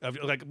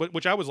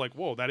 Which I was like,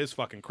 whoa, that is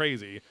fucking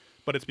crazy.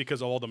 But it's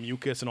because of all the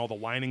mucus and all the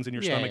linings in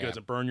your Yeah, stomach, yeah. it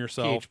doesn't burn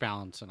yourself. pH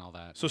balance and all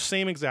that. So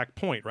same exact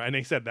point, right? And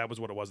they said that was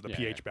what it was, the Yeah,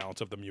 pH yeah. balance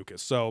of the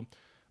mucus. So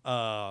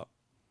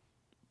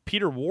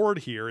Peter Ward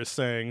here is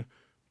saying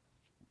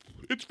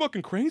it's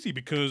fucking crazy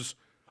because,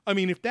 I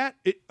mean,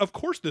 of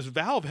course this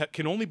valve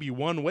can only be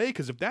one way,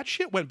 because if that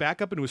shit went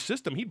back up into his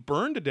system, he'd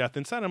burn to death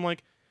inside. I'm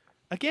like,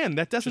 again,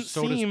 that doesn't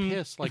so seem... does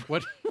piss. Like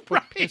what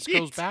Right. piss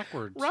goes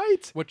backwards?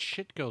 Right. What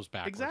shit goes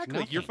backwards? Exactly.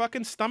 Your Nothing.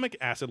 fucking stomach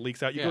acid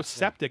leaks out. You Yeah, go yeah.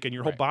 septic, and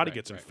your whole Right, body right,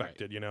 gets right,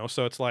 infected.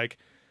 So it's like,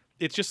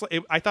 it's just like,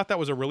 I thought that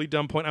was a really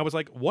dumb point. I was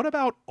like, what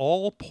about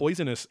all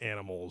poisonous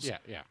animals? Yeah,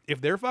 yeah.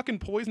 If their fucking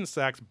poison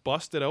sacs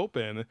busted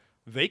open,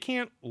 they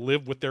can't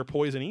live with their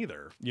poison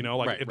either.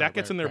 Right, if that right,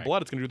 gets in right, their right.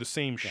 blood, it's gonna do the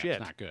same Yeah, shit. it's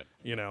not good.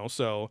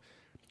 So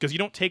because you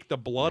don't take the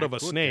blood of a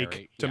Not good, snake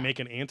Gary. to Yeah. make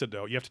an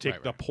antidote. You have to take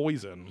Right, the right.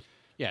 poison.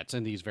 Yeah, it's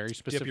in these very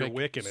specific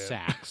wick in it.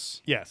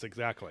 sacks, Yes,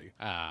 exactly.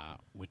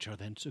 which are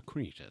then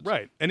secreted.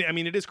 Right. And I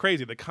mean, it is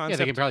crazy. The Yeah, concept.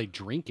 they can probably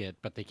drink it,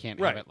 but they can't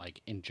Right. have it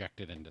like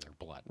injected into their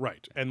blood.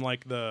 Right. And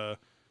like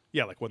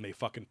when they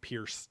fucking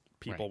pierce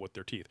people Right. with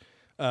their teeth.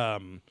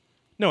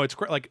 No, it's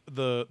like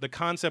the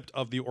concept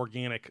of the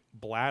organic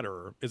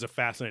bladder is a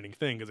fascinating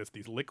thing, because it's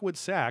these liquid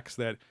sacs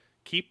that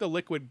keep the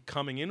liquid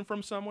coming in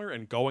from somewhere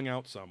and going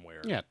out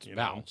somewhere. Yeah, it's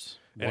valves.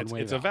 And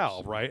One-way it's a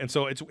valve, right? And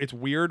so it's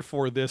weird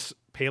for this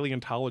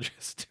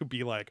paleontologist to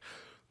be like,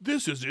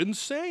 this is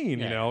insane,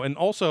 Yeah. And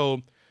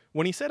also,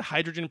 when he said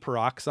hydrogen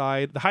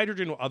peroxide, the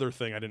hydrogen other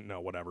thing, I didn't know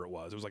whatever it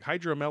was. It was like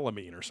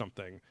hydromelamine or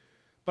something.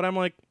 But I'm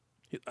like,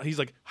 he's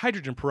like,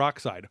 hydrogen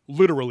peroxide,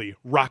 literally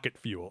rocket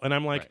fuel. And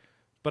I'm like, Right.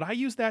 but I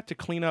use that to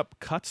clean up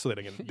cuts so that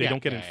they Yeah,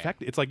 don't get yeah, yeah.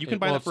 infected. It's like you can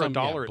buy Well, that for some,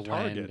 $1 at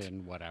blend Target.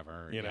 and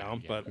whatever.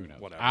 But who knows?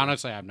 whatever.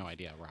 Honestly, I have no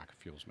idea how rocket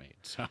fuel's made.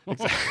 So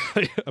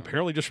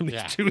Apparently just from these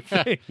Yeah. two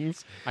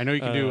things. I know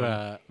you can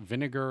do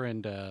vinegar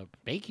and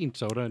baking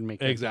soda and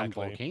make a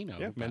Exactly. volcano.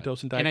 Yeah, but-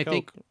 Mentos and I Diet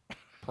think Coke.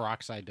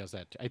 peroxide does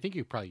that. I think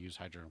you probably use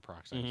hydrogen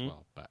peroxide Mm-hmm. as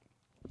well, but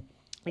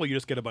Well, you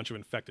just get a bunch of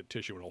infected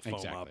tissue and it'll foam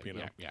exactly.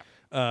 up, Yeah.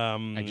 I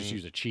I just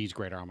use a cheese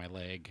grater on my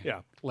leg. Yeah.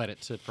 Let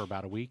it sit for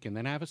about a week, and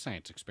then have a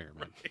science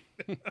experiment.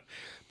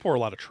 pour a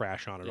lot of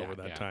trash on it Yeah, over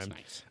that yeah, time.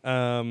 it's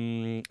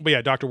nice. But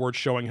yeah, Dr. Ward's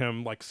showing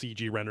him like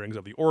CG renderings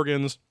of the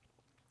organs,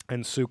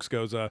 and Sooks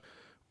goes,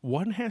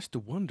 one has to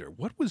wonder,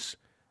 what was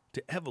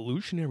the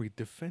evolutionary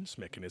defense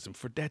mechanism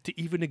for that to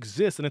even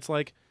exist? And it's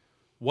like,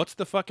 what's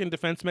the fucking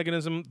defense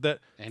mechanism that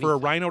for a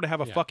Anything. rhino to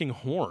have a Yeah. fucking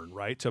horn,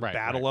 right? To Right,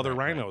 battle right, other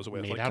right, rhinos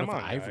with. Made Like, out come of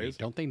on, ivory. guys.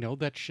 Don't they know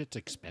that shit's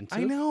expensive?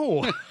 I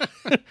know.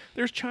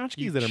 There's tchotchkes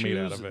You that are made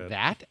out choose of it.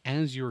 that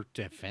as your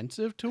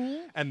defensive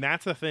tool? And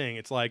that's the thing.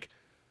 It's like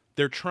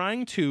they're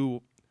trying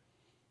to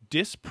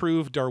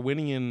disprove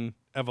Darwinian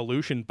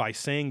evolution by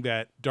saying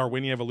that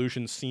Darwinian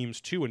evolution seems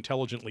too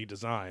intelligently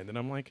designed. And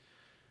I'm like,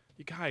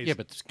 you guys. Yeah,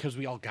 but it's because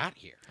we all got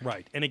here.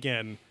 Right. And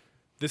again,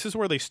 this is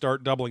where they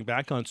start doubling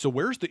back on. So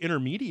where's the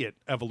intermediate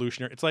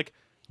evolutionary? It's like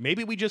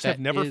maybe we just have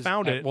That never is-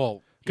 found it.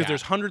 well, because yeah.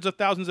 there's hundreds of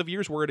thousands of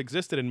years where it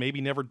existed and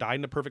maybe never died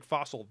in a perfect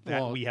fossil that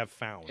Well, we have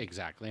found.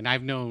 Exactly. And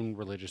I've known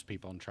religious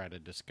people and try to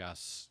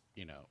discuss,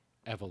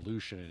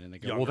 evolution, and they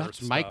go, Young well, Earth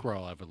that's stuff.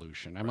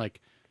 microevolution. I'm like,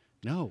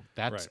 no,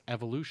 that's Right.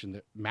 evolution.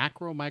 The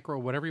macro, micro,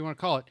 whatever you want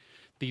to call it,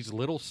 these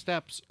little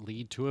steps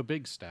lead to a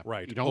big step.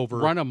 Right. You don't Over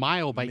run a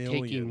mile by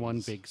taking one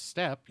millions. big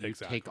step. You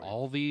Exactly. take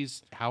all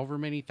these, however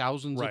many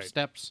thousands Right. of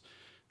steps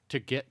to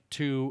get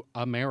to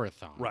a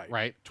marathon. Right.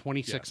 Right.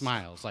 26 Yes.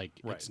 miles. Like,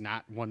 Right. it's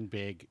not one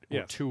big or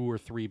Yes. 2 or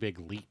 3 big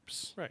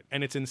leaps. Right.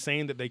 And it's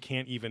insane that they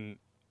can't even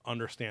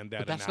understand that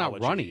But that's analogy.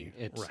 not running.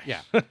 It's Right.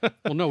 yeah.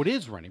 Well, no, it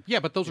is running. Yeah,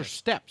 but those are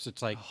steps.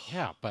 It's like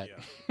yeah, but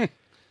Yeah.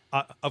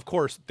 Of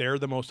course, they're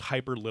the most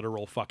hyper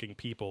literal fucking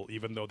people,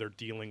 even though they're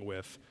dealing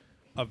with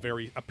a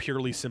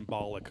purely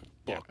symbolic book.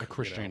 yeah, you a know?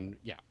 Christian,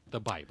 the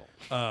Bible.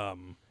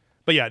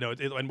 But yeah, no,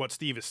 and what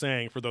Steve is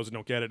saying, for those who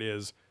don't get it,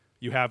 is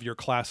you have your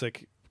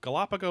classic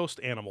Galapagos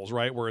animals,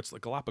 right? Where it's the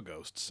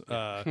Galapagos.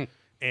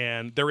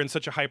 And they're in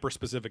such a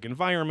hyper-specific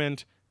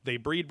environment. They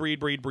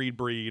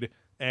breed,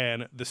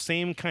 and the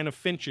same kind of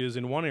finches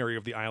in one area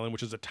of the island,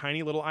 which is a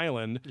tiny little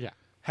island, Yeah.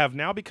 have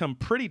now become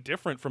pretty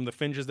different from the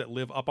finches that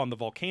live up on the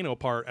volcano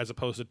part as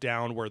opposed to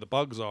down where the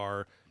bugs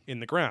are in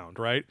the ground,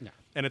 right? Yeah.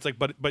 And it's like,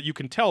 but you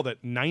can tell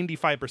that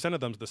 95% of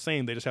them's the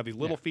same. They just have these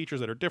little features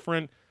that are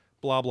different,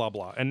 blah blah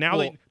blah. And now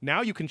Well-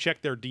 now you can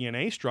check their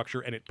DNA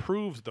structure, and it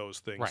proves those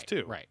things Right,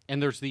 too. right.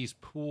 And there's these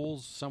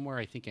pools somewhere,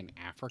 I think in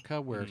Africa,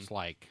 where Mm-hmm. it's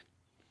like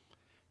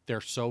they're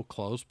so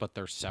close, but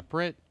they're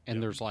separate,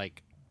 and there's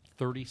like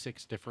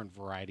 36 different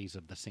varieties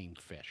of the same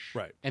fish.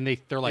 Right. And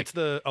they're like It's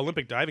the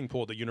Olympic diving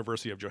pool at the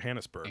University of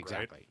Johannesburg,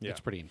 exactly. right? Yeah. It's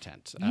pretty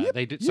intense.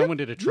 Someone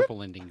did a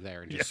triple ending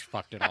there and just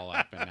fucked it all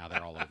up, and now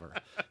they're all over.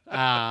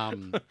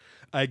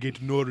 I get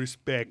no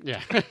respect.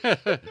 Yeah.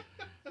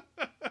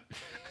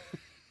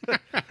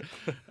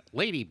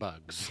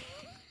 Ladybugs.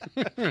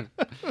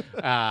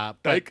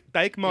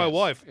 Take my Yes,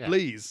 wife, yeah.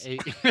 please.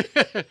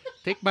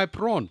 Take my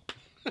prawn.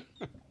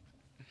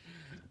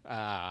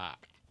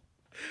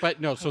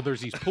 But no, so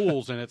there's these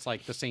pools, and it's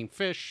like the same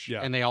fish,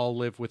 Yeah. and they all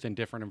live within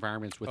different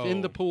environments within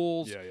Oh, the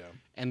pools. yeah, yeah.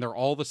 And they're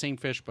all the same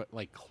fish, but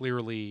like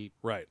clearly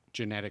Right.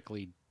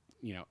 genetically,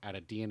 at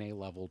a DNA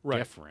level Right.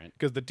 different.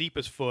 Because the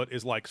deepest foot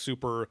is like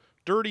super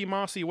dirty,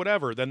 mossy,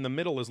 whatever. Then the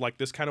middle is like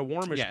this kind of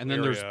warmish. Yeah, and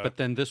then area. but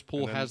then this pool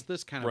And then- has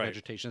this kind of right.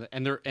 vegetation,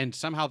 and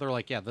somehow they're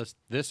like, yeah,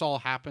 this all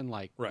happened.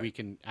 Like Right. we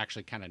can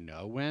actually kind of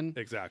know when,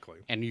 Exactly.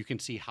 and you can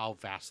see how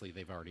vastly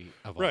they've already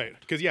evolved. Right.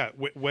 Because, yeah,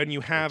 when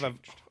you have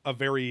a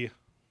very,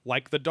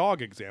 like the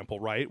dog example,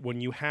 right?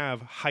 When you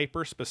have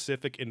hyper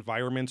specific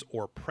environments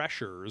or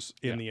pressures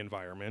in Yeah. the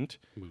environment,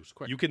 Moves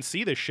quick. you can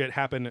see this shit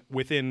happen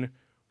within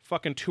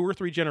fucking 2 or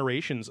 3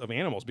 generations of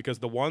animals, because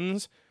the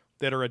ones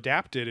that are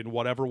adapted in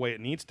whatever way it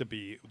needs to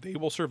be, they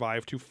will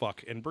survive to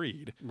fuck and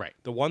breed. Right.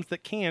 The ones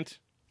that can't,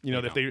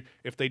 They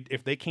if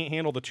they can't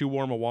handle the too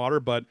warm of water,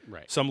 but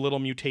Right. some little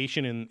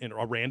mutation in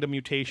a random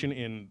mutation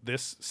in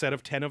this set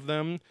of 10 of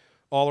them,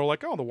 all are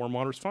like, oh, the warm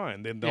water's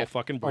fine. Then they'll Yeah.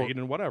 fucking breed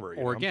and whatever. you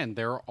Or know? again,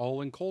 they're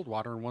all in cold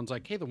water, and one's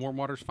like, hey, the warm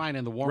water's fine,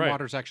 and the warm Right.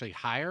 water's actually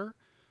higher.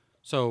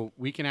 So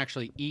we can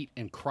actually eat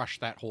and crush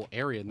that whole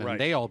area, and then Right.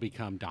 they all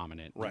become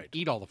dominant. and Right.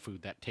 eat all the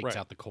food that takes Right.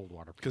 out the cold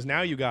water. Because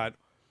now you got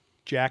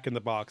Jack in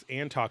the Box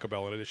and Taco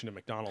Bell in addition to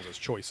McDonald's as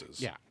choices.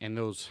 Yeah, and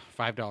those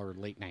 $5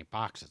 late night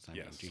boxes. I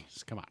mean, Yes.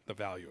 geez, come on. The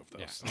value of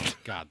Yeah. those. Oh,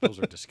 God, those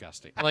are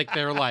disgusting. Like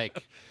they're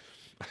like,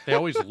 they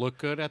always look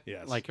good at.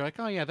 Yes. Like you're like,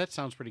 oh yeah, that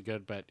sounds pretty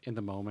good, but in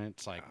the moment,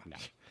 it's like, no,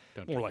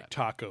 don't do More like that.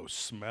 taco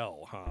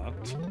smell, huh?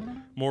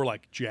 More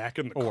like Jack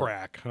in the Or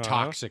Crack, huh?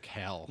 toxic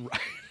hell.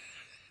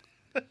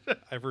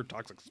 I've heard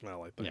toxic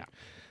smell, I think.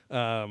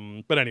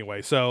 Yeah. But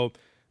anyway, so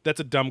that's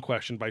a dumb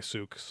question by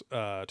Sooks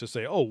to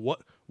say, oh,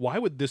 why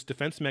would this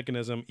defense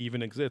mechanism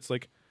even exist?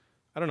 Like,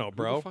 I don't know,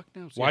 bro. fuck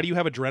knows? Why Yeah. do you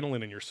have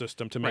adrenaline in your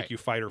system to make Right. you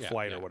fight or Yeah,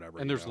 flight yeah. or whatever?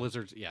 And you there's know?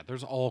 lizards. Yeah,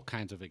 there's all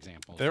kinds of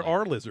examples. There like-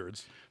 are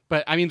lizards.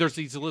 But I mean, there's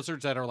these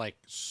lizards that are like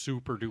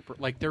super duper,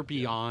 like they're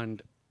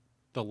beyond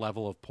the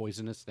level of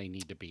poisonous they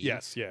need to be.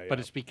 Yes, yeah, But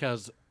yeah. it's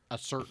because a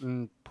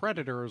certain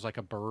predator, is like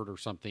a bird or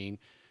something,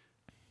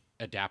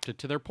 adapted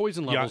to their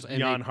poison levels.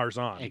 Jan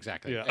Harzan.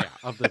 Exactly. Yeah. Yeah.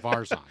 Of the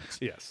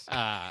Varzons. Yes.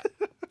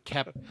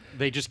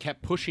 They just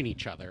kept pushing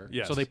each other.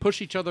 Yes. So they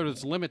push each other to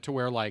this limit to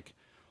where like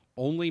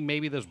only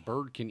maybe this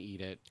bird can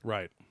eat it,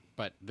 Right.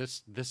 but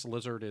this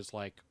lizard is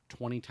like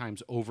 20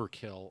 times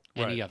overkill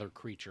any Right. other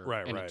creature,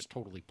 Right, and right. it's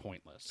totally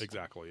pointless.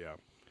 Exactly, yeah.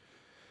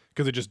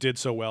 Because it just did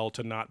so well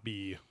to not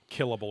be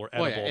killable or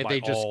edible Well, yeah, and by they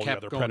just all the kept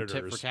other going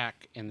predators. tit for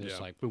tack, and just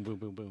Yeah. like boom, boom,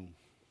 boom, boom.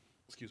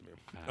 Excuse me.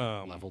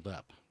 Leveled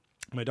up.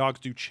 My dogs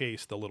do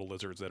chase the little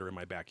lizards that are in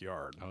my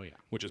backyard. Oh, yeah.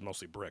 Which is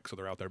mostly brick, so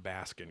they're out there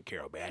basking,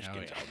 Carol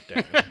Baskins yeah.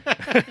 all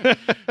the time.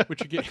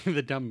 Which you get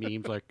the dumb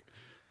memes like,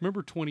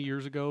 remember 20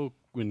 years ago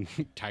when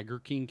Tiger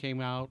King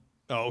came out?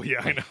 Oh,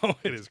 yeah, I know.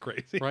 It is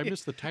crazy. Or I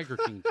missed the Tiger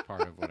King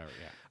part of whatever.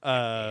 Yeah.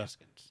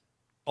 Baskins.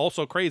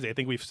 Also crazy. I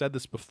think we've said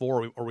this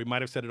before, or we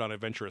might have said it on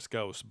Adventurous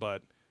Ghosts,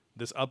 but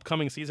this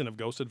upcoming season of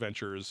Ghost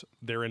Adventures,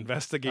 they're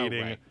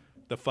investigating right.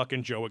 the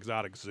fucking Joe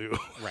Exotic Zoo.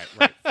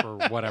 Right. For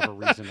whatever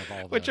reason of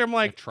all the Which I'm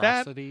like,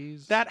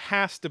 atrocities. that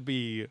has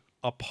to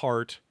a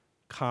part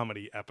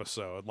comedy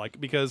episode.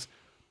 Like, because,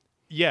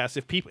 yes,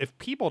 if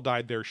people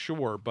died there,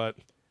 sure, but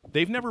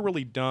they've never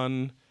really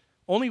done...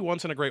 Only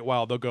once in a great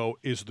while they'll go,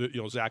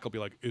 Zach will be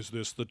like, is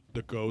this the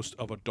ghost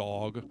of a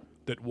dog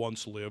that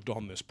once lived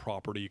on this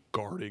property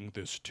guarding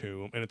this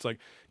tomb? And it's like,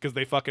 because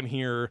they fucking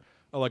hear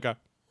like a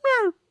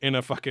meow in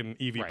a fucking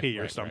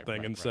EVP or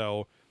something. And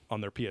so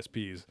on their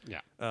PSPs. Yeah.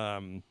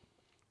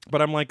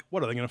 But I'm like,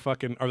 what are they going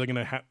to are they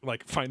going to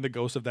like find the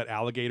ghost of that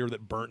alligator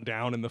that burnt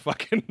down in the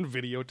fucking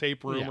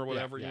videotape room or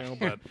whatever, you know?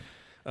 But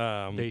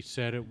they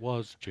said it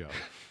was Joe.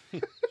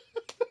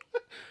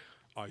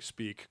 I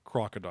speak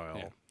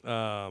crocodile.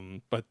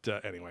 But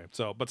anyway,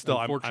 but still,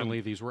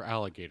 unfortunately, these were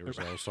alligators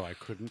though, so I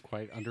couldn't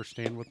quite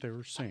understand what they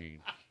were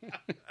saying.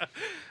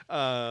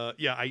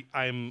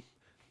 I'm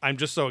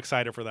just so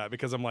excited for that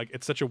because I'm like,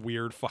 it's such a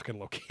weird fucking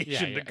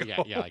location to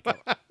go. Yeah. Like,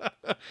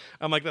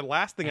 I'm like, the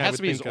last thing it I has would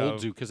to be think his old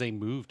of, zoo because they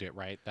moved it,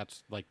 right?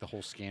 That's like the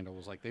whole scandal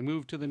was like they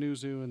moved to the new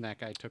zoo and that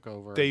guy took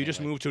over. They just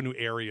moved to new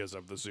areas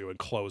of the zoo and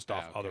closed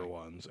off okay. other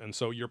ones. And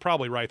so you're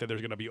probably right that there's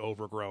going to be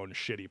overgrown,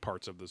 shitty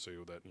parts of the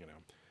zoo that, you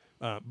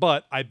know.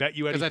 But I bet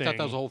you anything. Because I thought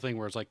that was the whole thing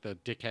where it's like the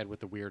dickhead with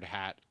the weird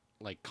hat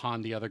like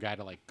conned the other guy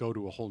to like go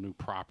to a whole new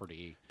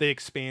property. They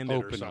expanded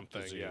or open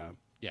something, up the zoo. yeah.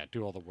 Yeah,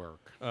 do all the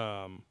work.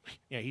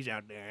 Yeah, he's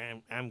out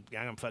there. I'm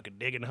fucking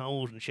digging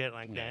holes and shit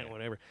like that,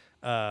 whatever.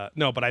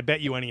 No, but I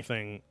bet you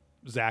anything,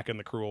 Zach and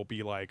the crew will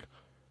be like,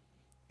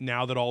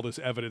 now that all this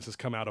evidence has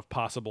come out of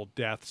possible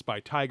deaths by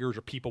tigers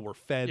or people were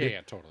fed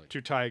totally.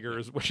 to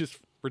tigers, which is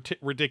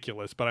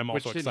ridiculous, but I'm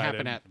also Which didn't excited.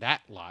 happen at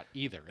that lot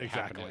either. It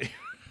Exactly.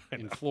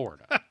 happened in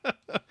Florida.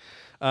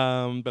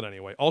 But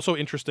anyway, also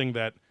interesting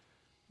that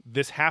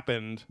this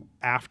happened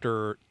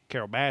after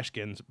Carol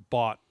Baskins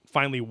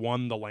finally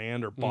won the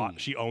land or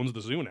bought. She owns the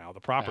zoo now, the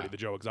property, the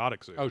Joe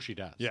Exotic Zoo. Oh, she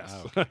does. Yes.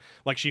 Oh, okay.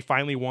 Like she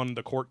finally won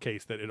the court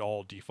case that it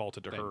all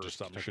defaulted to Then her or just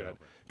some took it shit. over.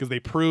 Because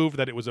they proved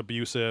that it was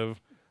abusive.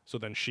 So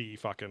then she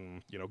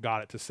fucking,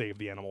 got it to save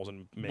the animals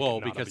and make it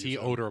not because he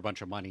abusive. owed her a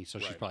bunch of money, so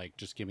she's Right. probably like,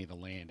 just give me the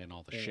land and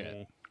all the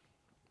shit.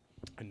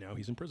 And now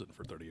he's in prison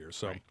for 30 years.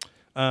 So, Right.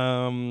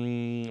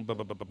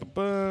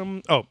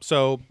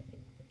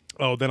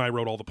 then I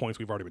wrote all the points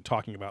we've already been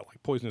talking about,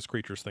 like poisonous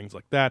creatures, things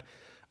like that.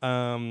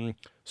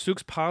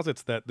 Sooks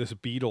posits that this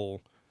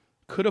beetle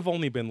could have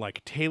only been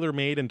like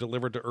tailor-made and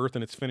delivered to Earth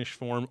in its finished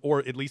form, or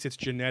at least its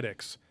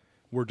genetics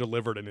were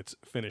delivered in its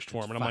finished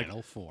form. And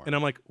final form.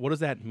 I'm like, what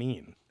does that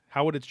mean?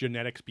 How would its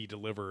genetics be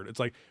delivered? It's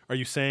like, are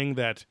you saying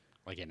that?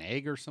 Like an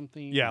egg or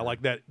something? Yeah, or?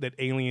 like that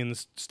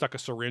aliens stuck a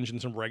syringe in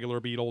some regular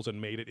beetles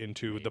and made it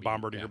into the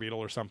bombardier beetle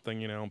or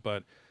something,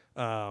 But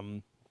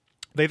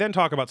they then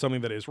talk about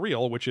something that is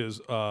real, which is,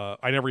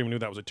 I never even knew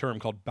that was a term,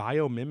 called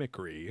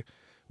biomimicry,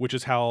 which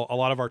is how a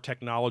lot of our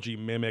technology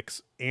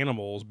mimics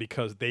animals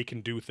because they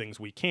can do things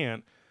we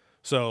can't.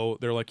 So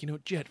they're like,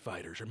 jet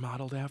fighters are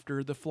modeled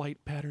after the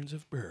flight patterns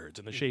of birds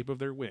and the shape of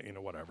their wing,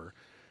 whatever,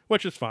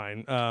 which is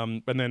fine.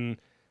 And then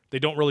they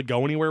don't really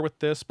go anywhere with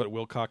this, but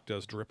Wilcock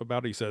does drip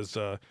about it. He says,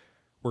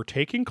 we're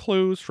taking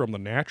clues from the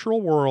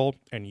natural world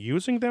and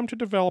using them to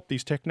develop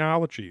these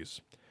technologies.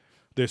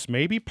 This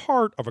may be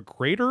part of a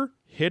greater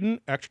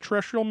hidden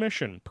extraterrestrial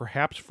mission,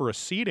 perhaps for a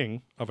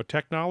seeding of a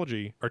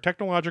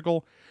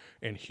technological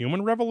and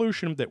human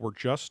revolution that we're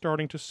just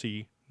starting to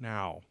see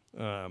now.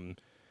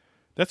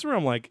 That's where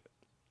I'm like,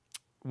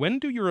 when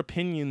do your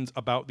opinions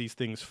about these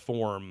things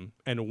form,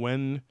 and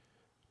when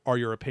are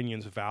your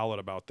opinions valid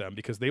about them?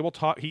 Because they will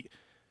talk.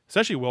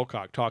 Especially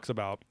Wilcock talks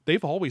about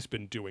they've always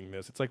been doing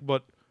this. It's like,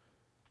 but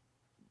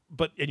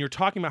and you're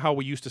talking about how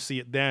we used to see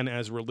it then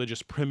as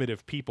religious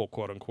primitive people,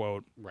 quote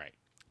unquote. Right.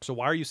 So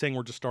why are you saying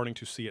we're just starting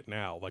to see it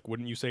now? Like,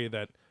 wouldn't you say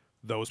that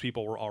those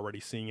people were already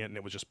seeing it and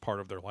it was just part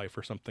of their life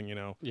or something?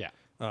 Yeah.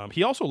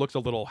 He also looks a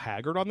little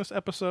haggard on this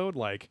episode.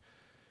 Like,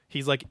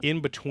 he's like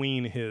in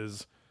between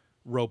his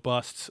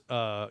robust,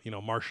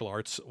 martial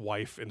arts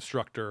wife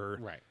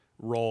instructor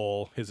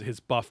role, his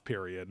buff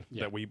period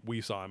that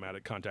we saw him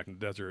at Contact in the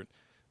Desert.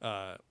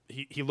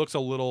 He looks a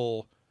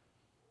little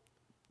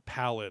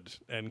pallid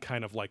and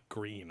kind of like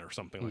green or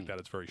something like that.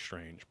 It's very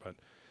strange, but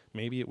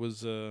maybe it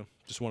was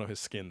just one of his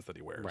skins that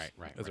he wears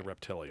as a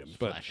reptilian.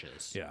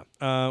 Flashes. But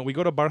yeah, we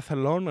go to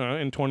Barcelona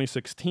in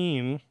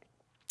 2016,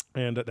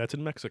 and that's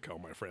in Mexico,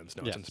 my friends.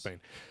 No, it's in Spain.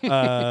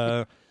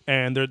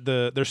 And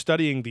they're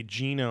studying the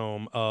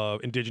genome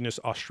of indigenous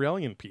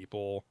Australian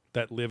people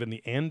that live in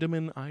the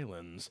Andaman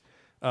Islands,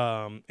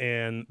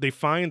 and they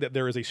find that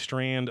there is a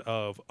strand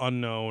of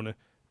unknown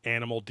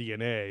animal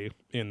DNA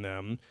in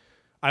them.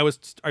 I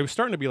was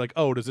starting to be like,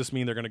 oh, does this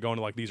mean they're going to go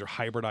into like these are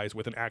hybridized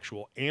with an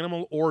actual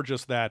animal, or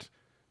just that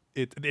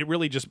it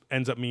really just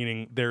ends up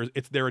meaning they're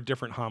a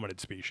different hominid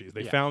species.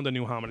 They found a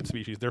new hominid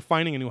species. They're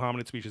finding a new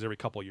hominid species every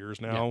couple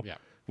years now,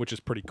 which is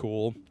pretty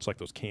cool. It's like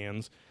those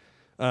cans.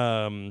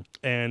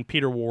 And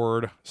Peter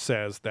Ward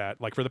says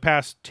that like for the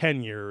past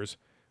 10 years,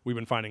 we've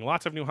been finding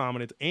lots of new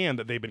hominids and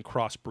that they've been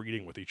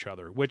crossbreeding with each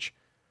other, which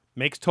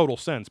makes total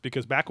sense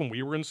because back when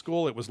we were in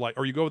school, it was like,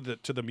 or you go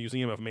to the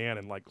Museum of Man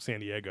in like San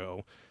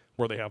Diego,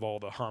 where they have all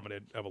the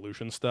hominid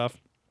evolution stuff,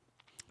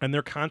 and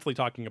they're constantly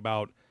talking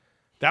about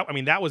that. I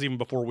mean, that was even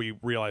before we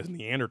realized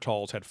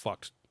Neanderthals had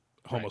fucked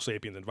Homo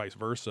sapiens and vice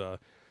versa.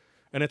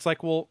 And it's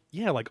like, well,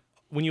 yeah, like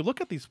when you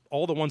look at these,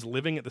 all the ones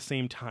living at the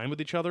same time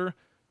with each other,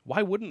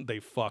 why wouldn't they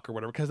fuck or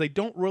whatever? Because they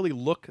don't really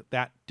look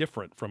that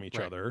different from each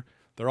other.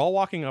 They're all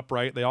walking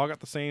upright. They all got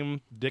the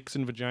same dicks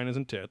and vaginas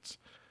and tits.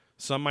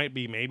 Some might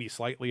be maybe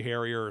slightly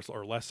hairier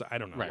or less. I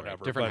don't know, whatever.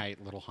 Right. Different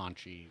height, little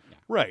haunchy. Yeah.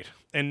 Right.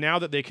 And now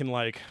that they can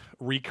like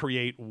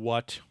recreate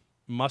what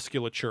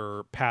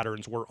musculature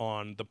patterns were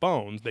on the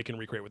bones, they can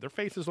recreate what their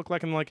faces look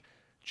like. And like,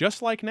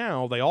 just like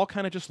now, they all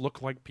kind of just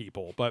look like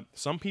people. But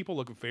some people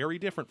look very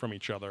different from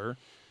each other.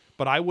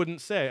 But I wouldn't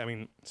say, I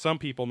mean, some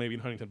people maybe in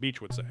Huntington Beach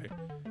would say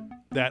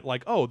that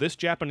like, oh, this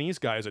Japanese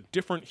guy is a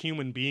different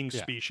human being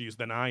species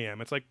than I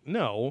am. It's like,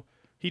 no.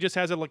 He just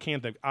has a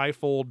lycanthropic eye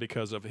fold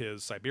because of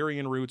his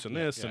Siberian roots and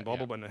this and blah,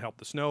 blah, blah, and to help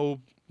the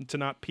snow to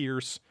not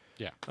pierce.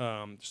 Yeah.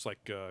 Just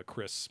like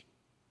Chris,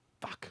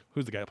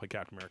 who's the guy that played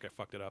Captain America? I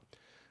fucked it up.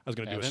 I was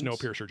going to do a Evans? snow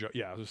piercer joke.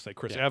 Yeah, I was going to say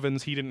Chris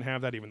Evans. He didn't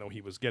have that even though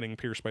he was getting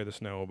pierced by the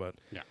snow. But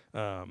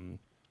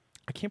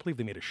I can't believe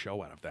they made a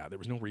show out of that. There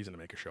was no reason to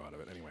make a show out of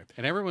it anyway.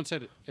 And everyone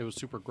said it was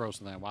super gross,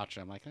 and then I watched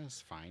it. I'm like,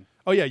 that's fine.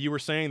 Oh, yeah, you were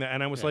saying that,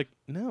 and I was like,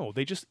 no,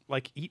 they just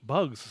like eat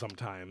bugs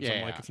sometimes. Yeah,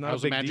 I'm like, it's not I a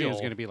was big imagining deal. it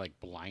was going to be like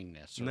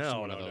blindness or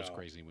one of those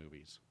crazy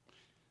movies.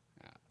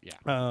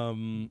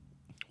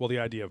 Well, the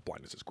idea of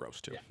blindness is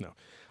gross too.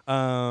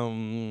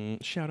 No.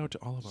 Shout out to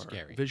all of our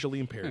visually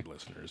impaired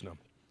listeners. No.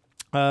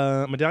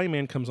 Medallion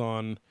Man comes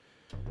on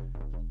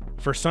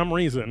for some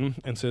reason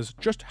and says,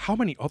 just how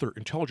many other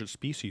intelligent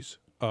species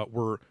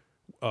were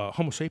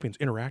Homo sapiens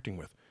interacting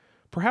with?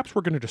 Perhaps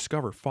we're going to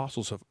discover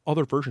fossils of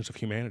other versions of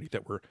humanity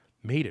that were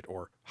mated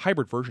or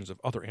hybrid versions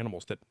of other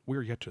animals that we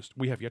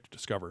have yet to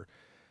discover.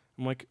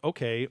 I'm like,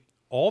 okay,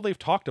 all they've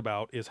talked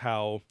about is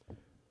how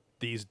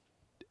these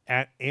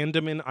at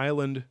Andaman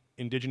Island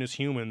indigenous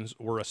humans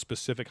were a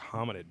specific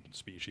hominid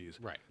species.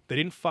 Right. They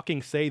didn't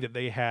fucking say that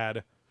they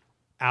had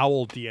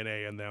owl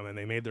DNA in them and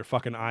they made their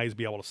fucking eyes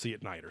be able to see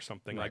at night or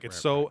something. Right, like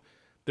it's right.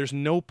 There's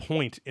no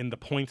point in the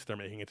points they're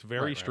making. It's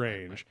very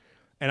strange.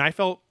 And I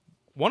felt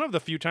one of the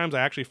few times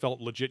I actually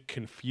felt legit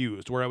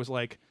confused where I was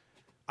like,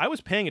 I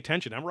was paying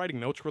attention. I'm writing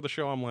notes for the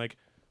show. I'm like,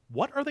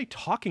 what are they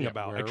talking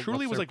about? I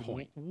truly was like,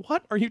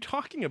 what are you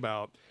talking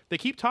about? They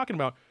keep talking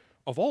about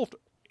evolved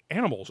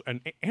animals and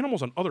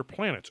animals on other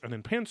planets and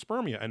then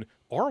panspermia and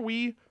are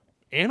we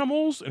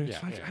animals? And it's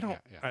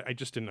I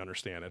just didn't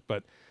understand it.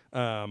 But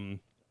and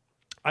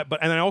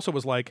I also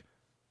was like,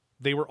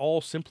 they were all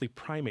simply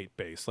primate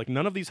based. Like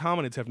none of these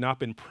hominids have not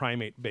been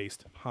primate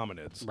based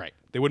hominids. Right.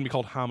 They wouldn't be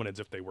called hominids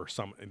if they were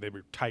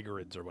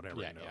tigerids or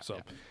whatever.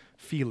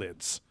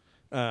 Felids.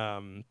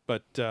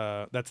 But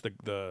that's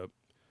the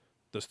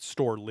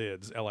store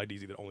Lids,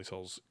 LIDZ, that only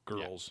sells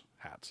girls'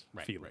 hats.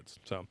 Felids.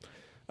 So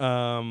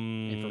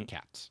and for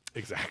cats.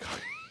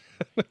 Exactly.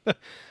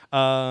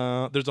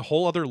 There's a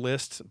whole other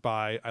list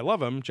by, I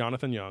love him,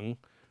 Jonathan Young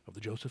of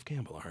the Joseph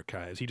Campbell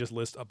Archives. He just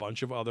lists a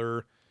bunch of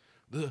other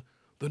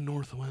the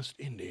Northwest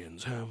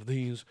Indians have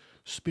these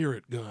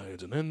spirit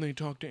guides, and then they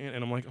talk to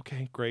and I'm like,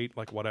 okay, great,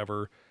 like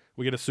whatever.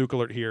 We get a Sook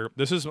alert here.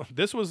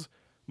 This was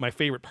my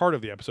favorite part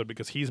of the episode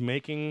because he's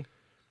making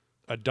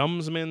a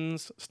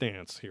dumbsman's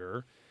stance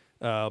here,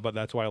 but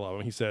that's why I love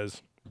him. He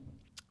says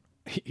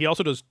he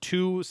also does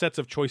two sets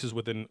of choices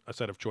within a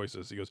set of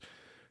choices. He goes,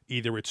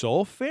 either it's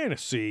all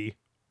fantasy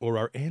or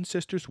our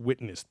ancestors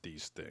witnessed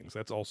these things.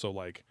 That's also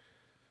like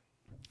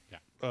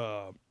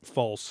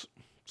false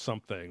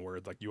something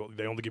where like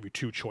they only give you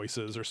two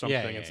choices or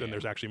something, and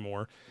there's actually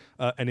more.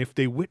 And if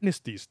they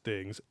witnessed these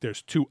things,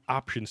 there's two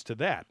options to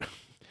that.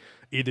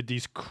 Either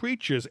these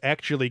creatures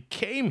actually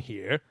came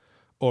here,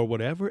 or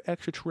whatever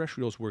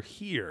extraterrestrials were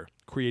here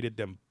created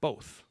them.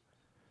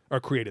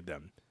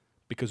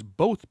 Because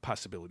both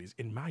possibilities,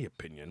 in my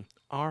opinion,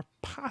 are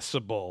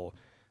possible.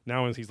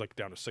 Now he's like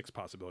down to 6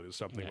 possibilities or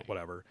something, but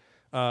whatever.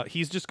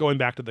 He's just going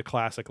back to the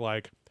classic,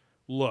 like,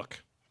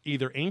 look,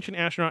 either ancient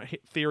astronaut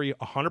theory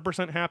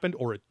 100% happened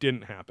or it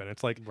didn't happen.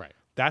 It's like,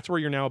 that's where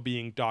you're now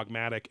being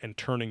dogmatic and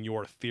turning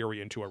your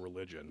theory into a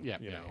religion.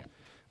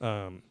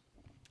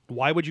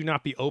 Why would you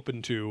not be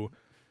open to...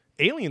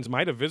 Aliens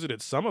might have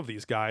visited some of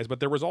these guys, but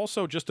there was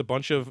also just a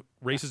bunch of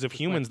races of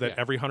humans that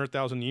every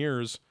 100,000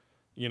 years,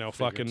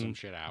 fucking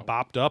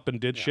bopped up and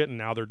did shit, and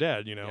now they're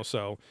dead,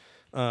 so...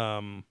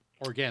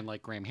 Or again,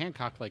 like Graham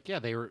Hancock, like,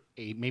 they were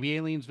maybe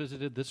aliens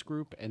visited this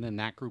group, and then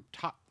that group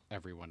taught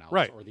everyone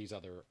else, or these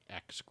other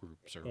X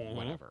groups or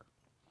whatever.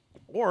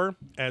 Or,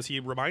 as he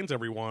reminds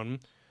everyone,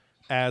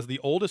 as the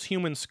oldest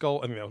human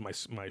skull. I mean, that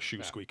was my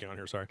shoe squeaking on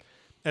here. Sorry.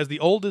 As the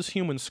oldest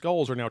human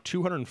skulls are now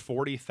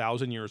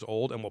 240,000 years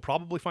old, and we'll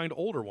probably find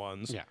older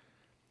ones. Yeah.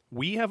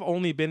 We have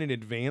only been an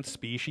advanced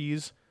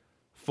species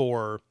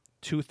for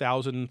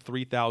 2,000,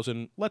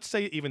 3,000, let's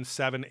say even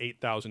 7,000,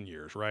 8,000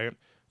 years, right?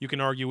 You can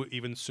argue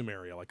even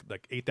Sumeria,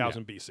 like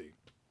 8,000 BC,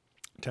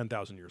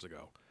 10,000 years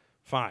ago.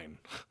 Fine.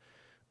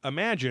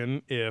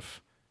 Imagine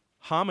if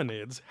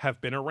hominids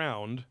have been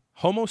around,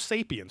 Homo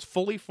sapiens,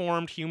 fully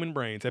formed human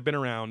brains, have been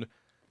around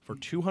for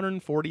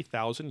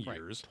 240,000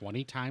 years.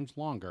 20 times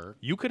longer.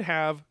 You could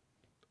have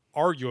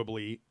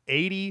arguably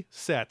 80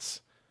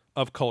 sets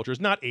of cultures.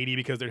 Not 80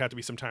 because there'd have to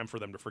be some time for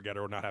them to forget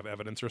or not have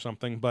evidence or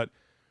something, but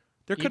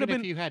there could have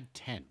been. Even if you had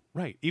 10.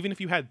 Right. Even if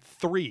you had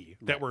 3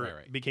 that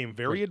Right. became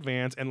very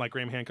advanced, and like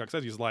Graham Hancock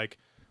says, he's like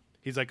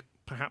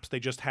perhaps they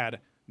just had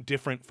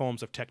different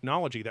forms of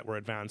technology that were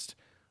advanced,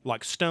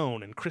 like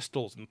stone and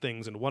crystals and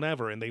things and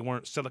whatever, and they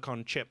weren't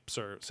silicon chips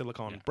or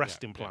silicon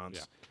breast implants.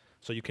 yeah.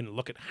 So you can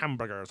look at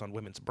hamburgers on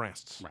women's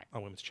breasts, Right.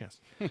 on women's chests.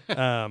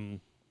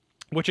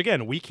 Which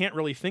again, we can't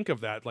really think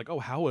of that. Like, oh,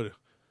 how would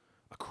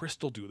a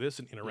crystal do this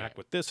and interact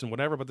with this and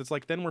whatever? But it's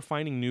like then we're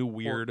finding new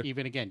weird. Or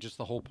even again, just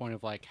the whole point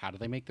of like, how do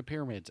they make the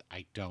pyramids?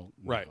 I don't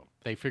know. Right.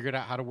 They figured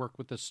out how to work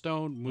with the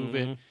stone, move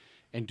it,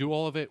 and do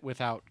all of it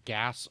without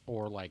gas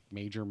or like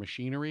major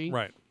machinery.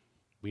 Right.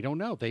 We don't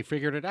know. They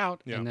figured it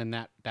out, Yeah. and then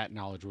that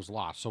knowledge was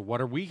lost. So what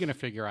are we going to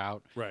figure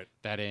out? Right.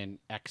 That in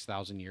X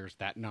thousand years,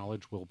 that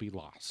knowledge will be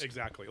lost.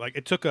 Exactly. Like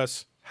it took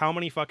us how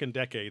many fucking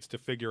decades to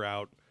figure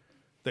out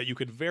that you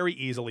could very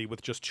easily,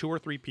 with just 2 or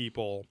 3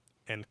 people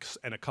and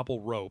a couple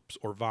ropes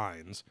or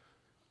vines,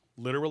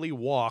 literally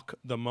walk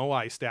the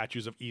Moai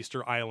statues of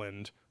Easter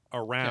Island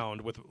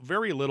around with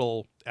very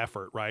little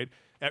effort, right?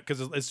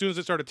 Because as soon as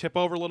it started to tip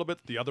over a little bit,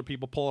 the other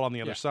people pull it on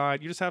the other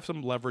side. You just have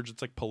some leverage.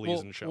 It's like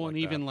pulleys and shit well, like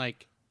and that. even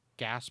like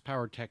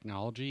gas-powered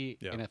technology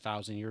Yeah. in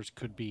 1,000 years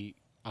could be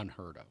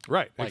unheard of.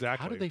 Right, Like,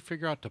 exactly. How did they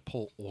figure out to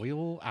pull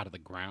oil out of the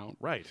ground?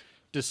 Right.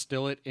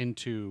 Distill it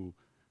into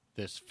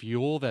this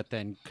fuel that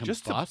then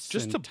combusts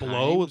Just to in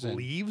blow times and-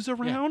 leaves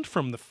around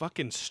from the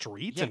fucking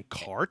streets Yeah, and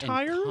car and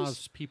tires?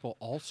 cause people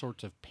all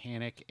sorts of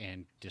panic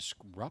and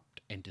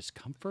disrupt and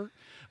discomfort.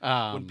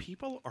 When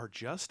people are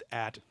just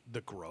at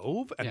the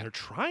Grove and Yeah. they're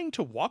trying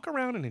to walk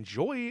around and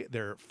enjoy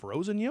their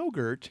frozen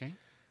yogurt Okay.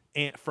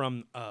 and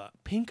from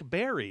Pink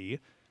Berry,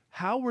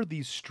 how were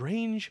these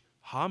strange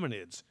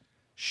hominids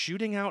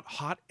shooting out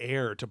hot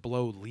air to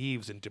blow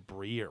leaves and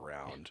debris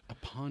around?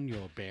 Upon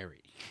your berry.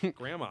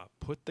 Grandma,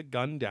 put the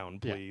gun down,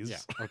 please. Yeah.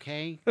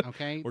 Okay.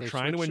 Okay. We're They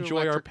trying to switched enjoy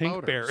our electric Pink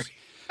motors.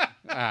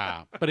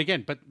 Berry. But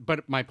again,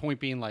 but my point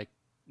being, like,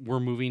 we're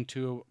moving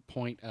to a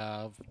point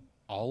of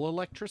all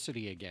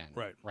electricity again.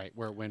 Right. Right.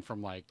 Where it went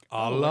from like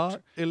A la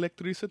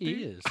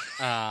electricity? is.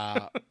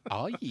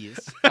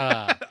 Yes.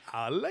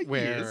 A la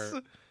Where- yes.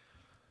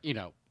 You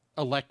know,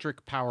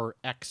 electric power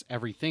X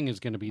everything is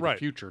going to be the Right.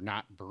 future,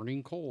 not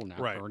burning coal, not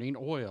Right. burning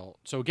oil.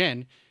 So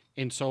again,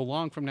 in so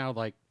long from now,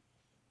 like,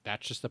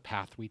 that's just the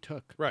path we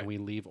took. Right. And we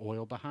leave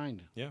oil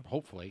behind. Yeah.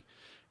 Hopefully.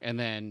 And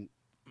then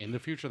in the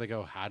future, they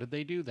go, how did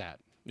they do that?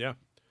 Yeah.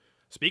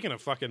 Speaking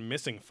of fucking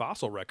missing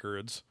fossil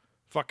records,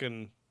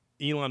 fucking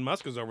Elon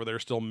Musk is over there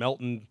still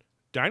melting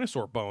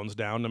dinosaur bones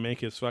down to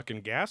make his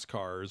fucking gas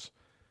cars.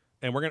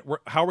 And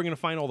how are we gonna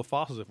find all the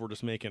fossils if we're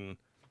just making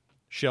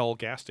Shell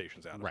gas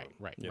stations out of them?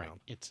 Right. you know?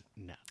 It's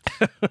nuts.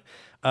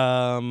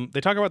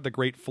 They talk about the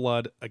Great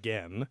Flood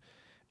again,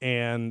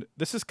 and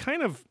this is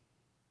kind of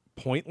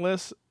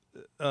pointless.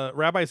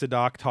 Rabbi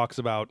Zadok talks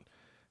about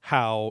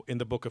how in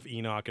the book of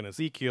Enoch and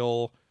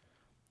Ezekiel,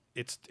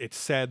 it's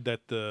said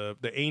that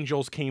the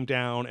angels came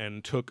down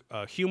and took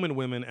human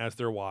women as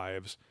their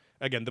wives.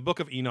 Again, the book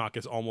of Enoch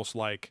is almost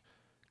like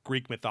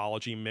Greek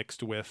mythology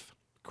mixed with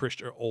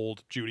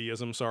old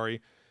Judaism,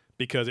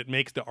 because it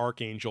makes the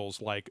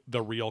archangels like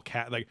the real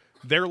like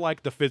they're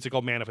like the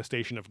physical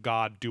manifestation of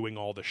God doing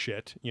all the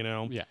shit, you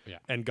know? Yeah.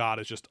 And God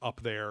is just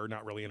up there,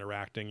 not really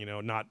interacting, you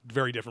know, not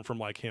very different from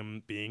like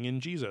him being in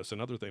Jesus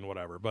and other thing,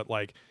 whatever. But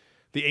like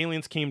the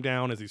aliens came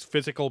down as these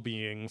physical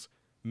beings,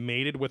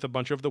 mated with a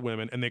bunch of the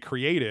women, and they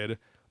created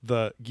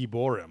the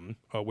Giborim,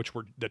 which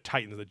were the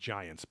Titans, the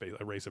giants,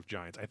 a race of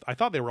giants. I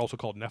thought they were also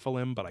called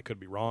Nephilim, but I could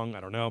be wrong. I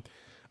don't know.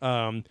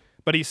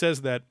 But he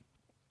says that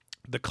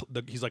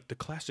he's like the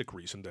classic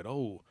reason that,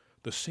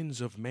 the sins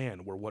of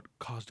man were what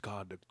caused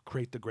God to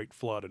create the great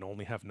flood and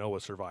only have Noah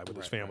survive with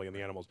his family and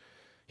the animals.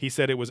 He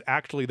said it was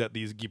actually that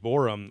these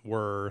Giborim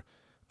were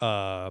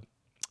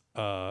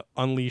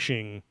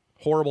unleashing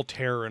horrible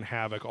terror and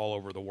havoc all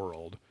over the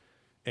world,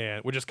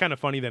 and which is kind of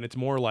funny. Then it's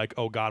more like,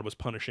 God was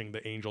punishing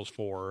the angels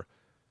for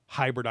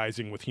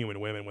hybridizing with human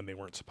women when they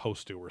weren't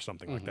supposed to, or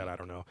something like that. I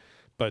don't know,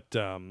 but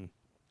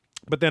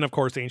then of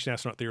course the ancient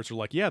astronaut theorists are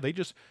like,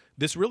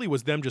 this really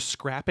was them just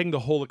scrapping the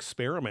whole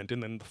experiment,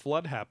 and then the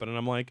flood happened. And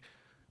I'm like,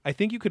 I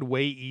think you could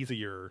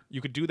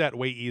do that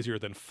way easier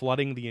than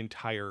flooding the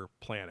entire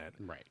planet.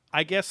 Right.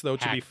 I guess though,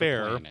 to Hack be the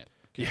fair, planet.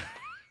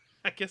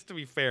 I guess to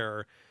be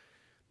fair,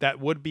 that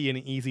would be an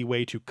easy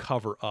way to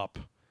cover up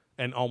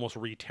and almost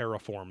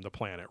re-terraform the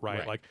planet, right?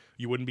 Right. Like,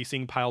 you wouldn't be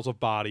seeing piles of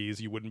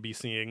bodies. You wouldn't be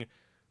seeing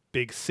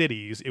big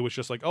cities. It was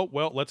just like, oh,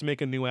 well, let's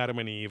make a new Adam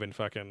and Eve and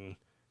fucking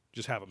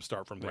just have them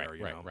start from there, Right,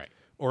 you right, know? right.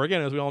 Or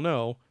again, as we all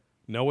know,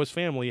 Noah's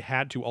family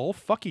had to all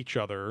fuck each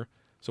other.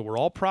 So we're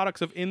all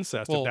products of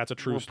incest, if that's a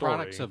true we're story.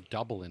 products of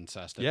double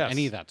incest. If Yes.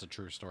 any of that's a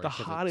true story. The 'cause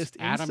it's hottest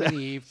Adam incest. and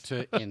Eve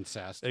to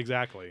incest.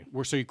 Exactly.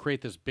 So you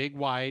create this big,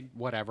 wide,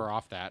 whatever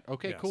off that.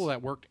 Okay, Yes. cool,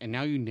 that worked. And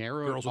now you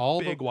narrow Girls all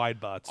with big, wide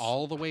butts.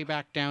 all the way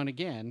back down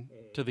again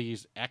to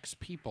these X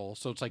people.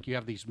 So it's like you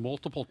have these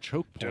multiple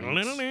choke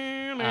points.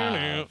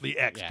 The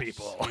X Yes.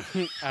 people.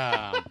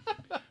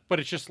 But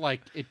it's just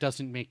like it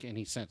doesn't make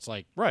any sense.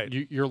 Like, Right.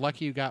 you're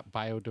lucky you got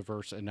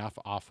biodiverse enough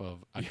off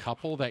of a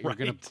couple that you're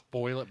going right. to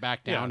boil it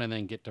back down Yeah. and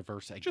then get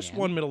diverse again. Just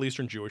one Middle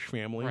Eastern Jewish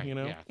family, Right, you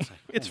know? Yeah, it's like,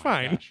 It's oh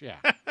my fine. gosh, yeah.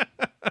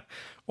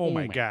 Oh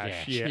my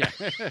gosh, yeah.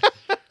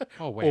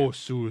 Oh wait. Oh,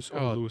 Sus. Oh,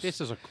 Oh, Luz. this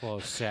is a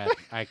close set.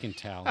 I can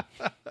tell.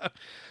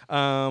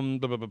 Von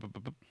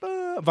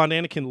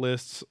Daniken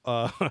lists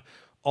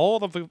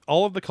all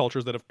of the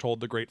cultures that have told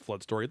the Great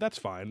Flood story. That's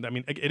fine. I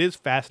mean, it is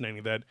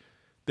fascinating that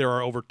there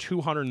are over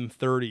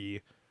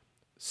 230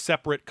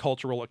 separate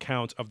cultural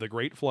accounts of the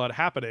Great Flood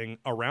happening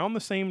around the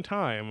same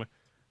time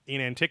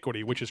in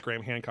antiquity, which is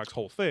Graham Hancock's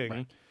whole thing.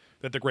 Right.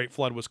 That the Great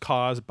Flood was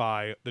caused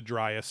by the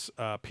Dryas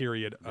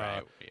period.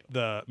 Right.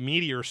 The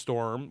meteor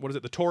storm, what is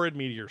it? The Torrid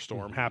meteor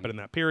storm happened in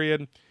that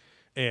period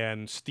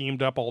and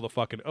steamed up all the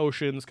fucking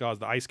oceans, caused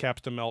the ice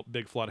caps to melt.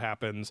 Big flood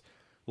happens.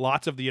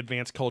 Lots of the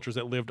advanced cultures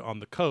that lived on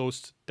the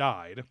coast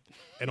died,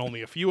 and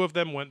only a few of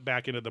them went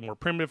back into the more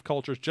primitive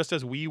cultures, just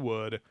as we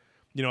would.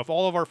 You know, if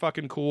all of our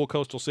fucking cool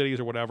coastal cities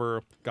or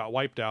whatever got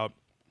wiped out,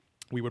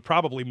 we would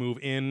probably move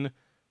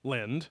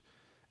inland.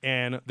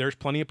 And there's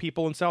plenty of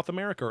people in South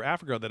America or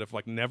Africa that have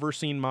like never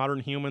seen modern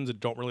humans and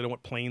don't really know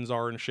what planes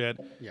are and shit.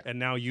 Yeah. And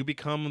now you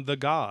become the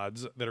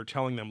gods that are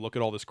telling them, look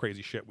at all this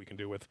crazy shit we can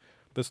do with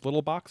this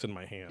little box in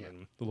my hand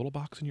and the little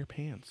box in your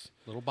pants,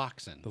 Little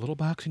boxing. the little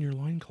box in your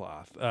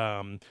loincloth.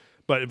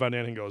 But Van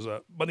Daniken goes,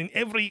 but in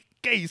every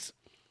case,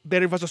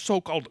 there was a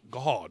so-called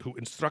god who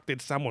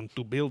instructed someone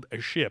to build a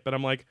ship. And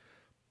I'm like,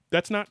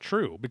 that's not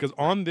true, because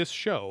on this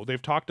show,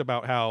 they've talked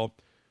about how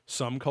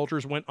some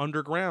cultures went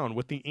underground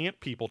with the ant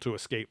people to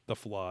escape the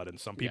flood, and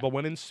some people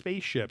went in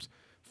spaceships.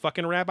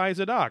 Fucking Rabbi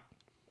Zadok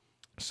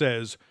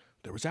says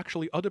there was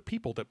actually other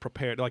people that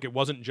prepared, like it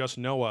wasn't just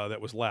Noah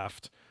that was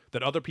left,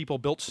 that other people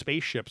built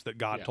spaceships that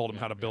God told him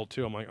how to build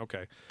too. I'm like,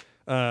 okay.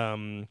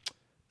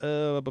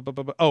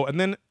 Oh, and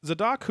then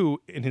Zadok,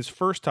 who in his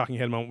first talking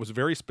head moment was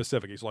very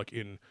specific. He's like,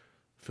 in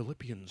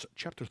Philippians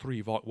chapter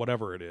 3,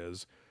 whatever it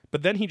is.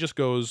 But then he just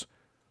goes,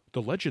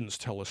 the legends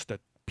tell us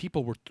that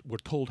people were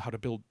told how to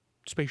build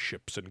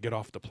spaceships and get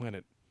off the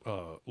planet,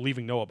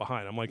 leaving Noah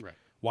behind. I'm like,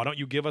 why don't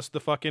you give us the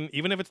fucking,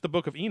 even if it's the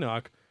Book of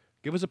Enoch,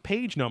 give us a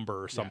page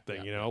number or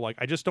something, you know? Like,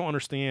 I just don't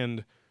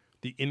understand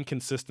the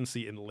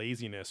inconsistency and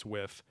laziness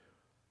with,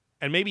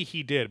 and maybe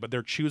he did, but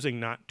they're choosing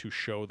not to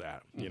show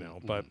that, you know?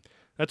 But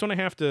that's when I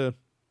have to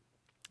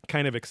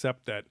kind of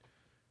accept that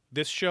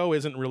this show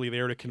isn't really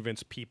there to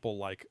convince people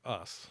like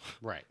us,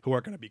 Right. who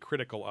are going to be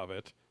critical of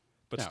it,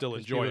 but No, still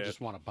 'cause enjoy people it.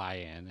 just want to buy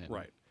in. And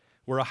Right.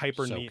 We're a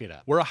hyper Soak niche. it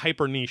up. We're a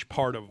hyper niche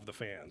part of the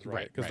fans, right?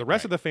 Right, Because right, the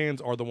rest right. of the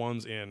fans are the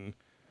ones in,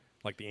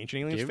 like, the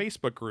Ancient Aliens Give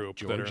Facebook group.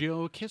 that are,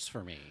 Giorgio, a kiss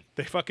for me.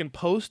 they fucking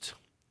post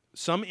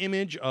some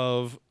image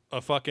of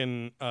a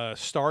fucking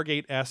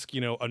Stargate-esque,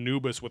 you know,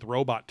 Anubis with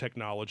robot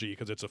technology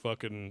because it's a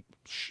fucking,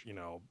 you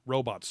know,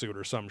 robot suit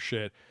or some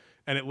shit,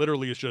 and it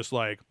literally is just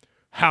like,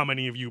 how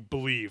many of you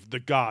believe the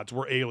gods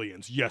were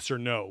aliens? Yes or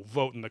no?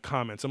 Vote in the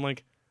comments. I'm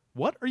like,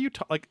 what are you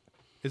like?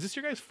 Is this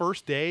your guys'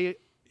 first day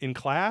in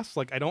class?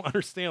 Like, I don't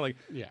understand. Like,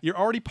 you're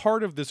already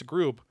part of this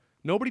group.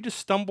 Nobody just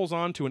stumbles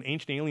onto an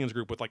Ancient Aliens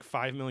group with like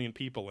 5 million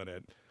people in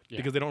it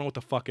because they don't know what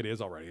the fuck it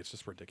is already. It's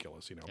just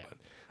ridiculous, you know.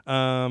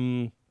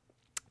 But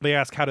they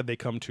ask, how did they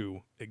come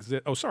to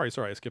exist? Oh, sorry,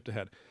 I skipped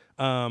ahead.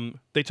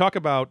 They talk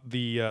about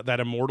the that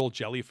immortal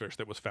jellyfish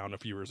that was found a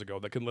few years ago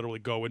that can literally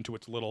go into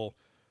its little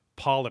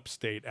polyp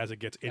state as it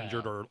gets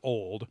injured or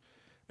old,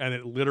 and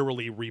it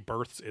literally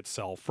rebirths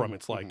itself from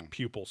its like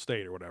pupal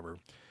state or whatever,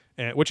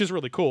 and which is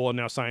really cool. And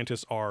now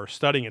scientists are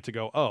studying it to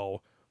go,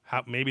 oh,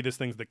 maybe this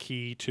thing's the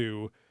key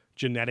to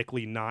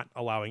genetically not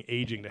allowing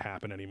aging to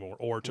happen anymore,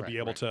 or to be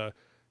able to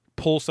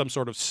pull some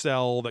sort of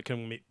cell that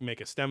can make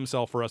a stem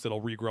cell for us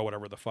that'll regrow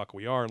whatever the fuck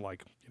we are, and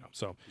like, you know.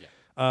 So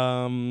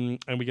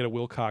and we get a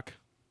Wilcock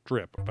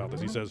drip about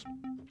this. He says,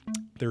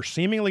 there's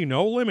seemingly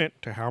no limit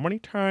to how many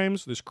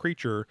times this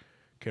creature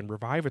can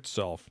revive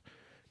itself.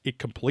 It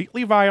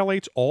completely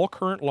violates all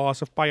current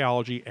laws of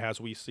biology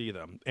as we see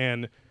them.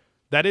 And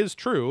that is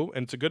true,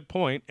 and it's a good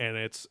point, and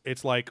it's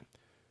like,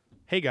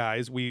 hey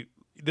guys,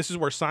 this is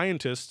where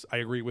scientists, I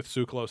agree with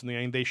Tsoukalos in the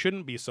end, they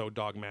shouldn't be so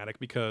dogmatic,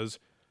 because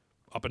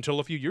up until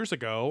a few years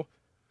ago,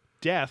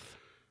 death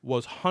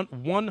was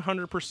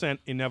 100%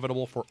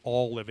 inevitable for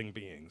all living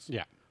beings.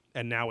 Yeah.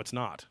 And now it's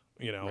not,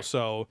 you know.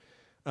 So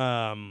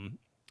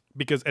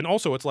because, and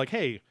also it's like,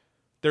 hey,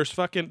 they're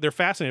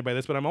fascinated by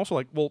this, but I'm also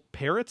like, well,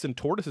 parrots and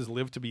tortoises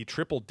live to be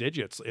triple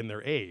digits in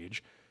their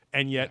age,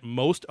 And yet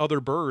most other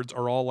birds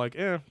are all like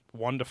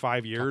 1 to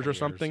 5 years Couple or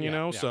something, years, you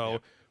yeah, know? yeah, So yeah.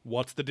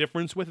 what's the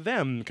difference with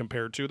them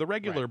compared to the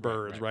regular Right,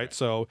 birds, right? right.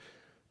 So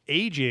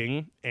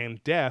aging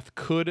and death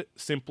could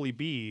simply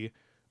be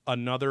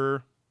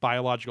another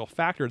biological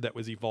factor that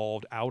was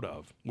evolved out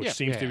of, which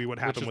seems to be what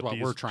happened with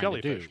these we're trying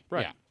jellyfish. to do.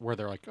 Right. Yeah, where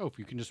they're like, oh, if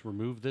you can just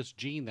remove this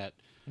gene that,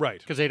 Right.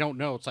 because they don't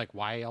know. It's like,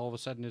 why all of a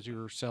sudden does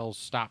your cells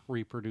stop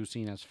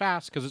reproducing as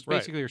fast? Because it's Right.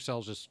 basically your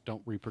cells just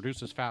don't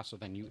reproduce as fast, so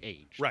then you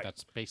age. Right.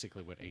 That's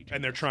basically what aging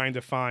And they're is. trying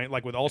to find,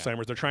 like with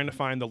Alzheimer's, they're trying to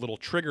find the little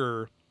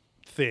trigger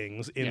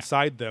things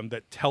inside them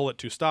that tell it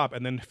to stop,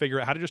 and then figure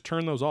out how to just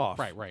turn those off,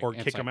 Right. or And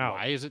it's kick like, them out.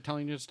 Why is it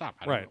telling you to stop?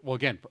 I don't Right. know. Well,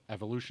 again,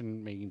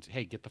 evolution means,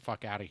 hey, get the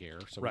fuck out of here,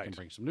 so we Right. can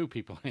bring some new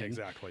people in.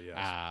 Exactly.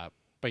 Yes.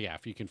 But yeah,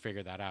 if you can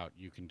figure that out,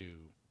 you can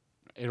do.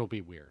 It'll be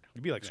weird.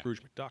 You'd be like yeah.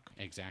 Scrooge McDuck.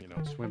 Exactly. You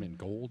know? Swim in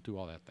gold, do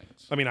all that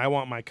things. I mean, I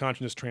want my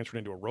consciousness transferred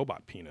into a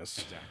robot penis,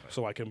 Exactly.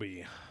 so I can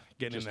be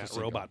getting Just in a that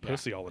single- robot yeah.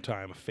 pussy all the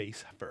time,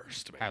 face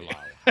first. Baby.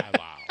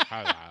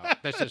 Hello.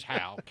 This is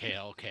how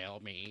kill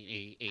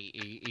me.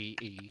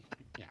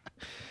 Yeah.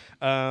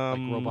 Like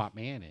Robot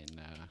Man in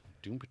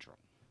Doom Patrol.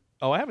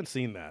 Oh, I haven't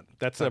seen that.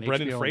 That's On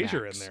Brendan HBO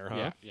Fraser Max. in there,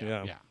 huh?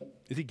 Yeah.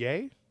 Is he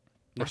gay?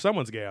 Or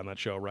someone's gay on that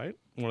show, right?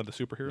 One of the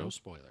superheroes? No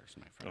spoilers,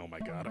 my friend. Oh my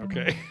god,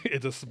 okay.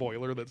 It's a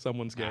spoiler that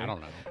someone's gay. I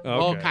don't know. Okay.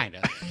 Well, kind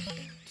of.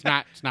 It's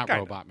not Kinda.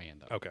 Robot Man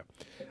though. Okay.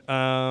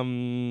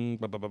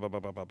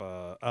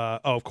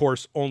 Of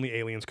course, only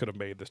aliens could have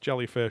made this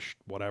jellyfish,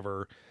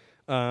 whatever.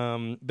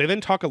 They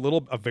then talk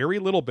a very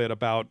little bit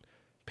about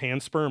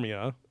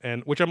panspermia,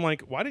 and which I'm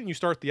like, why didn't you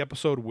start the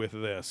episode with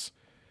this?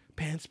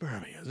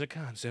 Panspermia is a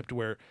concept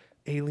where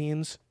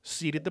aliens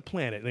seeded the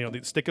planet. You know,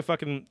 they stick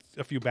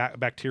a few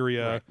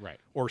bacteria Right.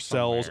 or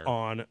cells Somewhere.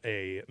 on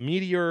a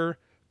meteor,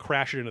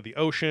 crash it into the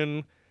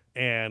ocean,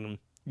 and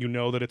you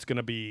know that it's going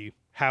to be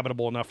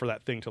habitable enough for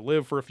that thing to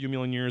live for a few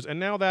million years. And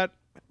now that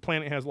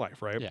planet has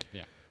life, right?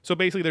 Yeah. So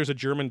basically, there's a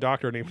German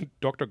doctor named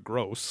Dr.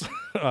 Gross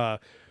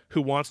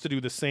who wants to do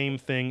the same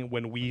thing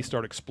when we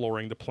start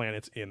exploring the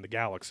planets in the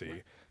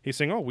galaxy. He's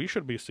saying, oh, we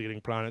should be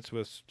seeding planets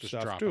with Just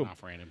stuff dropping too.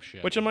 off random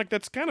shit. Which I'm like,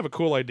 that's kind of a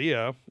cool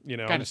idea, you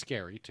know. kind of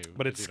scary too.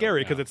 But it's you don't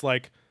scary because know. it's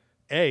like,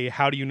 A,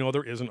 how do you know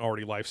there isn't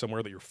already life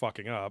somewhere that you're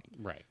fucking up?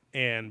 right.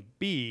 And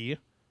B,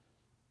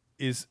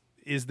 is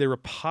there a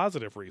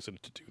positive reason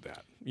to do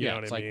that? You know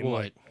what it's I like, mean? will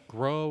it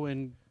grow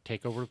and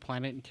take over the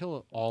planet and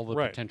kill all the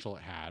Right. potential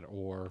it had,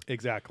 or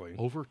Exactly.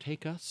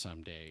 overtake us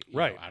someday? You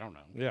Right. know, I don't know.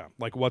 Yeah.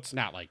 Like what's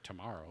Not like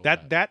tomorrow.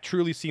 that? but- That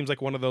truly seems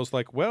like one of those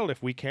like, well,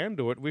 if we can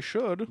do it, we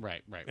should.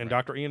 Right. And right.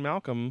 Dr. Ian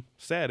Malcolm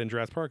said in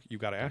Jurassic Park, you've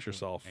got to ask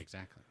yourself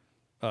Exactly.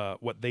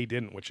 what they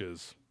didn't, which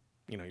is,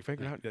 you know, you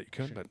figured out that you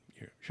could, Sure. but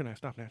you shouldn't have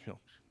stopped now.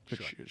 Should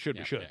Yeah, we should.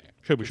 yeah.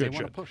 Should we 'Cause They should want to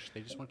should. push.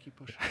 They just want to keep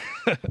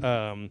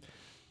pushing.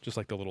 Just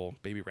like the little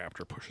baby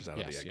raptor pushes out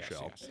of the Yes.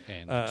 eggshell.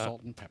 And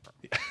salt and pepper.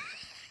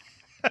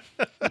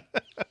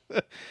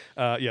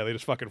 Yeah, they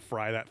just fucking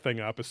fry that thing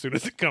up as soon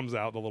as it comes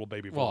out. The little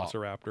baby Well,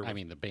 velociraptor. I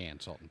mean, the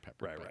band Salt and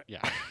Pepper. Right, but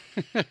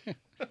right.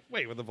 Yeah.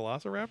 Wait, with the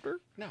velociraptor?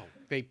 No,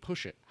 they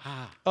push it.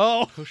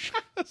 Oh, Push.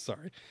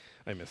 sorry,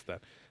 I missed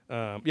that.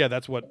 Yeah,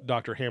 that's what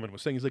Dr. Hammond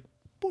was saying. He's like,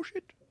 push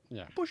it,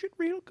 Yeah. push it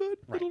real good,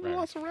 Right, little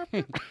right.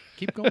 velociraptor.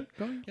 Keep going.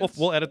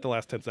 We'll edit the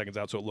last 10 seconds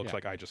out so it looks Yeah.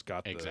 like I just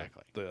got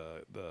Exactly.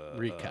 the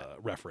Recut.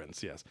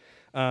 reference. Yes.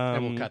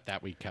 And we'll cut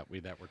that. We that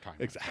we're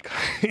talking.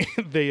 Exactly.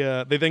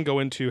 They then go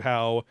into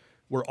how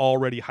we're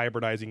already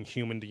hybridizing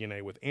human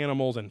DNA with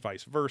animals and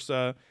vice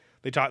versa.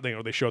 They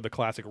showed the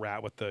classic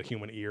rat with the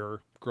human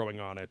ear growing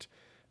on it,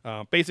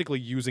 basically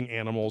using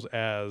animals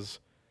as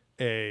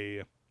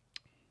an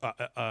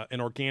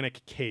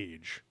organic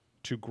cage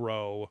to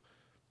grow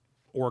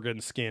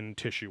organ, skin,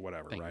 tissue,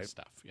 whatever. Things, right.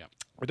 stuff. Yeah.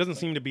 It doesn't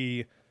seem to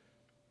be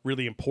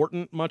really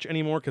important much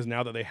anymore because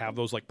now that they have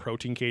those like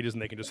protein cages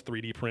and they can just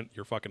 3D print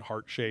your fucking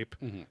heart shape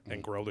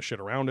and grow the shit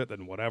around it,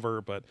 then whatever.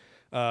 But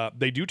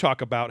they do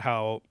talk about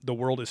how the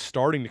world is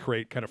starting to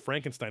create kind of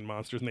Frankenstein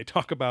monsters, and they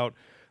talk about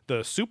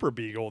the super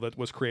beagle that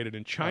was created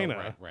in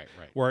China, right.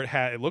 where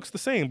it looks the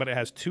same, but it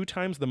has 2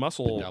 times the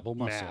muscle double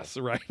muscle. mass,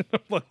 right?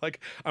 Like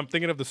I'm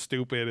thinking of the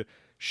stupid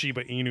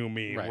Shiba Inu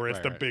meme Right, where it's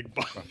right, the right.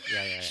 big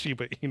Yeah.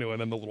 Shiba Inu and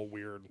then the little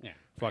weird Yeah.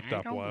 fucked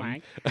up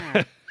one.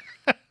 Like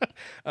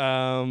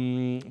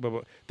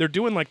But they're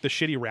doing like the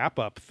shitty wrap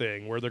up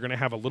thing where they're going to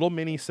have a little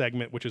mini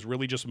segment, which is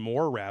really just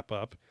more wrap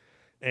up.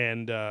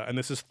 And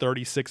this is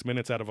 36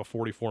 minutes out of a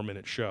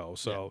 44-minute show.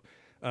 So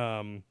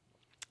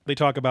they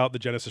talk about the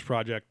Genesis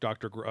Project,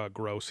 Dr.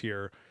 Gross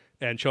here,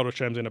 and Childo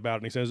chimes in about it.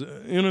 And he says,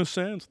 in a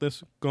sense,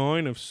 this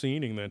kind of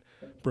seeding that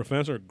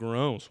Professor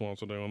Gross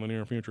wants to do in the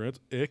near future, it's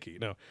icky.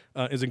 No,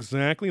 is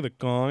exactly the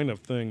kind of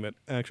thing that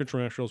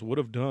extraterrestrials would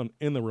have done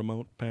in the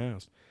remote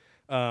past.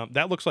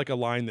 That looks like a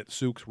line that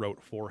Sooks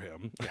wrote for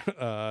him.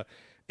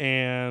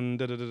 And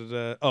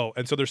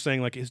so they're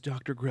saying, like, is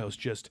Dr. Gross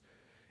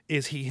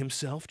is he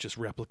himself just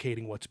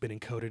replicating what's been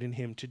encoded in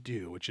him to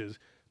do, which is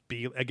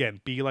be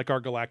like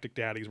our galactic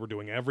daddies. We're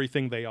doing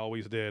everything they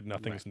always did.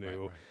 Nothing's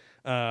new.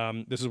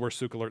 This is where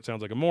Sook Alert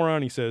sounds like a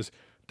moron. He says,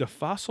 the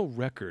fossil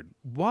record,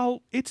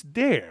 while it's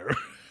there,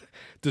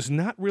 does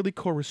not really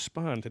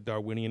correspond to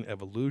Darwinian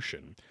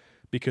evolution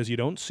because you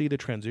don't see the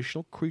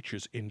transitional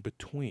creatures in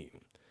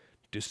between.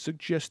 This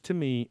suggests to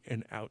me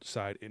an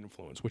outside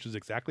influence, which is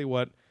exactly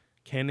what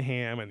Ken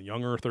Ham and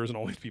Young Earthers and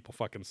all these people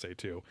fucking say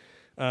too.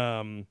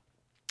 And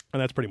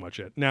that's pretty much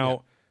it.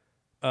 Now,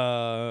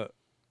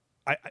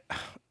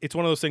 it's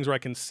one of those things where I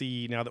can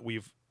see now that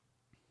we've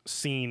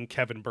seen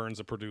Kevin Burns,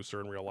 a producer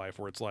in real life,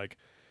 where it's like,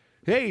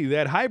 hey,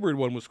 that hybrid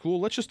one was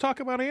cool. Let's just talk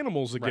about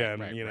animals again,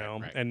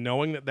 right. And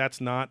knowing that that's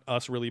not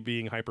us really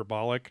being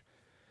hyperbolic,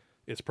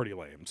 it's pretty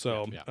lame.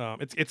 So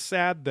it's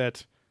sad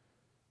that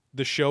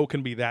the show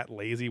can be that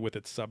lazy with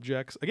its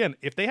subjects. Again,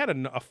 if they had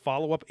a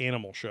follow-up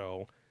animal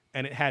show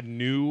and it had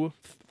new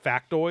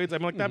factoids,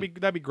 I'm like,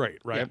 that'd be great,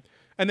 right? Yeah.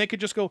 And they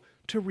could just go,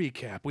 to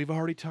recap, we've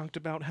already talked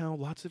about how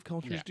lots of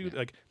cultures do.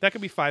 Like, that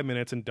could be 5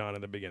 minutes and done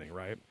in the beginning,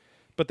 right?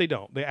 But they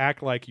don't. They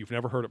act like you've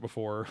never heard it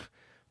before.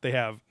 They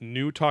have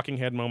new talking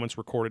head moments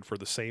recorded for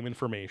the same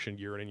information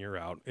year in and year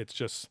out. It's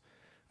just,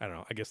 I don't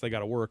know. I guess they got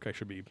to work. I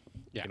should be,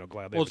 glad they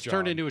Well, have it's a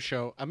turned job. into a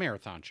show, a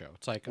marathon show.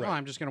 It's like,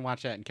 I'm just going to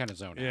watch that and kind of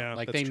zone out. Yeah,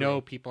 like, that's they true.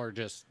 know people are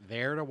just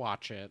there to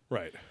watch it.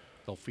 Right.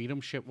 They'll feed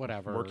them shit,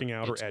 whatever. Working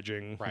out or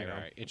edging. Right,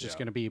 right. It's just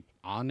going to be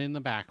on in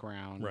the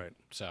background. Right.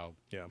 So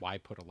Yeah. why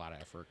put a lot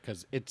of effort?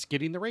 Because it's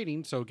getting the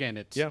rating. So, again,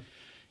 it's,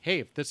 hey,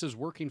 if this is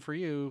working for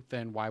you,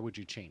 then why would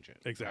you change it?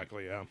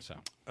 Exactly, yeah. So,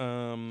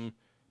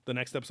 the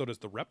next episode is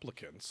The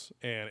Replicants,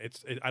 and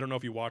I don't know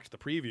if you watched the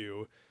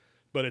preview,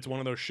 but it's one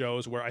of those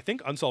shows where I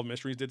think Unsolved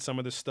Mysteries did some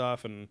of this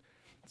stuff and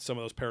some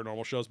of those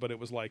paranormal shows, but it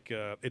was like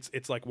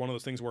it's like one of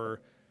those things where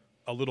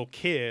a little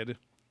kid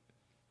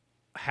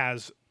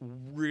has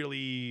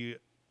really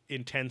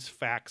intense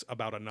facts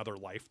about another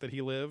life that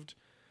he lived.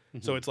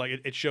 Mm-hmm. So it's like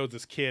it shows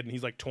this kid, and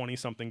he's like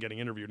 20-something getting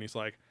interviewed, and he's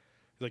like,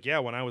 yeah,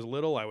 when I was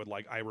little,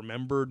 I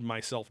remembered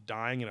myself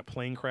dying in a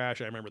plane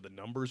crash. I remember the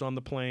numbers on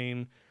the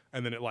plane.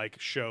 And then it like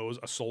shows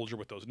a soldier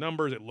with those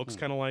numbers. It looks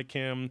kind of like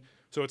him.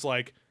 So it's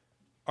like,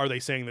 are they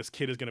saying this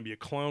kid is going to be a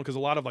clone? Because a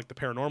lot of like the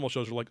paranormal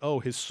shows are like, oh,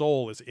 his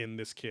soul is in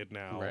this kid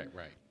now. right.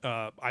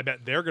 I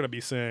bet they're going to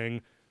be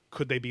saying,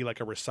 could they be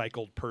like a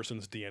recycled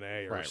person's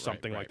DNA or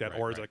something like that?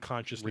 Or is it a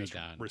consciousness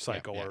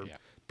recycle?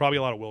 Probably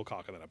a lot of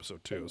Wilcock in that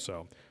episode too.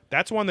 So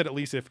that's one that at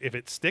least if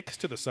it sticks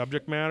to the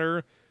subject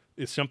matter,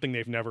 is something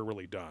they've never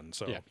really done.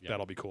 So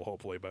that'll be cool,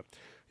 hopefully. But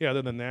yeah,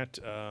 other than that,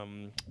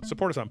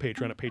 support us on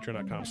Patreon at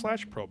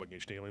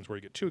patreon.com/ProbingAncientAliens, where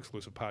you get 2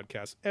 exclusive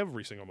podcasts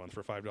every single month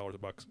for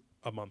 $5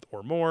 a month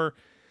or more.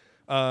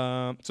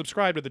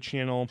 Subscribe to the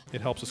channel. It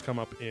helps us come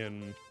up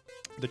in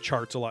the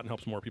charts a lot and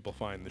helps more people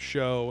find the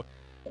show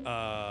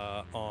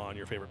on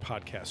your favorite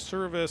podcast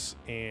service,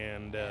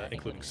 and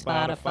including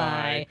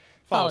Spotify.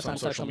 Follow us on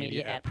social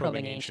media at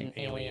Probing Ancient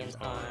Aliens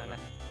on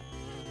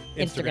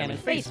Instagram and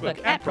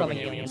Facebook, at Probing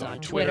Aliens on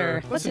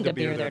Twitter. Listen to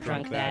Beer There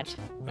Drunk That,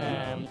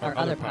 our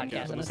other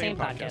podcast on the same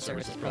podcast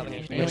service as Probing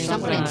Ancient Aliens. Which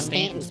someone in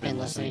Stanton's been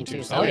listening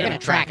to, so they're going to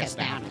track us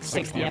down. It's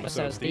 60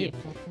 episodes deep.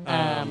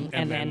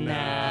 And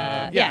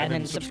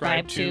then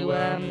subscribe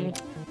to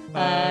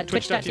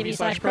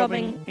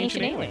twitch.tv/Probing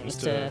Ancient Aliens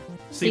to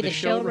see the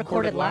show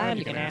recorded live.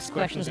 You can ask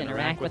questions,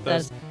 interact with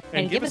us,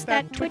 and give us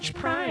that Twitch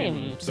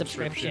Prime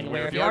subscription,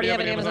 where if you already have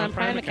an Amazon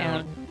Prime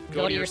account,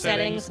 go to your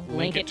settings,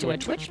 link it to a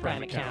Twitch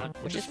Prime account,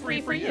 which is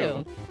free for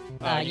you.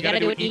 You got to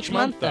do it each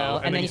month,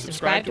 though, and then you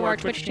subscribe to our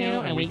Twitch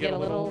channel, and we get a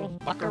little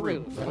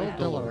buckaroo for little that.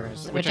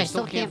 dollars, which I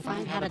still can't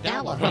find how to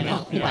download them,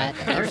 but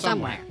they're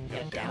somewhere.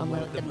 Yeah,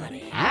 download the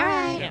money. All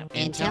right,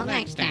 until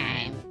next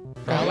time.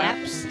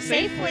 Prolapse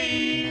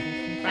safely.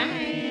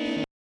 Bye.